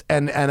 and it's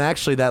and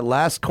actually that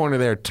last corner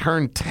there,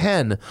 turn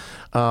 10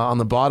 on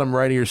the bottom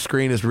right of your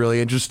screen is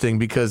really interesting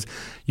because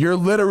you're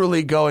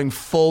literally going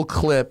full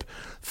clip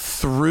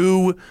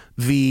through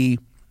the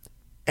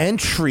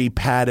entry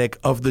paddock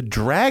of the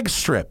drag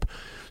strip.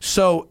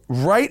 So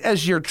right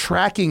as you're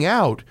tracking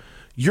out,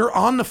 you're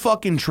on the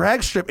fucking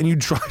drag strip and you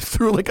drive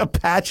through like a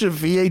patch of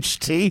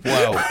VHT.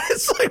 Whoa.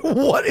 It's like,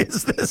 what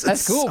is this?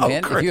 That's cool, so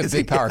man. Crazy. If you have a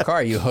big power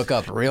car, you hook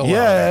up real well.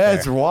 Yeah,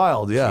 it's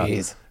wild. Yeah.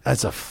 Jeez.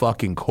 That's a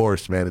fucking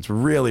course, man. It's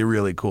really,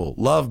 really cool.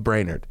 Love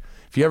Brainerd.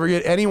 If you ever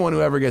get anyone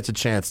who ever gets a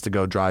chance to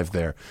go drive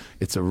there,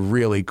 it's a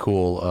really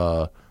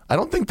cool. I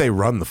don't think they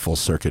run the full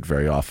circuit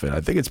very often.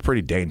 I think it's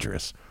pretty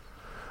dangerous.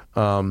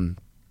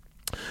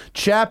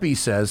 Chappie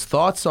says,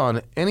 thoughts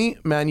on any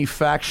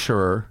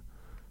manufacturer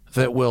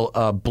that will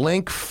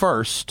blink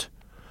first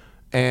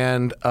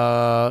and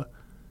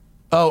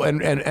Oh,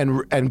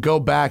 and go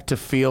back to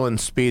feel and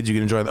speeds you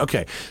can enjoy.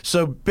 Okay,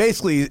 so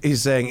basically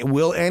he's saying,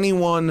 will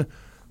anyone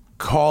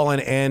call an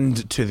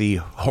end to the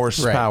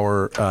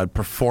horsepower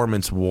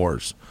performance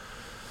wars?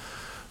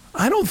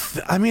 I don't.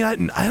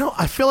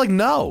 I feel like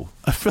no.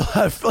 I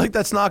feel like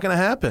that's not going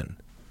to happen.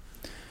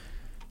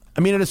 I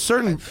mean, at a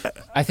certain,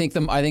 I think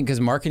because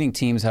marketing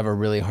teams have a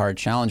really hard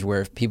challenge where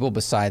if people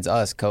besides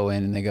us go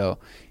in and they go,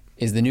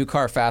 is the new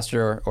car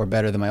faster or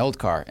better than my old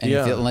car? And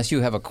unless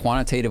you have a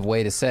quantitative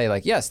way to say,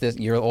 like, yes,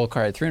 your old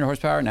car had 300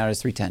 horsepower, now it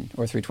has 310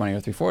 or 320 or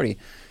 340,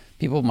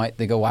 people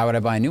they go, why would I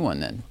buy a new one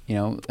then? You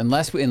know,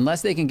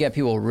 unless they can get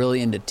people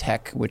really into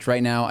tech, which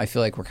right now I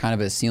feel like we're kind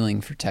of at a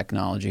ceiling for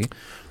technology.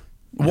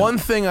 One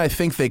thing I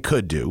think they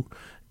could do,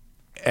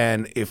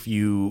 and if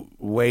you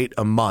wait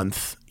a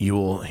month, you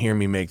will hear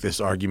me make this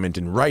argument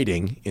in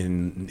writing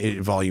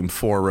in Volume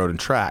 4, Road and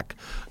Track,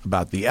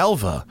 about the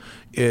Elva,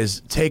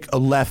 is take a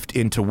left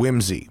into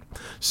whimsy.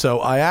 So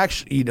I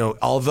actually,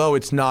 although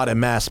it's not a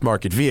mass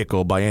market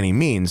vehicle by any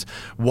means,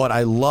 what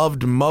I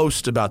loved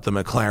most about the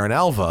McLaren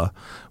Elva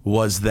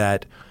was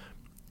that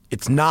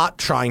it's not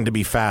trying to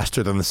be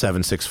faster than the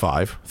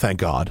 765, thank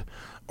God,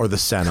 or the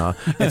Senna.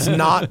 It's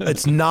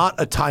not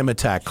a time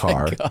attack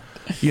car.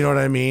 You know what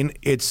I mean?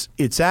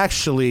 It's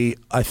actually,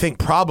 I think,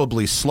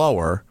 probably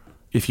slower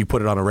if you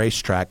put it on a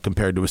racetrack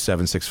compared to a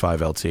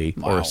 765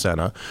 LT or a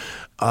Senna.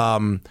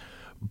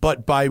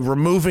 But by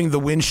removing the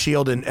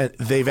windshield, and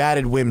they've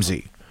added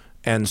whimsy,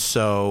 and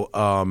so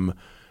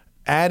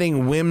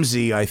adding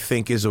whimsy, I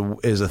think, is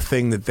a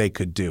thing that they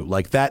could do.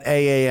 Like that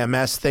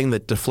AAMS thing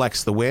that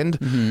deflects the wind.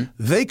 Mm-hmm.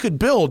 They could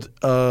build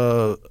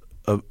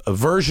a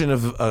version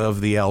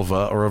of the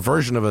Elva or a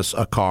version of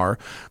a car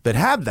that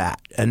had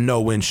that and no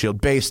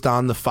windshield based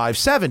on the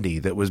 570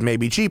 that was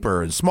maybe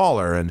cheaper and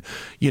smaller and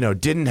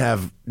didn't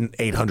have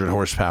 800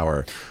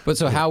 horsepower. But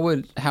so how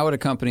would a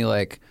company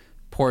like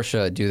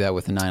Porsche do that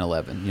with the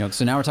 911?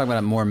 So now we're talking about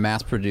a more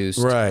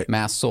mass-produced,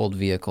 mass-sold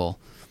vehicle.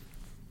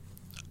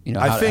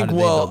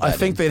 I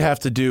think they'd have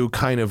to do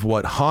kind of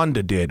what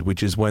Honda did,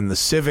 which is when the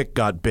Civic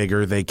got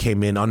bigger, they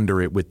came in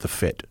under it with the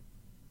Fit.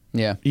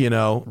 Yeah.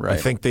 I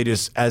think they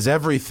just, as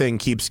everything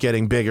keeps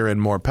getting bigger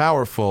and more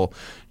powerful,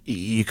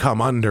 you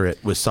come under it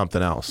with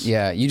something else.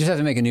 Yeah, you just have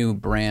to make a new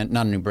brand,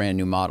 not a new brand,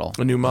 new model.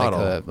 A new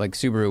model. Like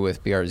Subaru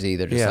with BRZ.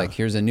 They're just like,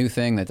 here's a new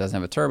thing that doesn't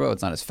have a turbo,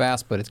 it's not as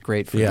fast, but it's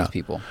great for these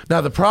people.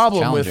 Now, the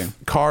problem with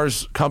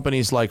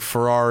companies like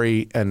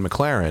Ferrari and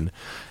McLaren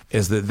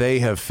is that they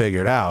have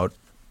figured out,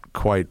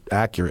 quite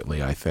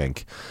accurately, I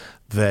think,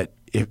 that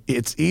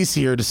it's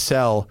easier to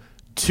sell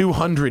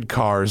 200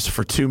 cars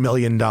for $2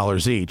 million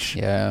each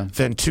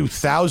than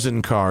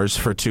 2,000 cars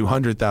for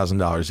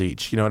 $200,000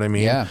 each. You know what I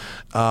mean? Yeah.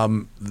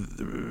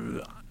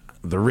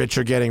 The rich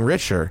are getting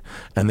richer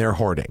and they're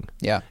hoarding.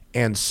 Yeah.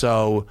 And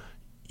so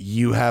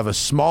you have a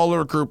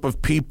smaller group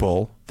of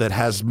people that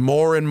has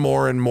more and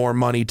more and more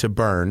money to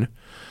burn.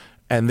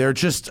 And they're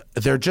just,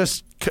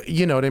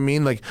 you know what I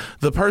mean? Like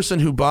the person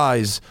who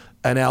buys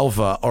an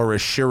Elva or a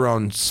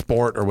Chiron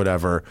Sport or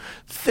whatever,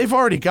 they've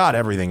already got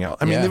everything else.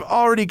 I mean, they've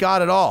already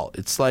got it all.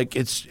 It's like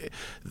and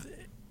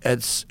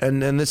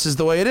this is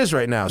the way it is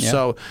right now. Yeah.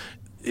 So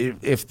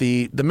if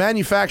the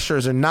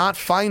manufacturers are not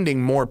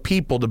finding more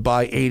people to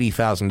buy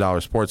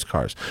 $80,000 sports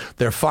cars,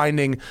 they're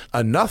finding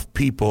enough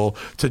people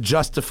to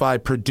justify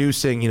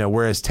producing,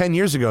 whereas 10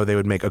 years ago they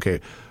would make,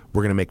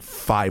 we're going to make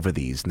 5 of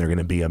these, and they're going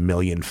to be $1.5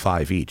 million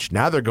each.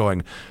 Now they're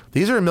going,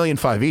 these are $1.5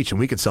 million each, and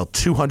we could sell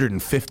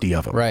 250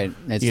 of them. Right.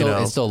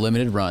 It's still a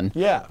limited run.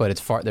 Yeah.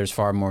 But there's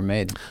far more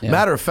made. Yeah.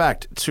 Matter of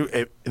fact,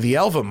 the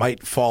Elva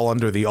might fall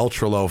under the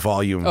ultra low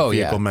volume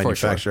vehicle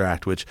manufacturer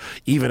act, which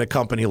even a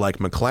company like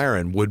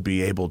McLaren would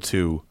be able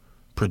to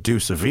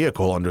produce a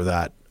vehicle under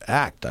that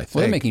act. I think.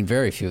 Well, they're making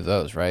very few of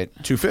those, right?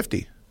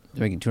 250.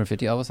 They're making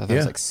 250 Elvis? I thought it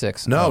was like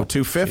 6. No,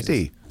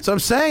 250. Jesus. So I'm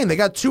saying they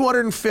got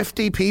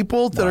 250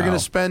 people that are going to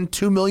spend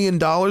 $2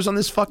 million on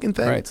this fucking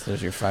thing. Right, so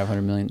there's your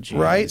 500 million. Geez.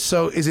 Right,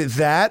 so is it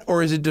that,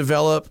 or is it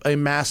develop a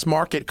mass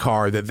market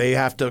car that they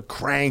have to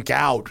crank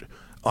out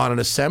on an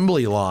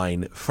assembly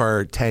line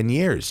for 10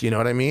 years? You know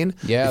what I mean?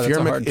 Yeah,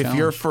 if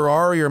you're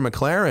Ferrari or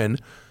McLaren,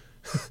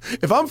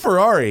 if I'm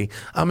Ferrari,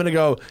 I'm going to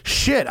go,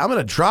 I'm going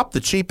to drop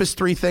the cheapest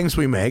 3 things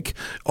we make,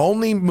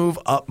 only move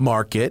up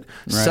market,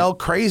 sell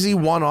crazy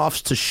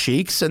one-offs to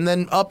sheiks, and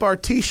then up our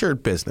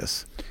T-shirt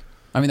business.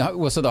 I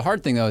mean, so the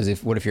hard thing, though,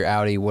 is what if you're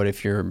Audi, what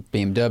if you're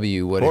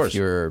BMW, what if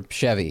you're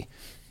Chevy,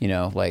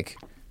 like...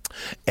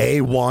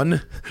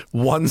 A1,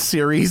 1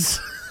 Series,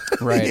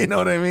 right? You know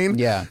what I mean?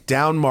 Yeah.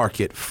 Down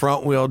market,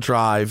 front-wheel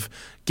drive,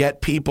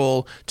 get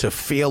people to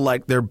feel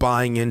like they're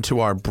buying into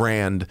our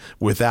brand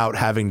without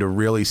having to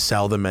really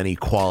sell them any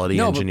quality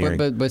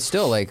engineering. But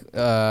still, like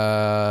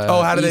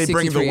how do they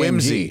bring the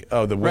whimsy? MG.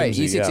 Oh, the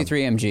whimsy, right,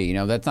 E63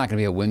 MG. That's not going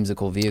to be a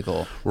whimsical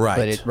vehicle.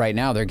 Right. But right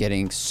now they're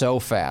getting so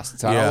fast.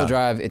 It's all-wheel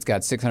drive. It's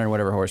got 600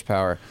 whatever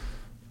horsepower.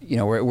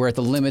 We're at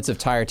the limits of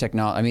tire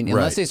technology. I mean,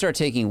 unless they start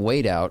taking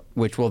weight out,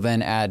 which will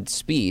then add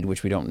speed,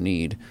 which we don't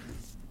need.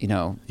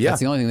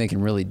 That's the only thing they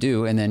can really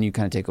do. And then you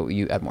kind of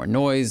you add more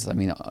noise. I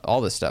mean, all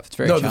this stuff. It's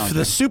very challenging.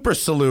 The Super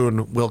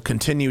Saloon will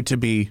continue to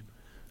be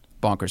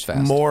bonkers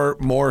fast.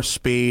 More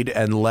speed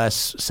and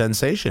less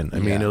sensation. I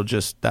mean, it'll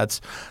just that's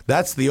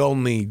the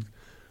only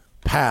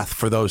path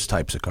for those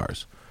types of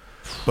cars.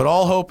 But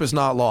all hope is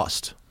not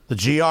lost. The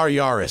GR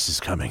Yaris is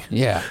coming.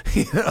 Yeah.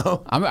 You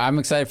know? I'm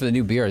excited for the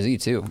new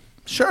BRZ too.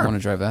 Sure. I want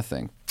to drive that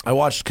thing. I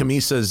watched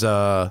Kamisa's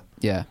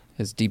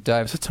his deep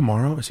dive. Is it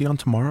tomorrow? Is he on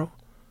tomorrow?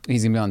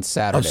 He's going to be on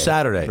Saturday. Oh,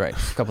 Saturday. Right.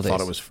 A couple days. I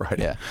thought it was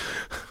Friday. Yeah.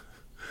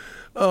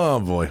 Oh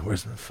boy,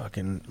 where's the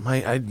fucking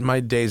my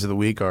days of the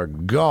week are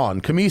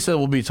gone. Kamisa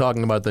will be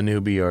talking about the new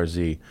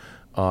BRZ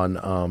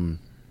on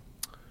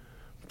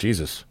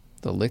Jesus.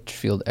 The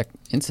Litchfield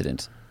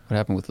incident. What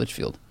happened with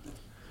Litchfield?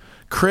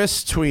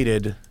 Chris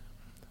tweeted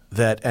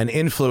that an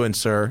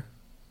influencer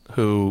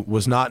who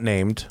was not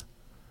named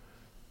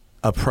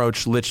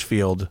approached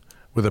Litchfield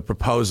with a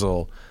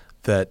proposal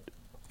that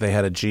they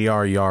had a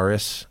GR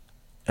Yaris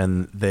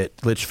and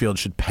that Litchfield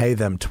should pay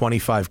them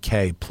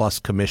 $25,000 plus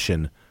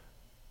commission.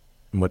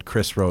 And what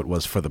Chris wrote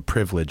was for the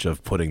privilege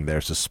of putting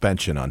their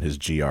suspension on his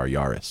GR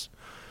Yaris.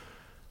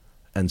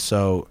 And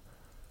so,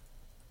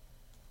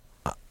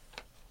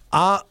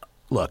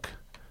 look,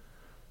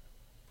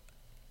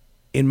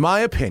 in my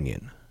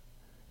opinion,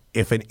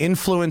 if an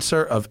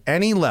influencer of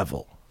any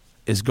level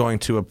is going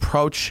to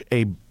approach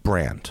a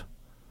brand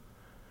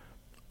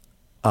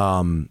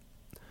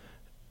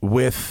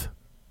with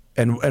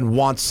and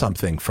wants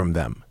something from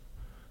them,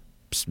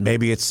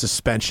 maybe it's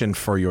suspension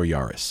for your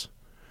Yaris,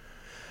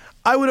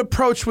 I would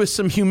approach with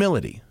some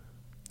humility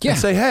and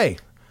say, hey,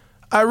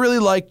 I really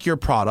like your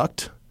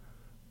product.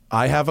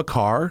 I have a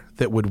car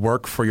that would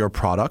work for your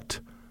product,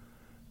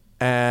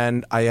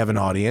 and I have an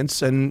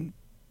audience, and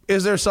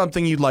is there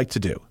something you'd like to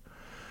do?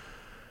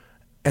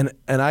 And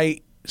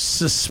I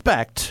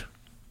suspect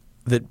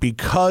that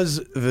because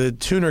the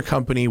tuner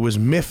company was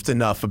miffed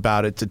enough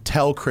about it to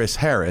tell Chris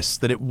Harris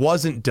that it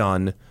wasn't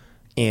done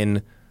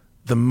in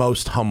the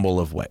most humble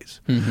of ways.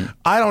 Mm-hmm.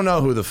 I don't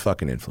know who the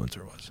fucking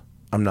influencer was.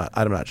 I'm not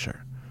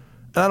sure.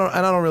 And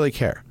I don't really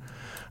care.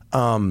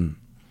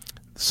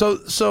 So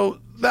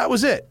that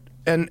was it.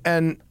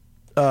 And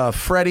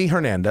Freddie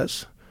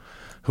Hernandez,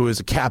 who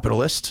is a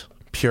capitalist,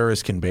 pure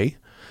as can be,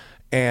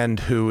 and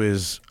who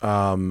is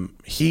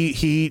he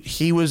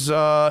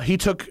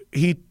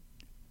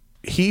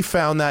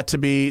found that to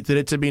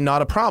be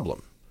not a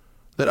problem.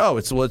 That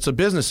it's a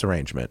business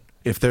arrangement.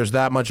 If there's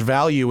that much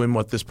value in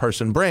what this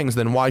person brings,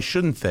 then why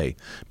shouldn't they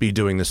be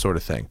doing this sort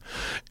of thing?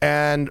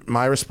 And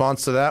my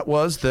response to that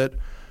was that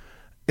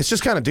it's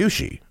just kind of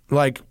douchey.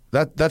 Like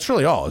that's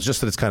really all. It's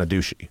just that it's kind of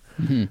douchey.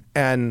 Mm-hmm.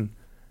 And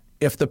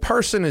if the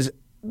person is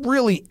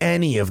really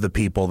any of the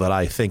people that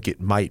I think it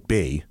might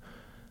be,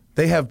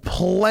 they have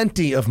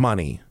plenty of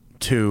money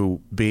to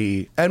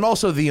be, and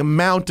also the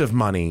amount of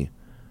money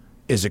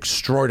is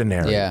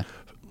extraordinary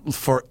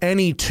for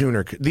any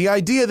tuner. The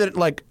idea that,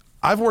 like,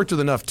 I've worked with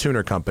enough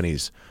tuner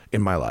companies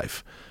in my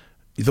life.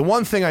 The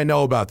one thing I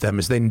know about them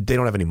is they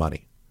don't have any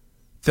money.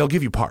 They'll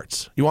give you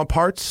parts. You want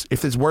parts?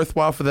 If it's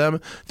worthwhile for them,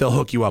 they'll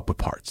hook you up with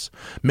parts.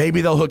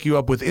 Maybe they'll hook you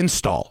up with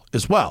install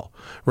as well,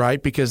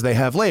 right? Because they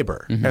have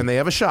labor and they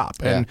have a shop.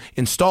 And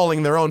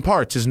installing their own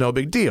parts is no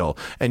big deal.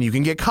 And you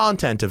can get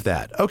content of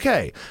that.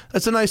 Okay,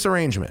 that's a nice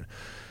arrangement.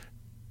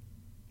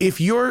 If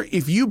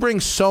you bring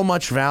so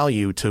much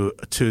value to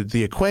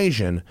the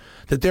equation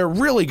that they're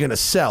really going to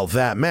sell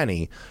that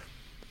many,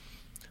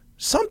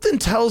 something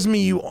tells me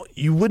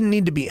you wouldn't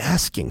need to be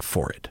asking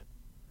for it.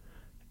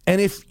 And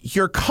if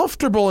you're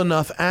comfortable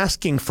enough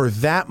asking for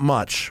that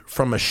much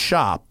from a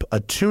shop,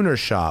 a tuner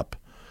shop,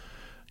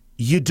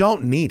 you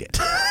don't need it.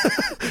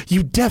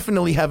 You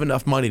definitely have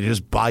enough money to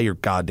just buy your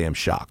goddamn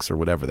shocks or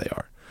whatever they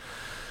are.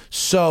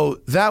 So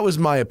that was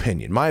my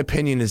opinion. My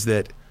opinion is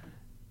that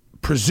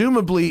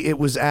presumably it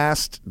was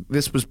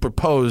this was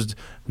proposed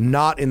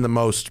not in the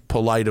most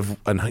polite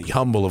and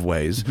humble of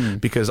ways,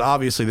 because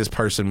obviously this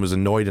person was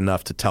annoyed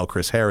enough to tell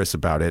Chris Harris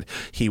about it.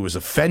 He was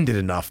offended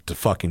enough to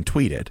fucking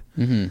tweet it.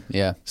 Mm-hmm.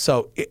 Yeah.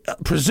 So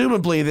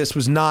presumably this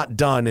was not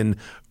done in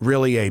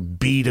really a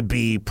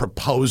B2B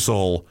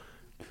proposal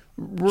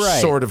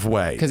sort of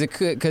way. Because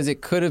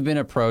it could have been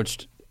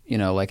approached,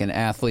 like an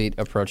athlete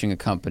approaching a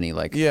company.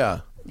 Like,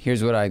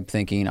 here's what I'm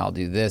thinking. I'll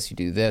do this. You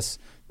do this.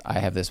 I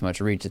have this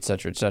much reach, et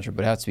cetera,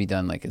 but it has to be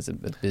done like as a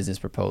business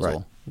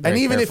proposal. Right. And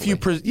even if you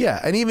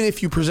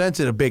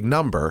presented a big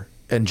number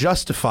and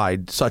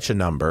justified such a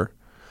number,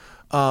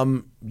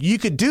 you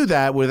could do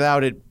that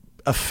without it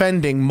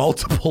offending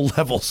multiple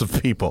levels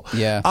of people.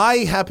 Yeah. I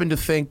happen to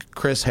think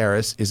Chris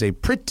Harris is a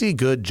pretty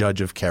good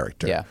judge of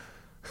character. Yeah.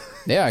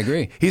 Yeah, I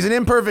agree. He's an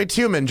imperfect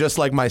human just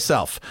like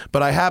myself,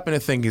 but I happen to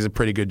think he's a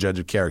pretty good judge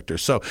of character.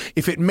 So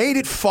if it made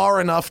it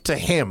far enough to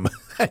him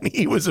and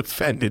he was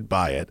offended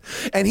by it,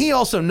 and he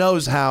also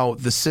knows how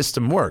the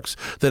system works,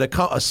 that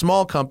a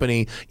small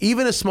company,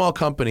 even a small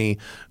company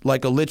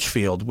like a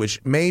Litchfield,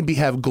 which may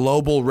have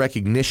global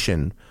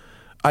recognition,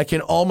 I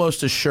can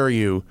almost assure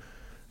you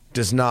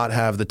does not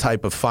have the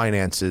type of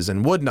finances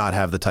and would not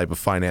have the type of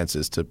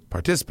finances to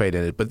participate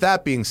in it. But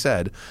that being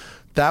said,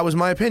 that was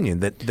my opinion,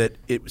 that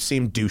it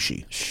seemed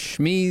douchey.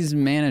 Shmi's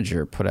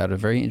manager put out a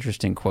very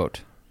interesting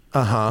quote.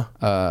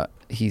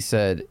 He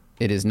said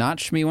 "It is not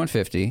Shmi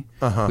 150.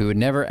 We would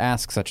never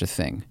ask such a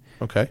thing."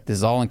 Okay. This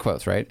is all in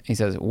quotes, right? He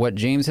says, "What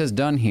James has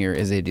done here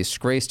is a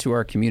disgrace to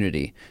our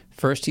community.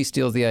 First, he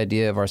steals the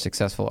idea of our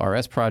successful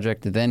RS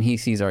project. Then he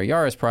sees our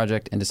Yaris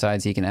project and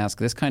decides he can ask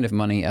this kind of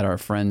money at our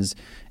friends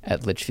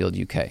at Litchfield,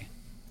 UK."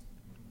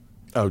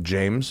 Oh,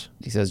 James?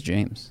 He says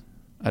James.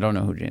 I don't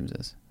know who James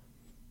is.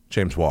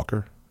 James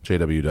Walker,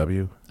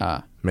 JWW.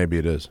 Maybe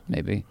it is.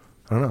 Maybe.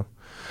 I don't know.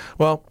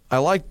 Well, I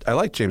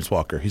like James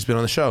Walker. He's been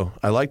on the show.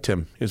 I liked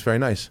him. He was very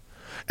nice.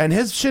 And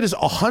his shit is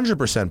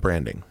 100%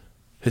 branding.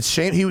 It's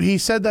shame he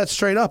said that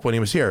straight up when he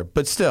was here,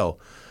 but still,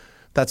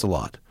 that's a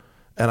lot.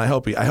 And I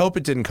hope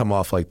it didn't come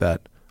off like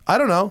that. I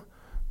don't know.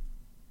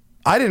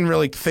 I didn't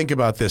really think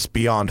about this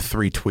beyond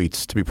 3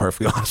 tweets, to be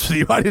perfectly honest with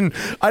you. I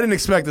didn't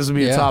expect this would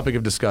be a topic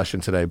of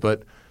discussion today,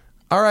 but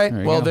all right.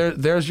 Well,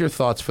 there's your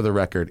thoughts for the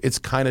record. It's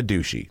kind of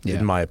douchey,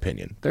 in my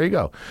opinion. There you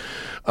go.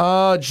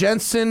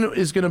 Jensen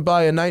is going to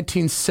buy a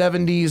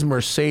 1970s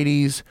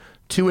Mercedes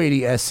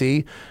 280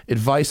 SE.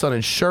 Advice on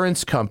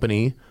insurance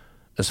company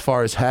as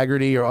far as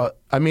Haggerty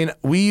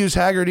we use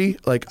Haggerty.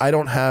 Like I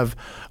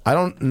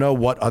don't know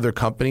what other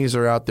companies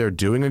are out there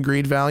doing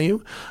agreed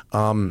value.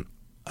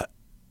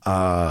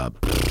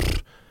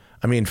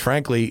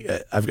 Frankly,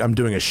 I'm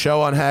doing a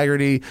show on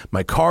Haggerty.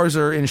 My cars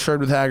are insured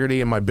with Haggerty,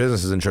 and my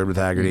business is insured with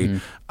Haggerty. Mm-hmm.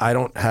 I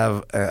don't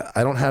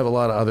have a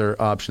lot of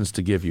other options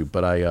to give you,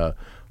 but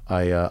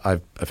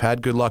I've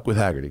had good luck with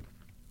Haggerty.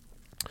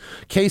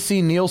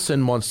 KC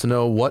Nielsen wants to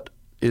know what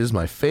is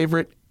my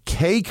favorite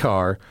K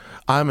car.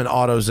 I'm an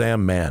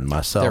AutoZam man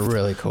myself. They're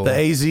really cool. The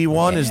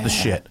AZ1 is the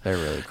shit. They're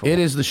really cool. It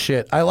is the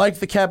shit. I like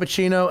the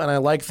Cappuccino and I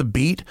like the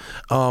Beat.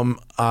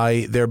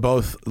 They're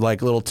both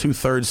like little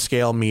 2/3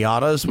 scale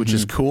Miatas, which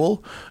is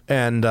cool.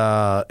 And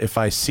if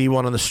I see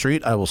one on the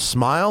street, I will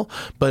smile.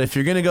 But if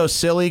you're gonna go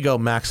silly, go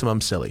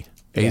maximum silly.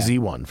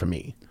 AZ1 for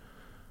me.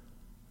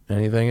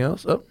 Anything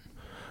else?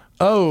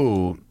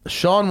 Oh,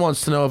 Sean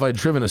wants to know if I've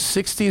driven a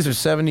 60s or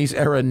 70s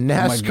era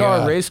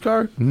NASCAR race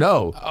car.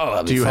 No.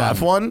 Oh, do you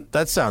have one?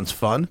 That sounds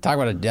fun. Talk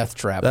about a death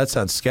trap. That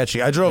sounds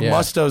sketchy. I drove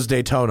Musto's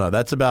Daytona.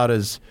 That's about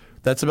as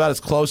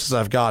close as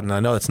I've gotten.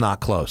 I know it's not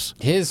close.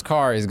 His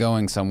car is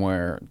going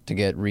somewhere to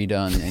get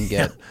redone and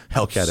get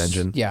Hellcat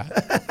engine. Yeah,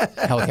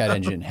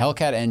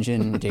 Hellcat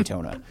engine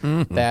Daytona.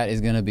 Mm-hmm. That is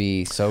going to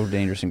be so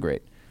dangerous and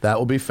great. That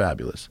will be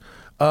fabulous.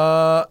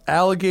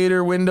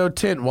 Alligator window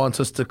tint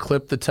wants us to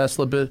clip the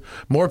Tesla bit.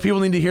 More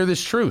people need to hear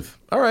this truth.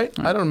 All right.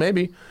 I don't know.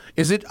 Maybe.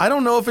 Is it? I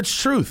don't know if it's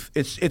truth.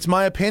 It's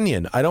my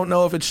opinion. I don't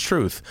know if it's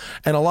truth.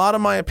 And a lot of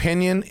my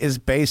opinion is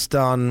based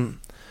on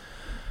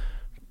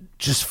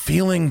just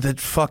feeling that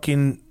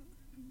fucking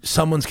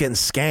someone's getting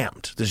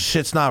scammed. The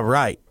shit's not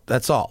right.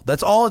 That's all.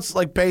 That's all it's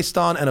like based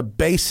on, and a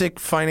basic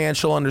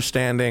financial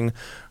understanding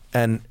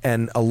and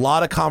a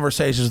lot of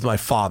conversations with my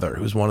father,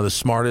 who's one of the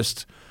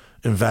smartest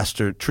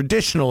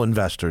traditional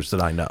investors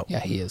that I know. Yeah,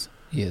 he is.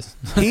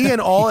 He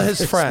and all of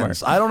his friends.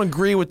 Smart. I don't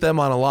agree with them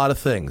on a lot of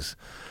things.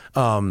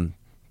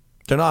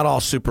 They're not all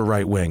super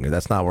right wing.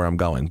 That's not where I'm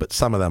going, but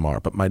some of them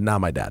are. But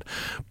not my dad.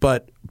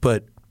 But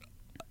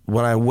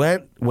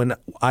when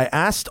I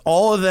asked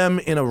all of them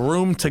in a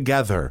room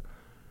together,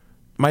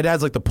 my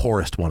dad's like the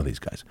poorest one of these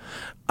guys.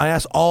 I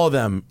asked all of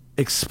them,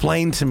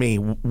 explain to me,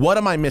 what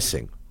am I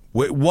missing?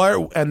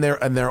 And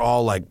they're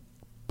all like,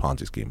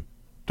 Ponzi scheme.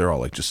 They're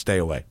all like, just stay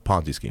away.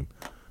 Ponzi scheme.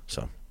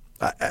 So,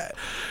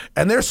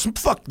 and these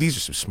are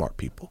some smart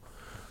people.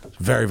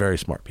 Very, very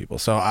smart people.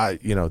 So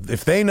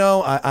if they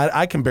know,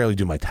 I can barely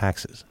do my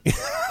taxes.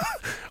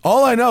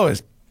 All I know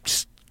is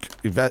just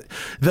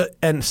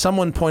and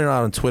someone pointed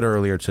out on Twitter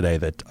earlier today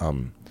that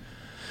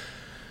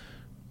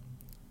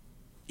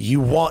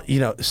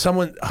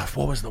someone,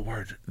 what was the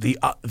word?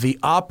 The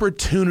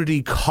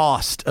opportunity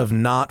cost of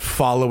not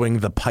following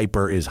the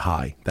piper is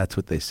high. That's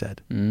what they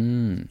said.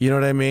 You know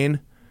what I mean?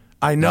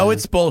 I know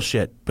it's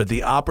bullshit, but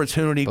the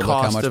opportunity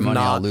cost of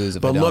not.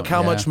 But look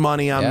how much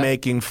money I'm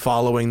making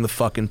following the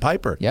fucking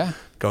piper. Yeah.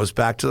 Goes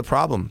back to the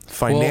problem.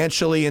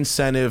 Financially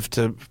incentive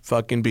to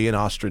fucking be an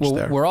ostrich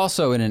there. We're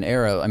also in an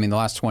era, the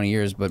last 20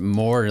 years, but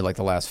more like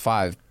the last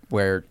 5,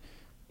 where,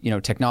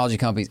 technology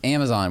companies,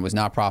 Amazon was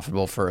not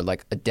profitable for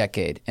like a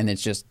decade, and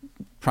it's just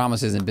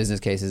promises and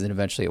business cases, and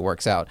eventually it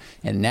works out.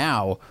 And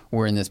now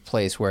we're in this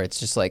place where it's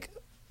just like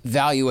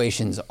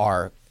valuations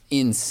are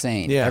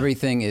insane. Yeah.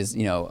 Everything is,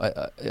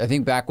 I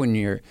think back when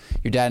your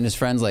dad and his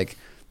friends, like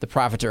the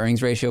profit to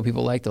earnings ratio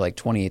people liked, they're like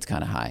 28's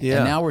kind of high. Yeah.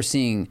 And now we're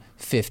seeing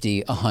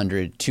 50,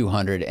 100,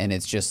 200, and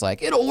it's just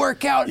like, it'll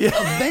work out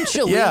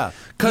eventually. Yeah,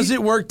 because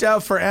it worked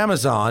out for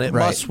Amazon. It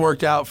must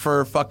work out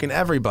for fucking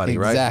everybody,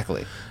 right?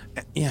 Exactly.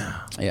 Yeah.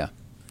 Yeah.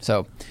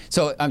 So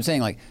I'm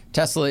saying like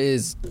Tesla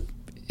is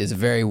a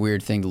very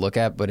weird thing to look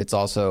at, but it's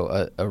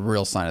also a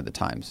real sign of the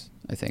times,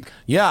 I think.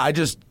 Yeah, I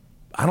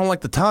don't like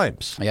the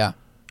times. Yeah.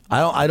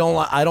 I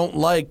don't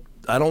like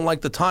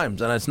the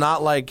times, and it's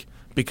not like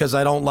because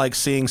I don't like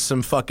seeing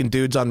some fucking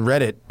dudes on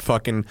Reddit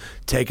fucking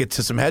take it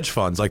to some hedge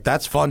funds. Like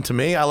that's fun to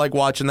me. I like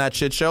watching that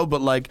shit show, but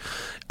like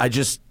I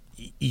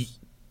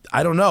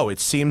don't know. It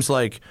seems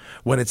like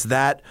when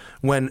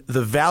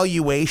the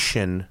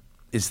valuation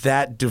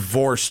that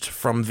divorced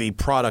from the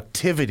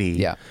productivity.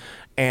 Yeah.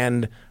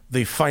 And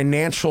the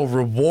financial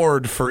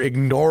reward for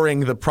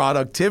ignoring the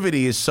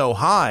productivity is so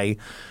high,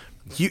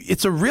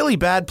 it's a really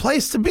bad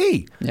place to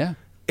be. Yeah.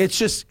 It's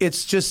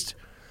just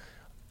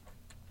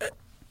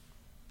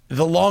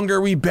the longer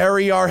we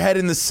bury our head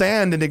in the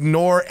sand and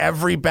ignore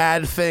every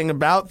bad thing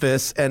about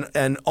this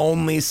and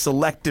only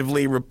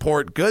selectively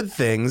report good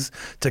things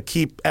to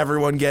keep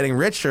everyone getting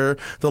richer,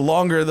 the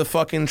longer the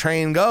fucking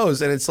train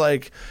goes. And it's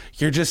like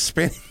you're just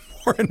spinning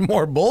more and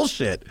more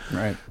bullshit.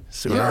 Right.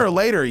 Sooner or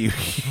later,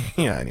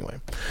 anyway.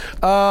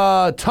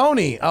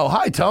 Tony. Oh,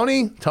 hi,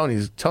 Tony.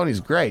 Tony's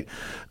great.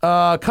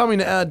 Coming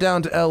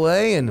down to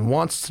L.A. and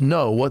wants to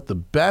know what the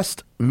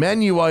best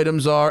menu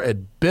items are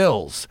at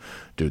Bill's.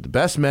 Dude, the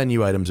best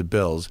menu items at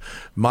Bill's.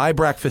 My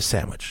breakfast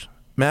sandwich.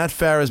 Matt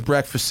Farah's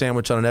breakfast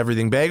sandwich on an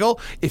everything bagel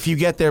if you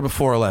get there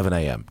before 11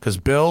 a.m. Because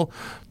Bill,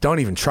 don't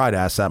even try to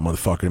ask that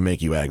motherfucker to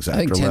make you eggs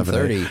after 11 a.m.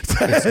 I think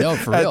 10:30. No,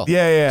 for real.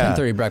 Yeah.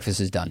 10:30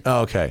 breakfast is done.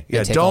 Okay.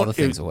 Yeah, take all the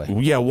things away.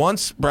 Yeah,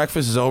 once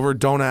breakfast is over,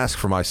 don't ask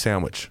for my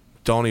sandwich.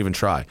 Don't even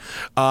try.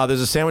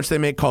 There's a sandwich they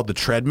make called the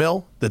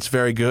Treadmill that's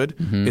very good.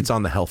 Mm-hmm. It's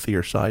on the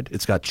healthier side.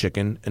 It's got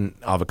chicken and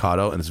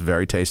avocado, and it's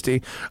very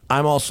tasty.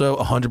 I'm also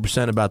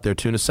 100% about their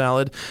tuna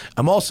salad.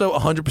 I'm also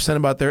 100%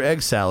 about their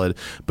egg salad,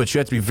 but you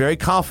have to be very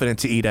confident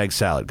to eat egg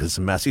salad because it's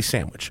a messy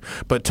sandwich.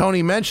 But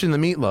Tony mentioned the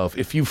meatloaf.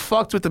 If you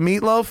fucked with the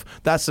meatloaf,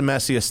 that's the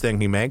messiest thing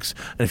he makes.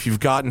 And if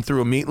you've gotten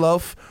through a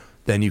meatloaf,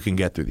 then you can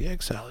get through the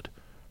egg salad.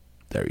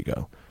 There you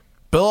go.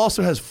 Bill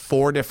also has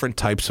 4 different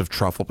types of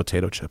truffle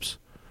potato chips.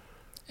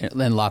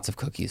 And lots of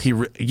cookies.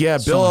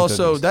 Bill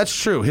also, cookies. That's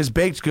true. His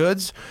baked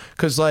goods,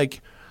 because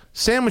like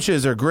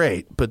sandwiches are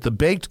great, but the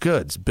baked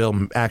goods,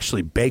 Bill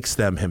actually bakes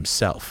them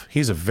himself.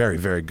 He's a very,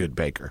 very good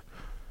baker.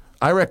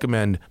 I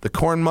recommend the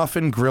corn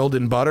muffin grilled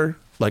in butter,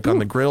 like on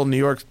the grill, New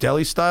York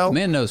deli style.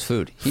 Man knows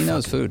food. He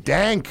knows food.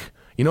 Dank.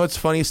 You know what's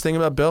the funniest thing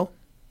about Bill?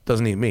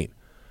 Doesn't eat meat.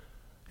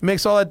 He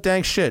makes all that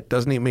dank shit,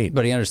 doesn't eat meat.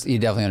 But he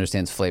definitely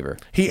understands flavor.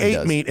 He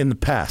ate meat in the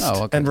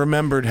past and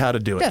remembered how to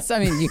do it. Yes, I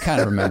mean, you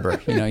kind of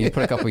remember. You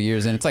put a couple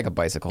years in. It's like a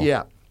bicycle.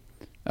 Yeah.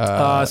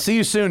 See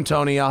you soon,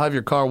 Tony. I'll have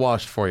your car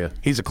washed for you.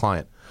 He's a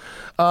client.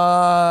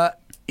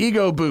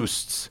 Ego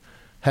Boosts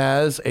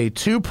has a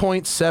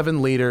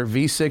 2.7-liter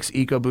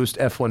V6 EcoBoost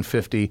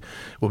F-150.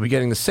 We'll be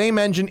getting the same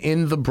engine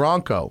in the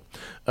Bronco.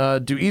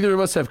 Do either of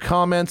us have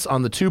comments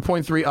on the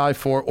 2.3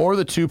 i4 or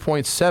the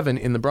 2.7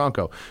 in the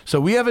Bronco?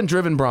 So we haven't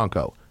driven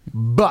Bronco.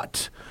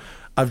 But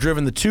I've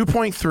driven the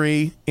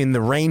 2.3 in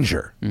the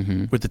Ranger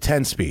with the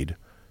 10-speed.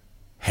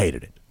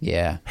 Hated it.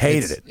 Yeah.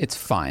 Hated it. It's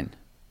fine.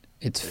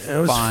 It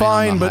was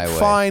fine, but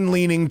fine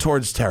leaning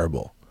towards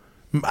terrible.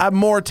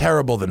 More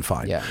terrible than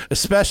fine. Yeah.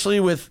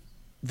 Especially with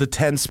the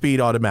 10-speed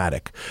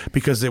automatic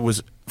because it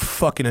was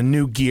fucking a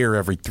new gear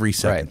every 3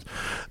 seconds.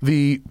 Right.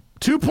 The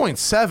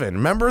 2.7,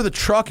 remember the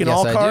truck in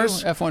all cars?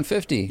 I do.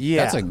 F-150.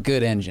 Yeah. That's a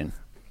good engine.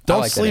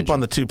 Don't sleep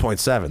on the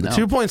 2.7. The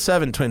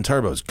 2.7 twin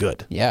turbo is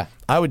good. Yeah.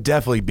 I would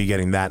definitely be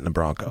getting that in the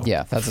Bronco.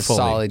 Yeah, that's a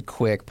solid,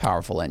 quick,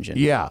 powerful engine.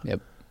 Yeah.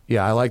 Yep.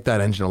 Yeah, I like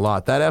that engine a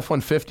lot. That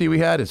F-150 we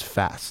had is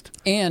fast.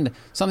 And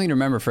something to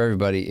remember for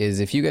everybody is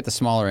if you get the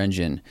smaller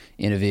engine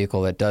in a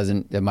vehicle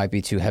that might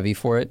be too heavy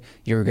for it,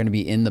 you're going to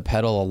be in the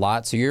pedal a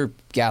lot. So your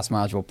gas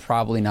mileage will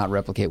probably not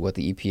replicate what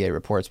the EPA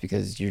reports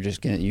because you're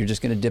just going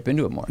to dip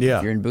into it more. Yeah.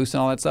 If you're in boost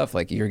and all that stuff,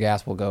 like your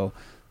gas will go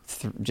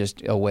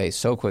just away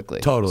so quickly.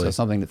 Totally. So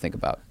something to think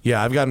about.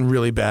 Yeah, I've gotten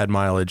really bad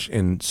mileage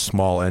in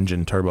small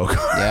engine turbo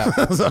cars.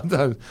 Yeah.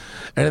 Sometimes.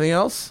 Anything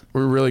else?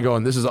 We're really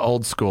going. This is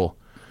old school.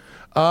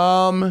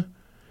 B.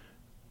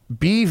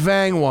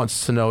 Vang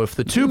wants to know if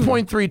the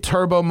 2.3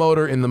 turbo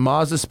motor in the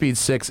Mazda Speed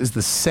 6 is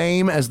the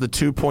same as the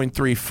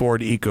 2.3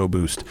 Ford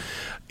EcoBoost.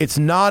 It's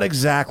not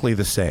exactly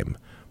the same,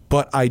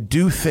 but I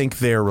do think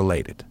they're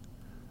related.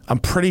 I'm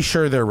pretty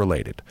sure they're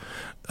related.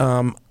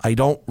 I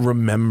don't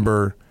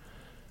remember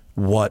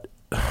what,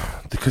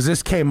 because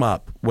this came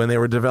up when they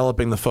were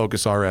developing the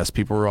Focus RS.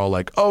 People were all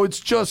like, "Oh,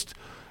 it's just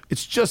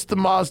the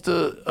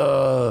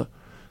Mazda."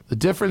 The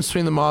difference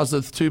between the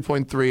Mazda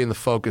 2.3 and the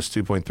Focus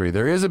 2.3.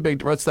 There is a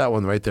big. What's that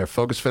one right there?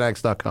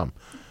 FocusFanatics.com.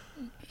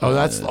 Oh,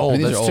 that's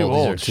old. That's too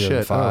old. These are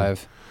Shit.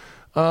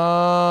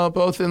 2005.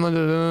 Both in.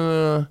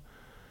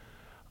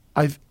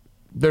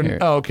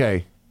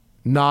 Okay.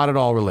 Not at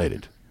all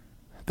related.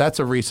 That's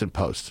a recent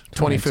post.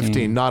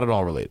 2015. Not at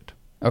all related.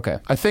 Okay.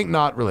 I think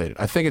not related.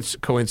 I think it's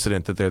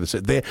coincident that they're the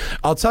same.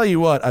 I'll tell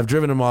you what. I've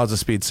driven a Mazda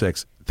Speed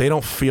 6. They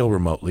don't feel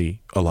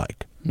remotely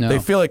alike. No. They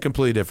feel like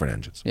completely different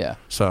engines. Yeah.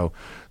 So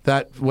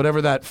that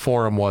whatever that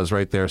forum was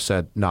right there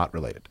said not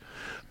related.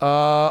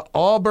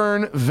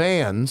 Auburn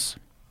Vans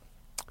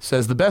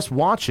says the best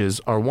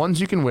watches are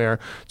ones you can wear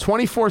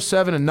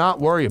 24/7 and not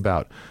worry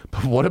about.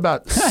 But what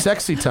about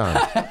sexy time?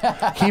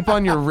 Keep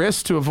on your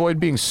wrist to avoid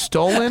being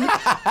stolen?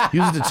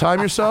 Use it to time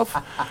yourself?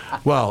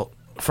 Well,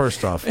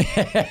 first off,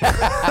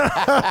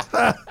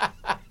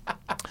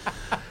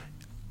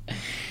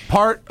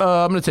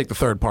 I'm going to take the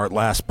third part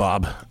last,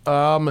 Bob.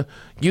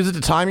 Use it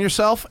to time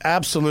yourself?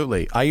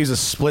 Absolutely. I use a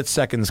split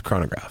seconds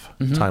chronograph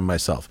to time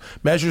myself.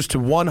 Measures to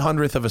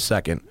 1/100th of a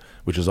second,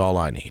 which is all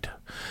I need.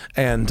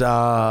 And,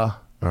 all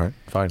right,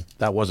 fine.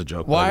 That was a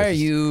joke. Why are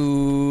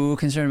you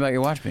concerned about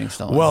your watch being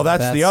stolen? Well,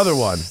 that's the other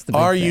one.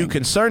 Are you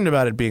concerned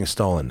about it being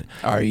stolen?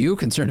 Are you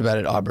concerned about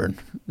it, Auburn?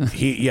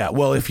 Yeah.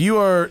 Well, if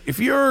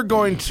you're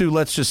going to,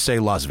 let's just say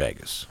Las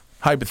Vegas.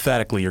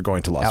 Hypothetically, you're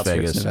going to Las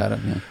Vegas. Nevada,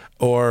 yeah.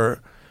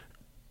 Or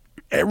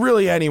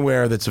really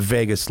anywhere that's a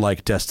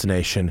Vegas-like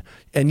destination,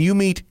 and you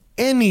meet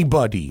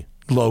anybody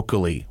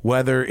locally,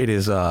 whether it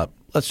is,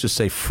 let's just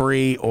say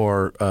free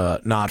or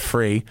not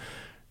free,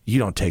 you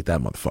don't take that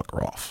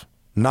motherfucker off.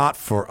 Not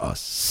for a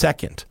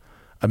second.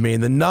 I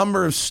mean, the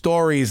number of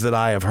stories that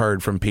I have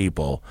heard from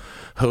people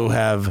who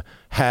have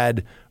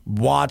had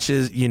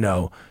watches,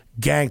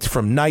 ganked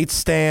from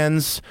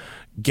nightstands,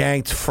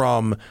 ganked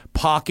from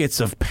pockets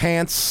of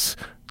pants.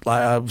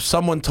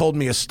 Someone told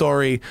me a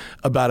story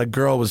about a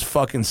girl was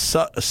fucking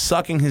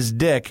sucking his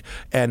dick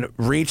and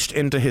reached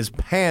into his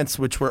pants,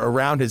 which were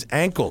around his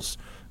ankles,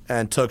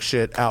 and took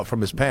shit out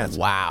from his pants.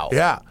 Wow.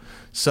 Yeah.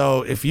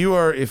 So if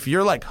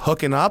you're like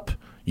hooking up,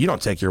 you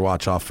don't take your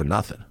watch off for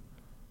nothing.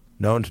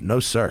 No,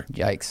 sir.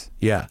 Yikes.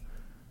 Yeah.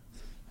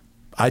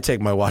 I take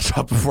my watch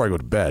off before I go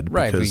to bed.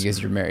 Right,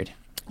 because you're married.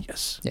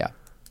 Yes. Yeah.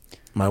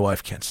 My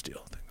wife can't steal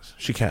things.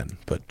 She can,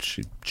 but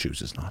she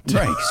chooses not to.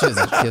 Right, she has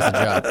a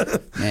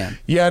job. Man.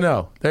 Yeah,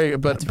 no. There you go.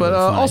 But really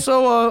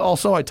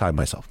also I time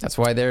myself. That's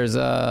why there's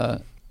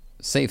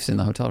safes in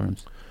the hotel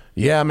rooms.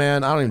 Yeah,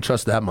 man. I don't even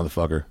trust that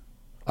motherfucker.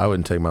 I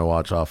wouldn't take my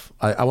watch off.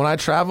 When I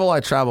travel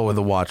with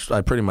a watch. I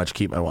pretty much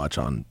keep my watch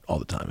on all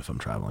the time if I'm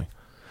traveling.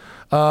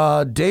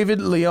 David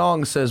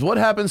Leong says, what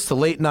happens to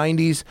late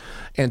 90s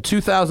and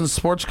 2000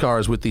 sports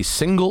cars with these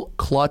single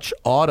clutch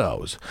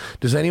autos?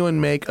 Does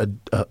anyone make a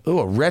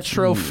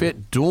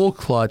retrofit dual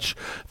clutch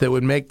that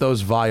would make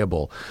those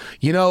viable?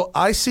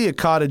 I see a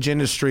cottage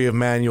industry of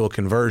manual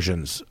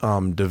conversions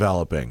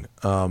developing.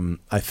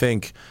 I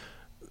think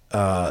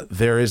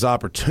there is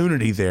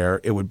opportunity there.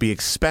 It would be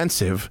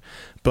expensive,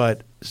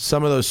 but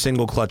some of those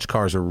single clutch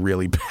cars are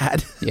really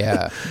bad.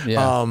 Yeah.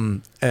 I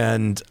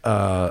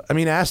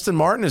mean, Aston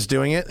Martin is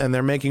doing it, and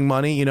they're making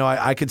money.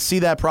 I could see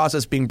that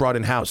process being brought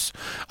in house.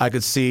 I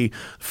could see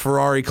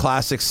Ferrari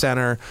Classic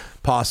Center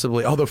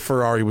possibly, although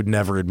Ferrari would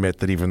never admit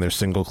that even their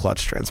single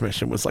clutch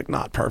transmission was like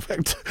not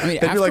perfect. I mean,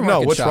 they'd be like,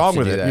 "No, what's wrong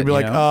with it?" That, you'd be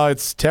like, "Oh,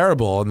 it's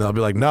terrible," and they'll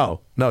be like, "No,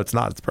 it's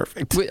not. It's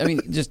perfect." I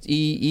mean, just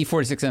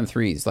E46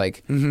 M3s.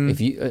 Like, if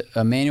you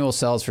a manual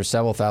sells for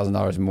several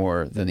 $1,000s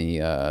more than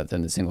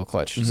the single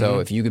clutch. So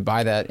if you could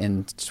buy that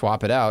and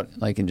swap it out,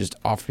 and just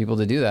offer people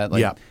to do that,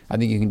 I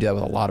think you can do that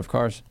with a lot of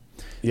cars.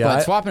 Yeah,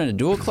 but swapping a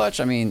dual clutch,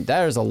 I mean,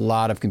 there's a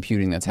lot of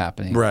computing that's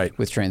happening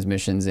with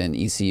transmissions and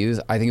ECUs.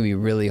 I think it'd be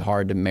really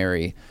hard to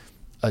marry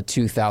a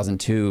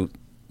 2002,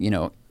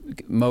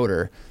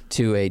 motor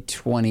to a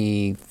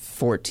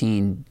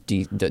 2014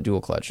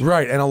 dual clutch.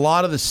 Right, and a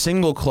lot of the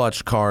single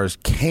clutch cars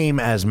came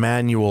as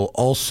manual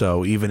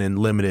also, even in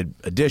limited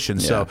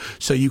editions. Yeah.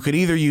 So you could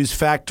either use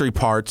factory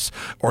parts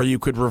or you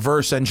could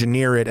reverse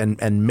engineer it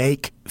and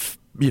make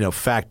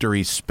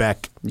factory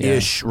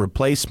spec-ish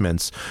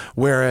replacements,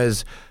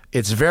 whereas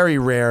it's very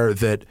rare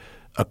that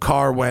a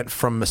car went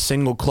from a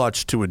single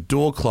clutch to a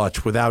dual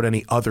clutch without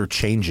any other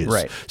changes.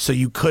 Right. So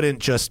you couldn't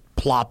just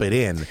plop it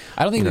in.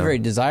 I don't think it'd be very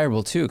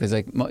desirable too, because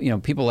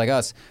people like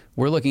us,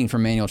 we're looking for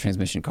manual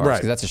transmission cars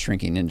because that's a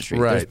shrinking industry.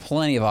 Right. There's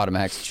plenty of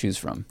automatics to choose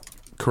from.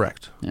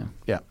 Correct.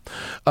 Yeah.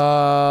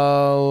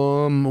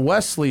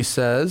 Wesley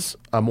says,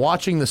 I'm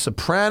watching The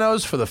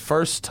Sopranos for the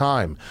first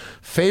time.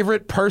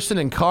 Favorite person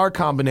and car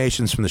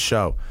combinations from the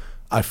show.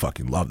 I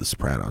fucking love The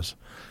Sopranos.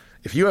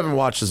 If you haven't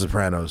watched The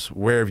Sopranos,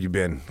 where have you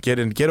been? Get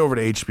over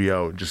to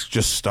HBO.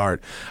 Just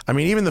start. I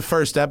mean, even the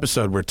first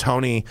episode where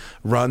Tony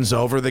runs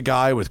over the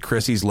guy with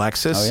Chrissy's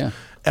Lexus. Oh, yeah.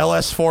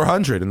 LS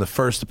 400 in the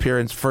first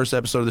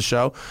episode of the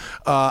show.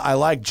 I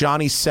like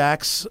Johnny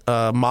Sack's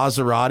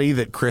Maserati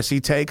that Chrissy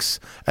takes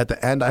at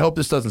the end. I hope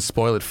this doesn't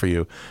spoil it for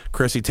you.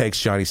 Chrissy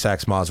takes Johnny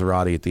Sack's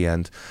Maserati at the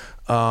end.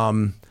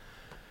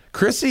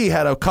 Chrissy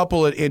had a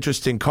couple of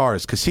interesting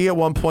cars because he at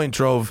one point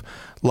drove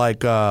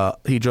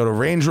he drove a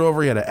Range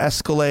Rover, he had an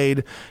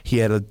Escalade, he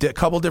had a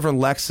couple different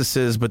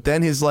Lexuses, but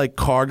then his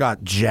car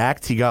got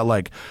jacked. He got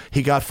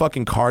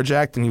fucking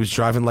carjacked, and he was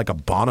driving like a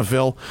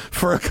Bonneville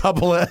for a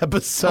couple of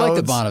episodes. I like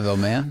the Bonneville,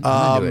 man.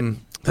 I'm into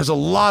it. There's a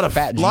lot of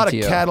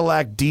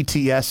Cadillac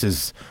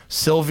DTSs.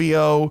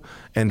 Silvio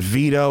and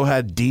Vito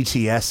had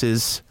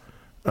DTSs.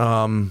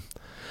 No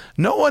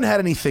one had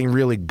anything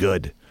really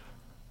good.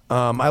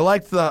 I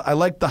liked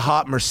the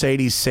hot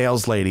Mercedes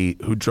sales lady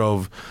who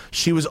drove.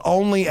 She was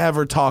only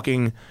ever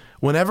talking,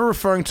 whenever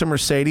referring to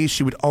Mercedes,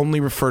 she would only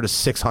refer to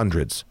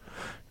 600s.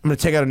 I'm going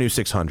to take out a new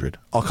 600.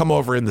 I'll come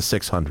over in the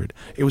 600.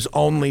 It was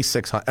only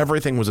 600.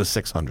 Everything was a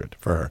 600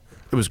 for her.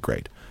 It was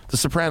great. The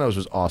Sopranos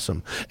was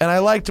awesome. And I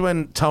liked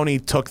when Tony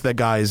took the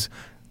guy's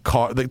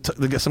car.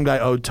 Some guy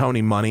owed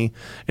Tony money,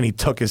 and he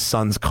took his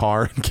son's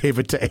car and gave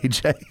it to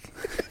AJ.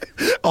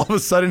 All of a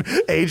sudden,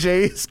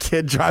 AJ's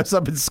kid drives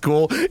up in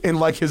school in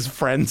like his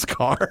friend's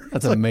car.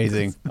 That's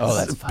amazing. Oh,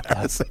 that's fucked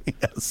up.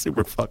 Yeah,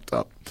 super fucked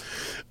up.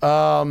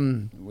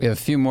 We have a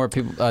few more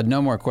people.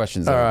 No more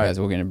questions, though, guys.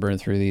 We're going to burn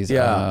through these.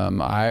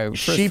 Yeah.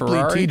 Sheeply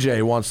Ferrari,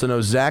 TJ wants to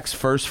know Zach's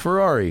first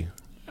Ferrari.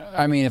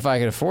 I mean, if I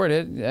could afford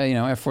it,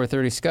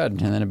 F430 Scud,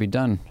 and then it'd be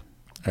done.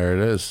 There it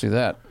is. Let's do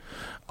that.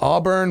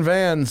 Auburn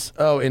Vans.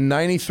 Oh, in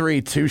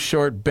 93, too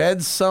short.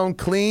 Beds sewn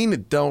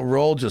clean. Don't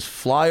roll, just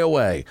fly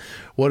away.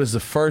 What is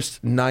the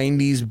first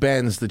 90s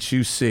Benz that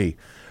you see?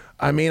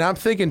 I mean, I'm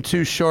thinking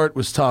too short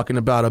was talking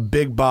about a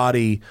big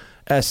body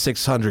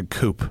S600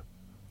 coupe.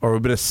 Or it would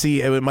have been a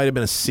C. It might have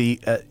been a C.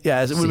 It would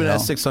have been an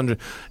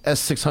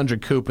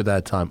S600 coupe at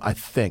that time, I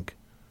think.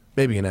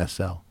 Maybe an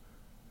SL.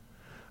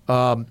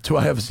 Do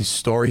I have any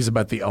stories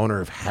about the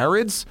owner of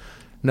Harrods?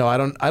 No, I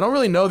don't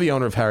really know the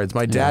owner of Harrods.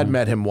 My dad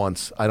met him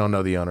once. I don't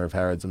know the owner of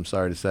Harrods, I'm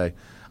sorry to say.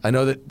 I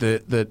know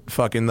that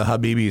fucking the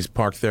Habibis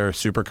park their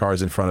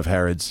supercars in front of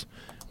Harrods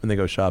when they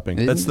go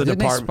shopping. That's the department.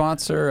 Didn't they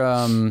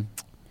sponsor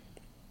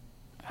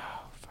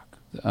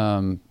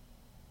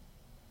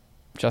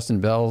Justin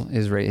Bell,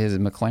 his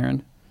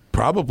McLaren?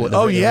 Probably.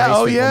 His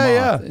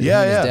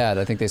dad.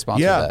 I think they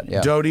sponsored that.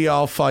 Yeah. Dodi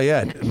Al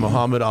Fayed,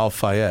 Muhammad Al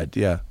Fayed.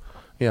 Yeah.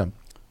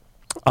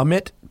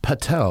 Amit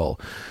Patel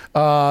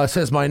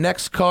says, my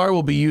next car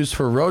will be used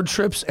for road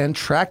trips and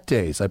track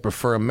days. I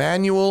prefer a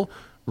manual,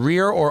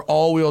 rear or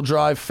all-wheel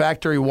drive,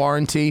 factory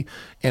warranty,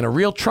 and a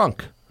real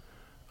trunk.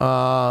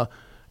 M3,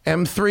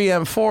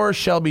 M4,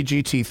 Shelby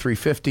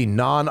GT350,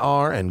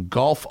 non-R, and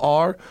Golf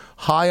R.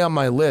 High on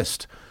my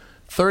list.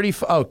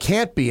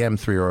 Can't be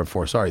M3 or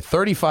M4, sorry.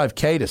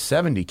 35K to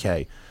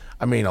 70K.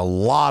 I mean, a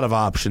lot of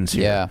options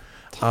here.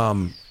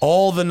 Yeah.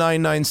 All the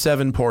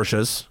 997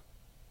 Porsches,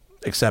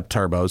 except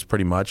turbos,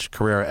 pretty much.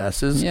 Carrera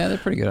S's. Yeah, they're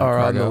pretty good. Are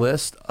on the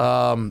list. They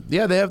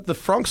have the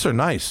Frunks are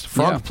nice.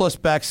 Frunk plus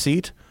back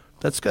seat.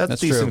 That's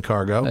decent true.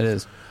 cargo. It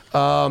is.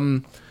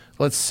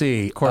 Let's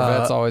see.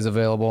 Corvette's always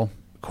available.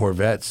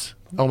 Corvettes.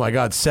 Oh my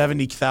God,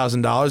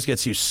 $70,000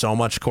 gets you so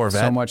much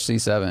Corvette. So much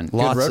C7.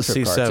 Lots good road of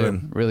trip C7. Car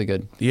too. Really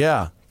good.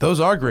 Yeah, those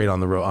are great on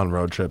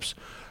road trips.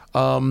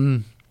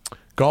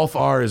 Golf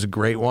R is a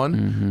great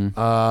one.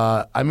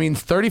 I mean,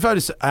 35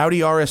 is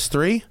Audi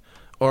RS3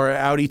 or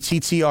Audi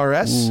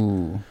TTRS.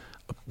 Ooh.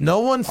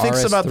 No one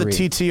thinks RS3. about the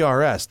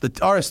TTRS. The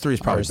RS3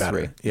 is probably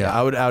better. Yeah,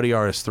 I would Audi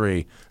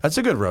RS3. That's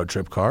a good road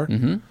trip car.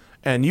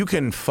 And you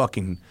can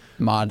fucking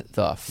mod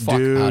the fuck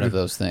out of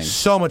those things.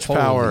 So much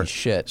power. Holy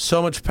shit.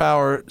 So much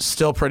power,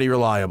 still pretty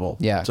reliable.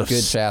 Yeah, it's a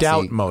good stout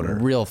chassis, motor.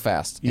 Real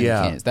fast.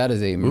 Yeah. That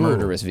is a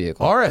murderous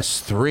vehicle.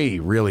 RS3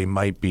 really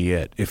might be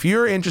it. If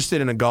you're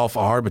interested in a Golf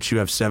R, but you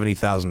have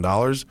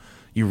 $70,000,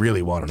 you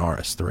really want an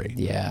RS3.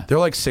 Yeah. They're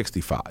like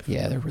 65.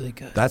 Yeah, they're really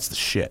good. That's the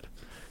shit.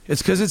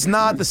 It's because it's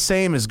not the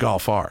same as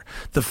Golf R.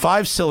 The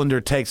 5-cylinder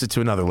takes it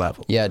to another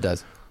level. Yeah, it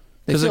does.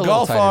 Because a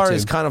Golf R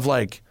is kind of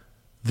like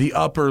the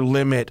upper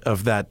limit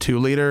of that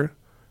 2-liter.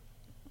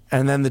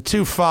 And then the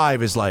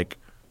 2.5 is like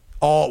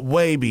all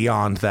way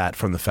beyond that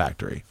from the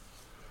factory.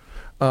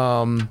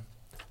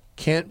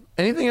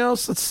 Anything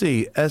else? Let's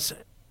see.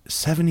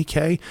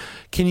 S70K?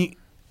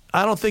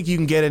 I don't think you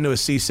can get into a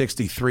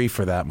C63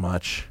 for that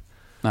much.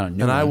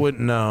 I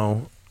wouldn't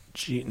know.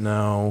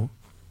 No.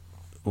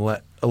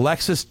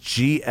 Lexus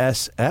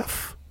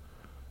GSF?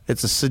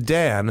 It's a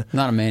sedan.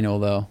 Not a manual,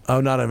 though.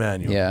 Oh, not a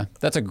manual. Yeah.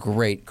 That's a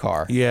great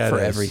car for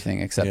everything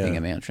except being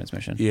a manual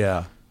transmission.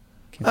 Yeah.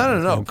 I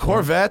don't know.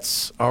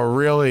 Corvettes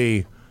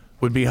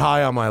would be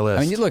high on my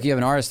list. I mean, look, you have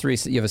an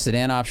RS3, you have a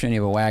sedan option,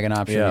 you have a wagon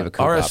option, you have a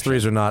coupe RS3s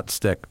option. are not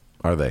stick,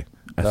 are they?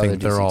 I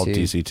think they're all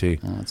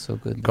DCT. Oh, that's so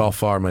good.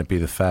 Golf R might be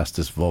the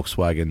fastest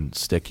Volkswagen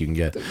stick you can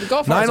get. The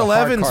Golf R is a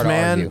hard car to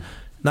argue.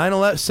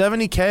 911,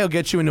 70K will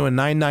get you into a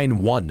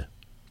 991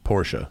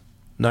 Porsche.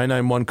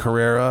 991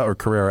 Carrera or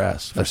Carrera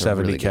S for That's 70K. a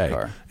really good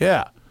car.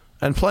 Yeah.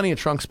 And plenty of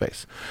trunk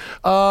space.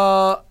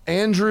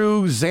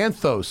 Andrew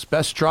Xanthos,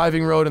 best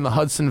driving road in the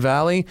Hudson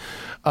Valley,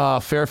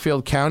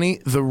 Fairfield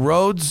County. The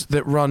roads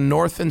that run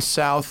north and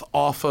south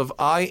off of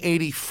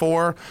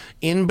I-84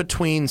 in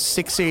between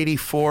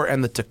 684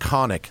 and the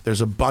Taconic.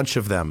 There's a bunch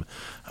of them.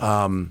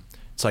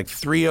 It's like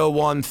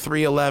 301,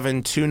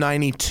 311,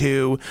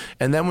 292.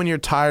 And then when you're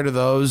tired of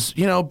those,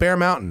 Bear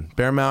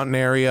Mountain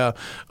area,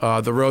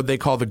 the road they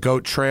call the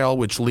Goat Trail,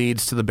 which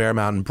leads to the Bear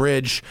Mountain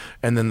Bridge,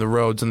 and then the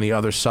roads on the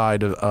other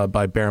side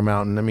by Bear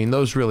Mountain. I mean,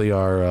 those really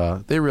are,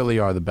 they really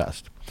are the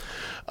best.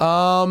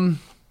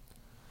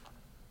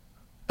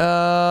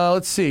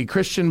 Let's see.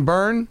 Christian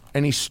Byrne,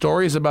 any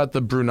stories about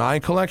the Brunei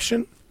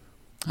collection?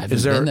 I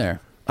haven't been there.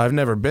 I've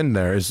never been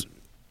there.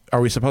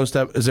 Are we supposed to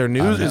have, is there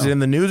news? Is it in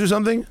the news or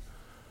something?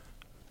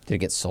 Did it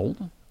get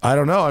sold? I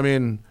don't know. I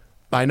mean,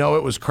 I know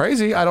it was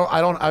crazy.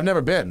 I've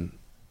never been.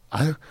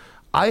 I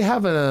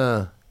have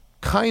a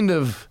kind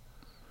of,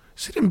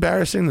 is it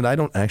embarrassing that I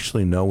don't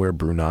actually know where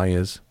Brunei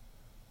is?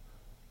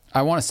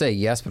 I want to say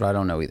yes, but I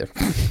don't know either.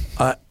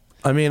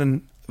 I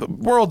mean, the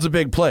world's a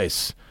big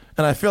place.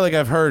 And I feel like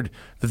I've heard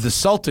that the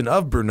Sultan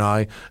of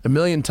Brunei a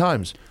million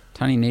times.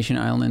 Tiny nation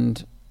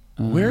island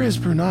Where is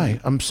Brunei?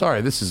 I'm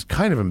sorry, this is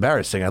kind of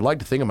embarrassing. I'd like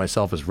to think of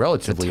myself as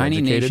relatively tiny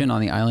educated. nation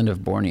on the island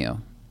of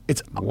Borneo.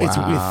 It's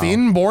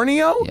within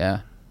Borneo?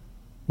 Yeah.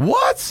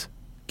 What?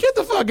 Get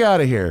the fuck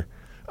out of here.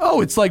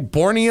 Oh, it's like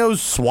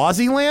Borneo's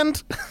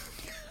Swaziland?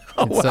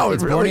 Oh, wow,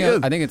 it's it really Borneo.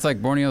 is. I think it's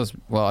like Borneo's.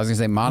 Well, I was gonna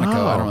say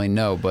Monaco. I don't really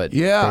know, but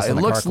yeah, based it on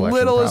the looks car collection,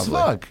 little as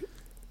probably. fuck.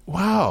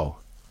 Wow.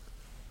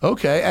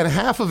 Okay, and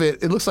half of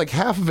it looks like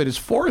half of it is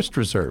forest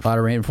reserve. A lot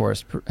of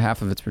rainforest.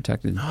 Half of it's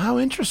protected. Oh, how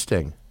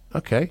interesting.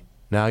 Okay,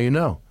 now you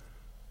know.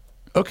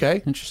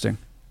 Okay. Interesting.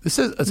 It's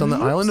on the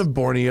island of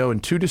Borneo in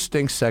two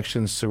distinct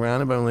sections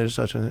surrounded by only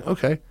such.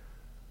 Okay.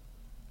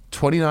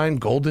 29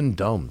 golden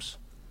domes.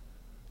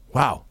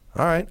 Wow.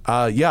 All right.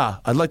 Yeah,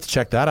 I'd like to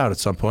check that out at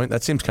some point.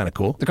 That seems kind of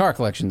cool. The car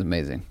collection's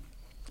amazing.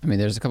 I mean,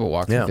 there's a couple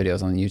walkthrough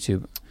videos on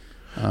YouTube.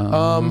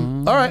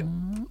 All right.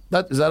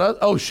 Is that us?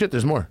 Oh, shit,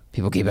 there's more.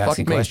 People keep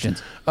asking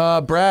questions.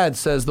 Brad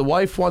says, the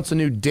wife wants a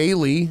new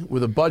daily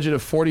with a budget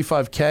of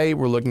 $45K.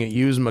 We're looking at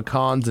used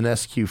Macans and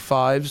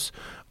SQ5s.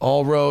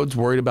 All roads,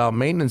 worried about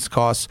maintenance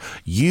costs.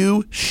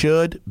 You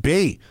should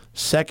be.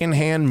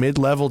 Secondhand,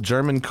 mid-level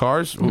German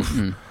cars.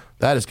 Oof.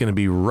 That is going to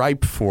be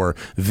ripe for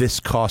this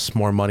costs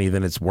more money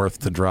than it's worth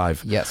to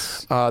drive.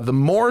 Yes. The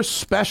more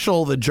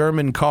special the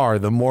German car,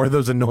 the more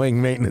those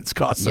annoying maintenance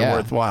costs are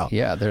worthwhile.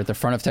 Yeah, they're at the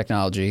front of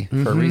technology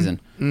for a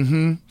reason.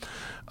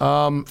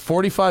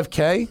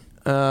 45K.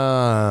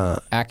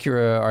 Acura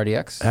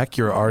RDX.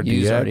 Acura RDX.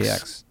 Used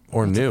RDX.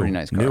 Or That's new. a pretty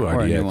nice car. New Or a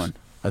RDX. new one.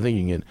 I think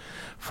you can get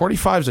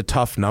 45 is a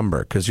tough number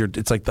because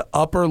it's like the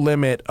upper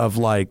limit of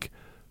like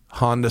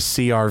Honda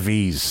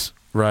CRVs,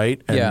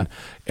 right? And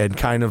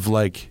kind of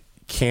like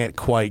can't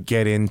quite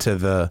get into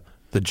the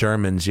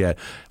Germans yet.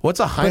 What's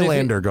a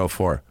Highlander go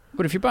for?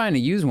 But if you're buying a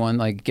used one,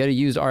 like get a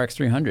used RX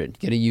 300,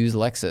 get a used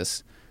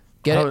Lexus,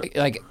 I'd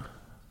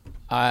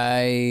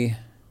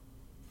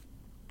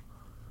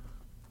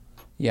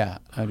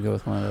go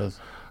with one of those.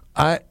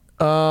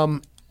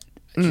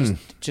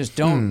 Just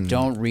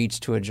don't reach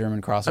to a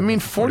German crossover. I mean,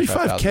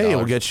 45K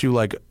will get you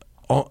like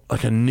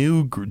a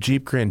new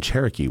Jeep Grand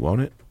Cherokee, won't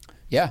it?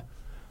 Yeah.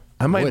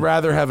 I might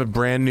rather have a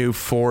brand new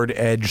Ford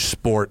Edge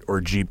Sport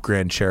or Jeep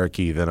Grand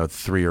Cherokee than a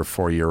 3 or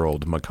 4 year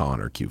old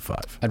Macan or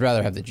Q5. I'd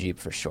rather have the Jeep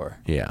for sure.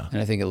 Yeah.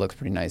 And I think it looks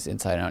pretty nice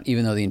inside out,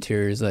 even though the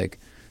interior is like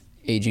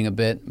aging a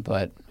bit.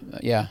 But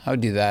yeah, I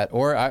would do that.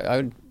 Or I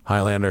would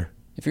Highlander.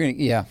 If you're gonna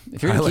keep it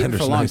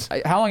for long,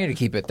 how long are you going to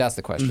keep it? That's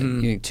the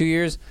question. You 2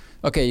 years?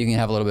 Okay, you can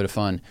have a little bit of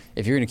fun.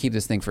 If you're going to keep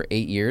this thing for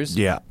 8 years,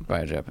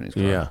 buy a Japanese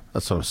car. Yeah,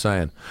 that's what I'm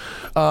saying.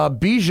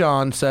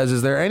 Bijan says,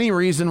 is there any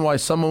reason why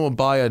someone would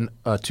buy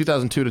a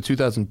 2002 to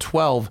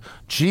 2012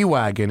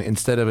 G-Wagon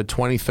instead of a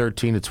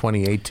 2013 to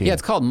 2018? Yeah,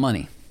 it's called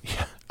money.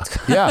 Yeah.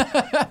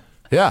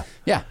 Yeah.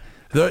 Yeah.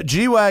 The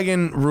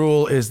G-Wagon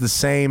rule is the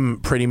same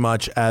pretty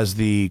much as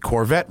the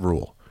Corvette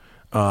rule.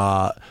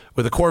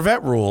 With the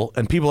Corvette rule,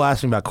 and people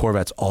ask me about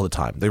Corvettes all the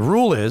time, the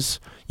rule is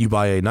you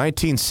buy a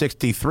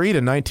 1963 to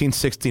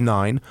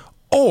 1969,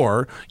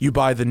 or you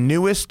buy the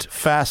newest,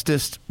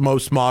 fastest,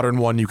 most modern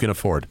one you can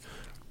afford.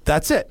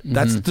 That's it.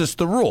 That's just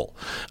the rule.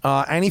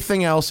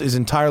 Anything else is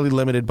entirely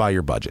limited by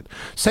your budget.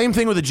 Same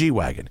thing with a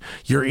G-Wagon.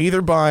 You're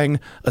either buying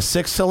a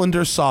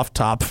 6-cylinder soft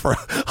top for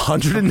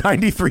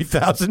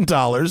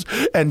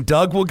 $193,000, and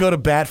Doug will go to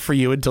bat for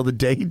you until the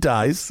day he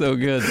dies. So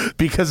good.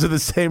 Because of the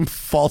same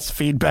false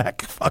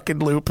feedback fucking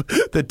loop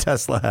that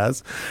Tesla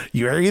has.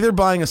 You're either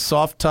buying a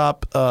soft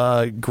top,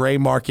 gray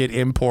market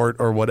import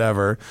or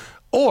whatever,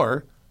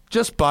 or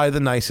just buy the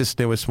nicest,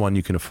 newest one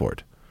you can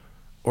afford.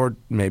 Or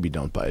maybe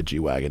don't buy a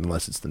G-Wagon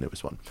unless it's the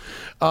newest one.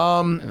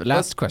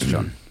 Last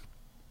question.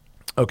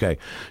 Okay.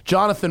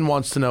 Jonathan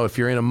wants to know, if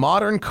you're in a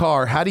modern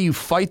car, how do you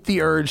fight the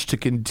urge to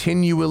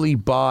continually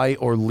buy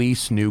or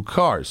lease new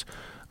cars?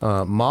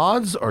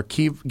 Mods or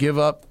give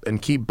up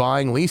and keep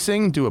buying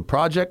leasing? Do a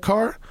project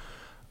car?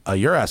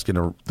 You're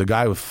asking the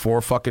guy with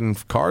 4 fucking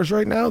cars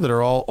right now that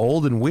are all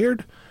old and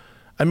weird?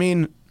 I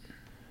mean,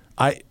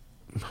 I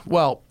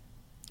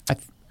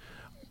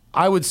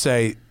would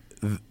say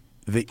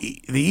the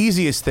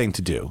easiest thing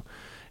to do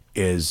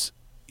is,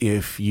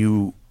 if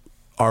you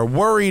are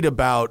worried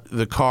about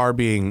the car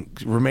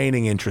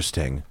remaining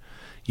interesting,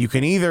 you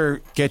can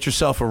either get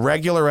yourself a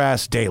regular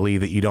ass daily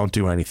that you don't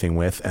do anything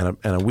with, and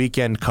a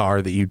weekend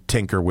car that you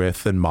tinker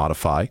with and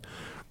modify.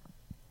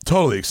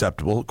 Totally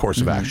acceptable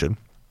course of action.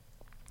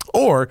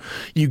 Or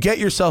you get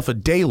yourself a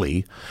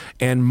daily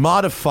and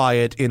modify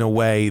it in a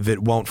way that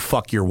won't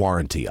fuck your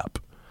warranty up.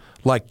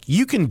 Like,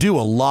 you can do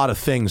a lot of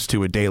things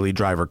to a daily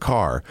driver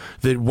car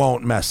that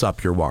won't mess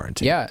up your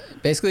warranty. Yeah,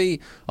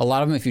 basically a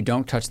lot of them, if you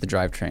don't touch the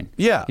drivetrain.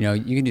 Yeah, you know,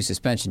 you can do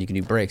suspension, you can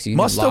do brakes. You can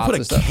must do still lots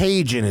put of a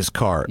cage in his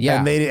car.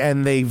 Yeah,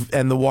 and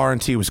the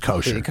warranty was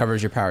kosher. It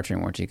covers your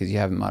powertrain warranty because you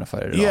haven't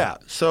modified it at all. Yeah,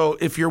 so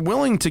if you're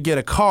willing to get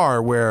a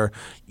car where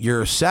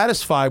you're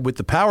satisfied with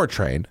the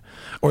powertrain,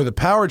 or the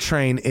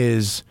powertrain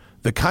is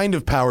the kind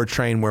of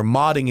powertrain where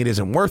modding it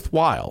isn't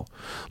worthwhile,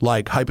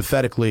 like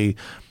hypothetically,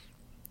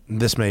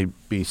 this may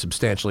be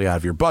substantially out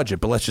of your budget,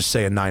 but let's just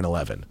say a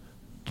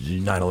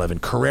 911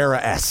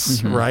 Carrera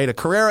S, right? A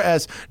Carrera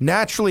S,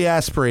 naturally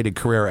aspirated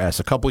Carrera S,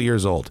 a couple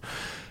years old.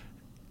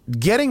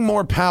 getting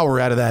more power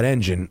out of that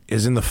engine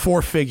is in the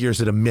 4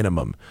 figures at a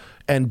minimum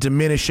and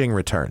diminishing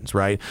returns,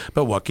 right?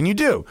 But what can you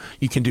do?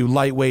 You can do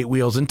lightweight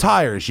wheels and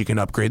tires. You can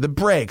upgrade the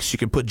brakes. You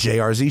can put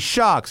JRZ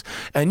shocks,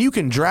 and you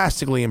can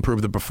drastically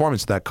improve the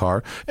performance of that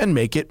car and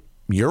make it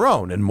your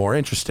own and more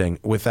interesting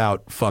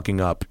without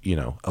fucking up,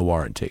 a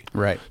warranty.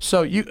 Right.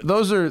 So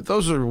those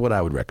are what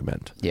I would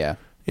recommend. Yeah.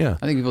 Yeah.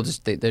 I think people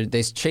just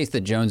they chase the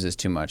Joneses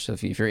too much. So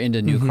if you're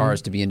into new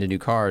cars to be into new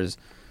cars,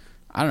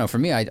 I don't know. For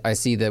me, I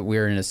see that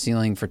we're in a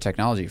ceiling for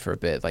technology for a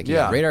bit. Like you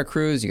got radar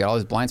cruise, you got all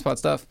this blind spot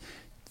stuff.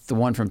 The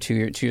one from 2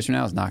 years from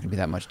now is not going to be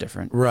that much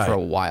different for a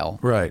while.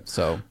 Right.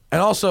 So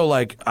and also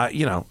I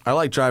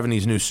like driving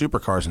these new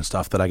supercars and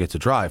stuff that I get to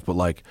drive, but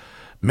like.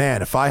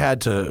 Man, if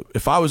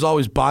I was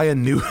always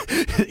buying new,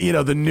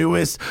 the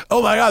newest,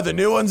 oh my God, the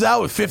new one's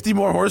out with 50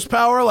 more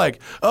horsepower,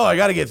 like, oh, I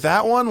got to get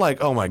that one,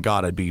 like, oh my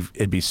God,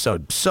 it'd be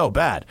so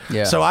bad.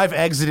 Yeah. So I've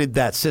exited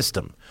that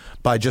system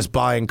by just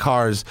buying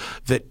cars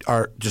that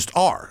are.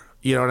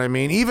 You know what I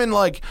mean? Even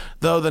like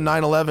though the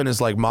 911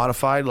 is like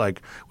modified,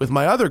 like with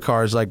my other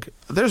cars, like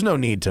there's no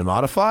need to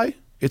modify.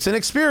 It's an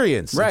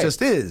experience. Right. It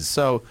just is.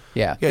 So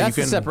yeah, that's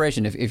the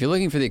separation. If you're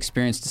looking for the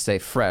experience to stay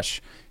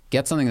fresh,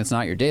 get something that's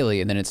not your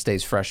daily, and then it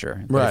stays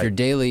fresher. But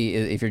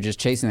if you're just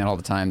chasing that all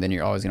the time, then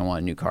you're always going to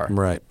want a new car.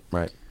 Right.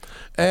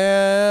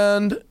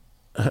 And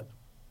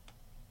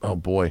oh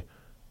boy,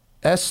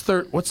 what's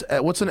an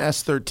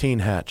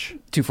S13 hatch?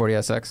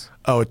 240SX.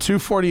 Oh, a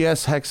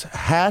 240SX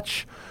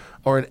hatch,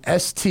 or an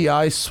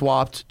STI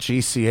swapped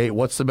GC8.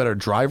 What's the better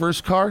driver's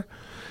car?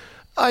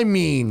 I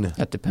mean,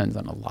 that depends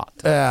on a lot.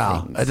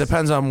 Yeah, it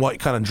depends on what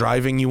kind of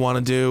driving you want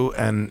to do,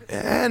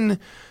 and.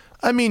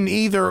 I mean,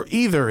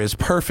 either is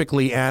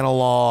perfectly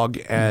analog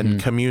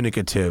and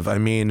communicative. I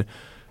mean,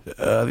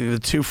 the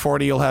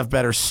 240 will have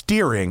better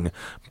steering,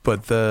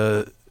 but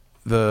the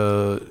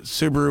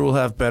Subaru will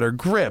have better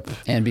grip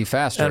and be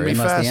faster.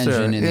 Unless the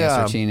engine in the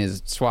S13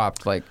 is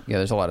swapped,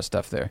 there's a lot of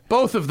stuff there.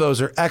 Both of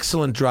those are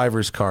excellent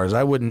driver's cars.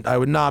 I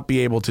would not be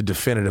able to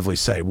definitively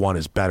say one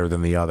is better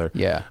than the other.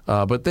 Yeah,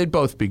 but they'd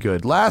both be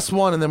good. Last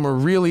one, and then we're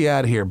really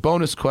out of here.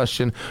 Bonus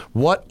question: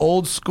 what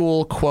old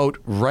school quote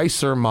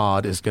Ricer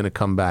mod is going to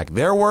come back?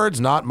 Their words,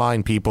 not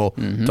mine. People,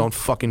 don't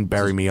fucking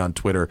bury me on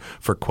Twitter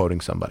for quoting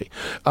somebody.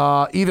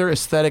 Either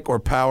aesthetic or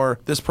power.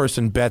 This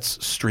person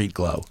bets Street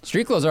Glow.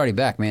 Street Glow's already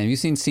back, man. You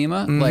seen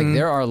SEMA? Like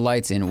there are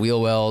lights in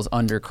wheel wells,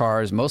 under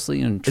cars,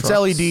 mostly in trucks. It's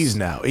LEDs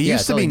now. It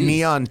used to be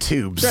neon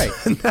tubes. Right.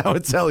 Now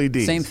it's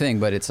LEDs. Same thing,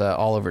 but it's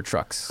all over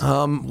trucks.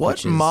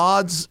 What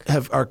mods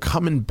are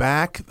coming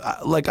back?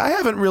 Like I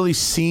haven't really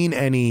seen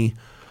any.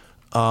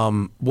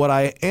 What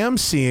I am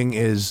seeing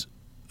is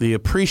the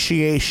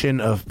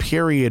appreciation of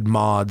period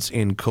mods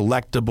in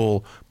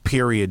collectible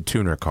period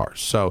tuner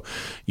cars. So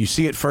you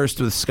see it first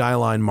with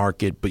Skyline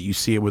Market, but you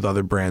see it with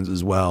other brands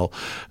as well.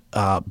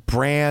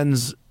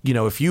 Brands,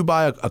 if you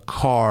buy a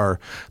car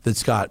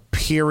that's got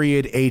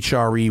period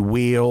HRE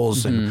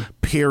wheels and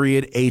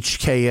period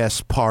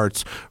HKS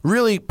parts,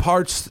 really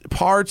parts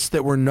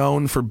that were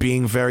known for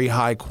being very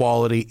high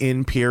quality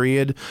in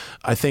period,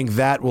 I think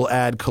that will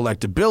add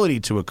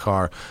collectability to a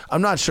car.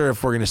 I'm not sure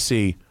if we're going to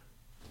see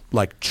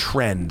like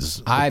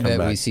trends. I bet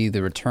we see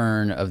the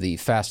return of the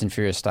Fast and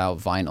Furious style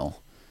vinyl.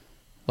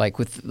 Like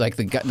with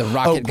the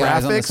rocket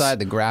guys on the side,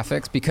 the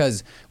graphics,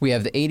 because we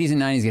have the 80s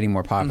and 90s getting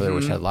more popular,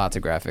 which had lots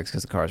of graphics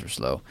because the cars were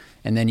slow.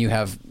 And then you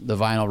have the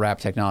vinyl wrap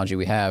technology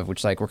we have,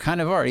 which we're kind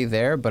of already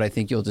there, but I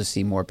think you'll just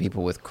see more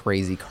people with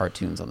crazy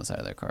cartoons on the side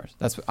of their cars.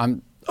 That's what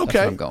I'm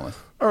going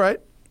with. All right.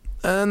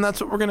 And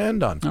that's what we're going to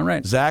end on. All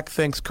right. Zach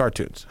thinks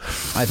cartoons.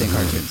 I think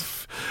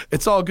cartoons.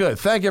 It's all good.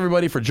 Thank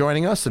everybody for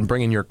joining us and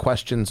bringing your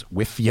questions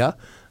with you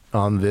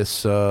on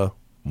this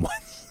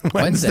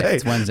Wednesday.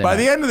 It's Wednesday. By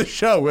the end of the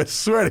show, I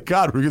swear to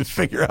God, we're going to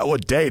figure out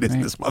what day it is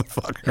in this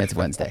motherfucker. It's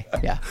Wednesday,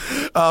 yeah.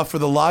 For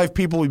the live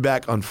people, we'll be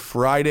back on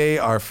Friday.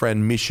 Our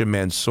friend Misha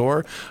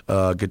Mansour,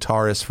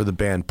 guitarist for the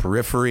band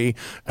Periphery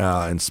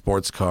and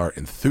sports car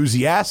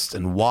enthusiast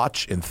and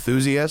watch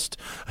enthusiast.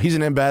 He's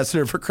an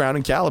ambassador for Crown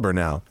and Caliber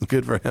now.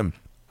 Good for him.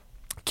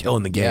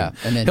 Killing the game. Yeah,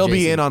 and then he'll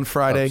be in on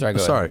Friday.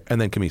 Sorry.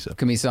 And then Camisa.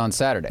 Camisa on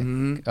Saturday.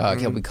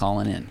 He'll be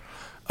calling in.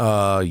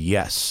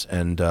 Yes.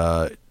 And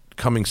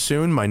coming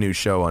soon, my new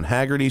show on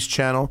Haggerty's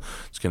channel.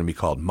 It's going to be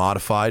called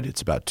Modified.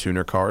 It's about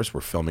tuner cars.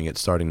 We're filming it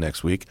starting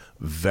next week.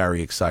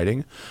 Very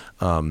exciting.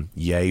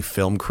 Yay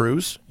film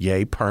crews.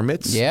 Yay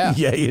permits. Yeah.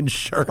 Yay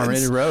insurance.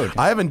 Permitted road.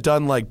 I haven't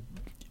done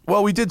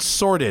we did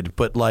sorted,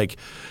 but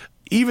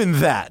even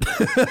that,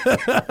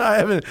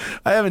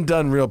 I haven't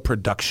done real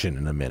production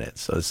in a minute,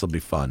 so this will be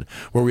fun.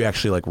 Where we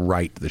actually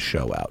write the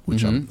show out,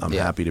 which I'm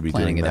happy to be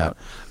doing that.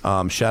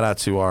 Shout out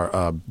to our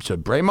to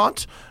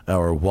Braemont,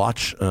 our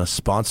watch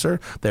sponsor.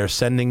 They're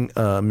sending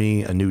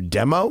me a new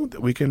demo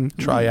that we can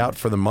try out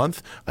for the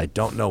month. I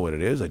don't know what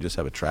it is. I just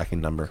have a tracking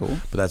number,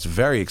 but that's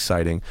very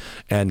exciting.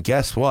 And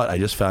guess what? I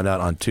just found out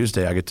on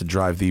Tuesday I get to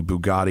drive the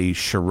Bugatti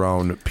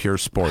Chiron Pure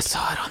Sport. I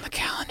saw it on the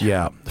calendar.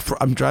 Yeah,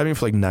 I'm driving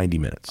for 90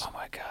 minutes. Oh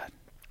my God.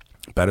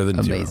 Better than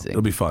Amazing. zero.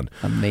 It'll be fun.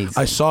 Amazing.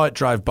 I saw it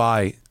drive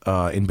by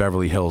in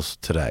Beverly Hills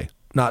today.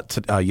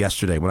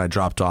 yesterday when I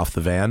dropped off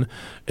the van.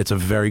 It's a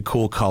very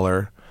cool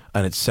color,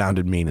 and it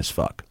sounded mean as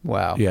fuck.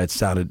 Wow. Yeah, it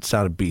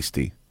sounded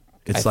beastie.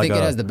 I think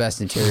it has the best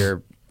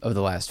interior of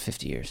the last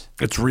 50 years.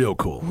 It's real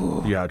cool.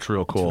 Ooh, yeah, it's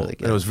real cool. It's really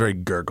good. It was very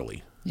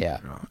gurgly. Yeah,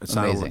 it's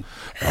amazing.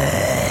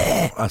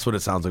 That's what it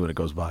sounds like when it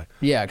goes by.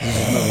 Yeah, because it's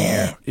just moving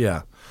air.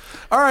 Yeah.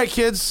 All right,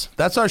 kids.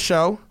 That's our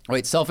show.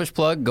 Wait, selfish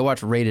plug. Go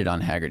watch Rated on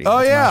Haggerty. Oh,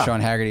 That's my show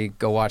on Haggerty.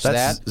 Go watch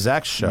That's that.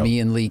 Zach's show. Me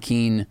and Lee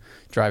Keane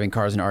driving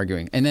cars and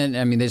arguing. And then,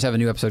 I mean, they just have a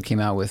new episode came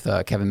out with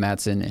Kevin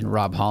Mattson and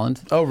Rob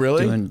Holland. Oh,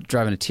 really?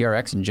 Driving a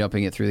TRX and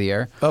jumping it through the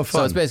air. Oh, fun.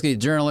 So it's basically a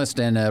journalist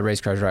and a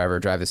race car driver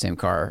drive the same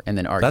car and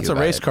then argue That's a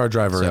about race it. car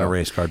driver and a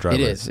race car driver.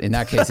 It is. In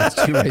that case,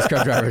 it's two race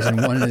car drivers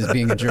and one is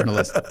being a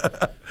journalist.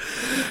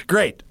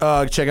 Great.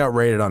 Check out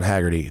Rated on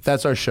Haggerty.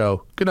 That's our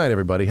show. Good night,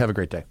 everybody. Have a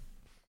great day.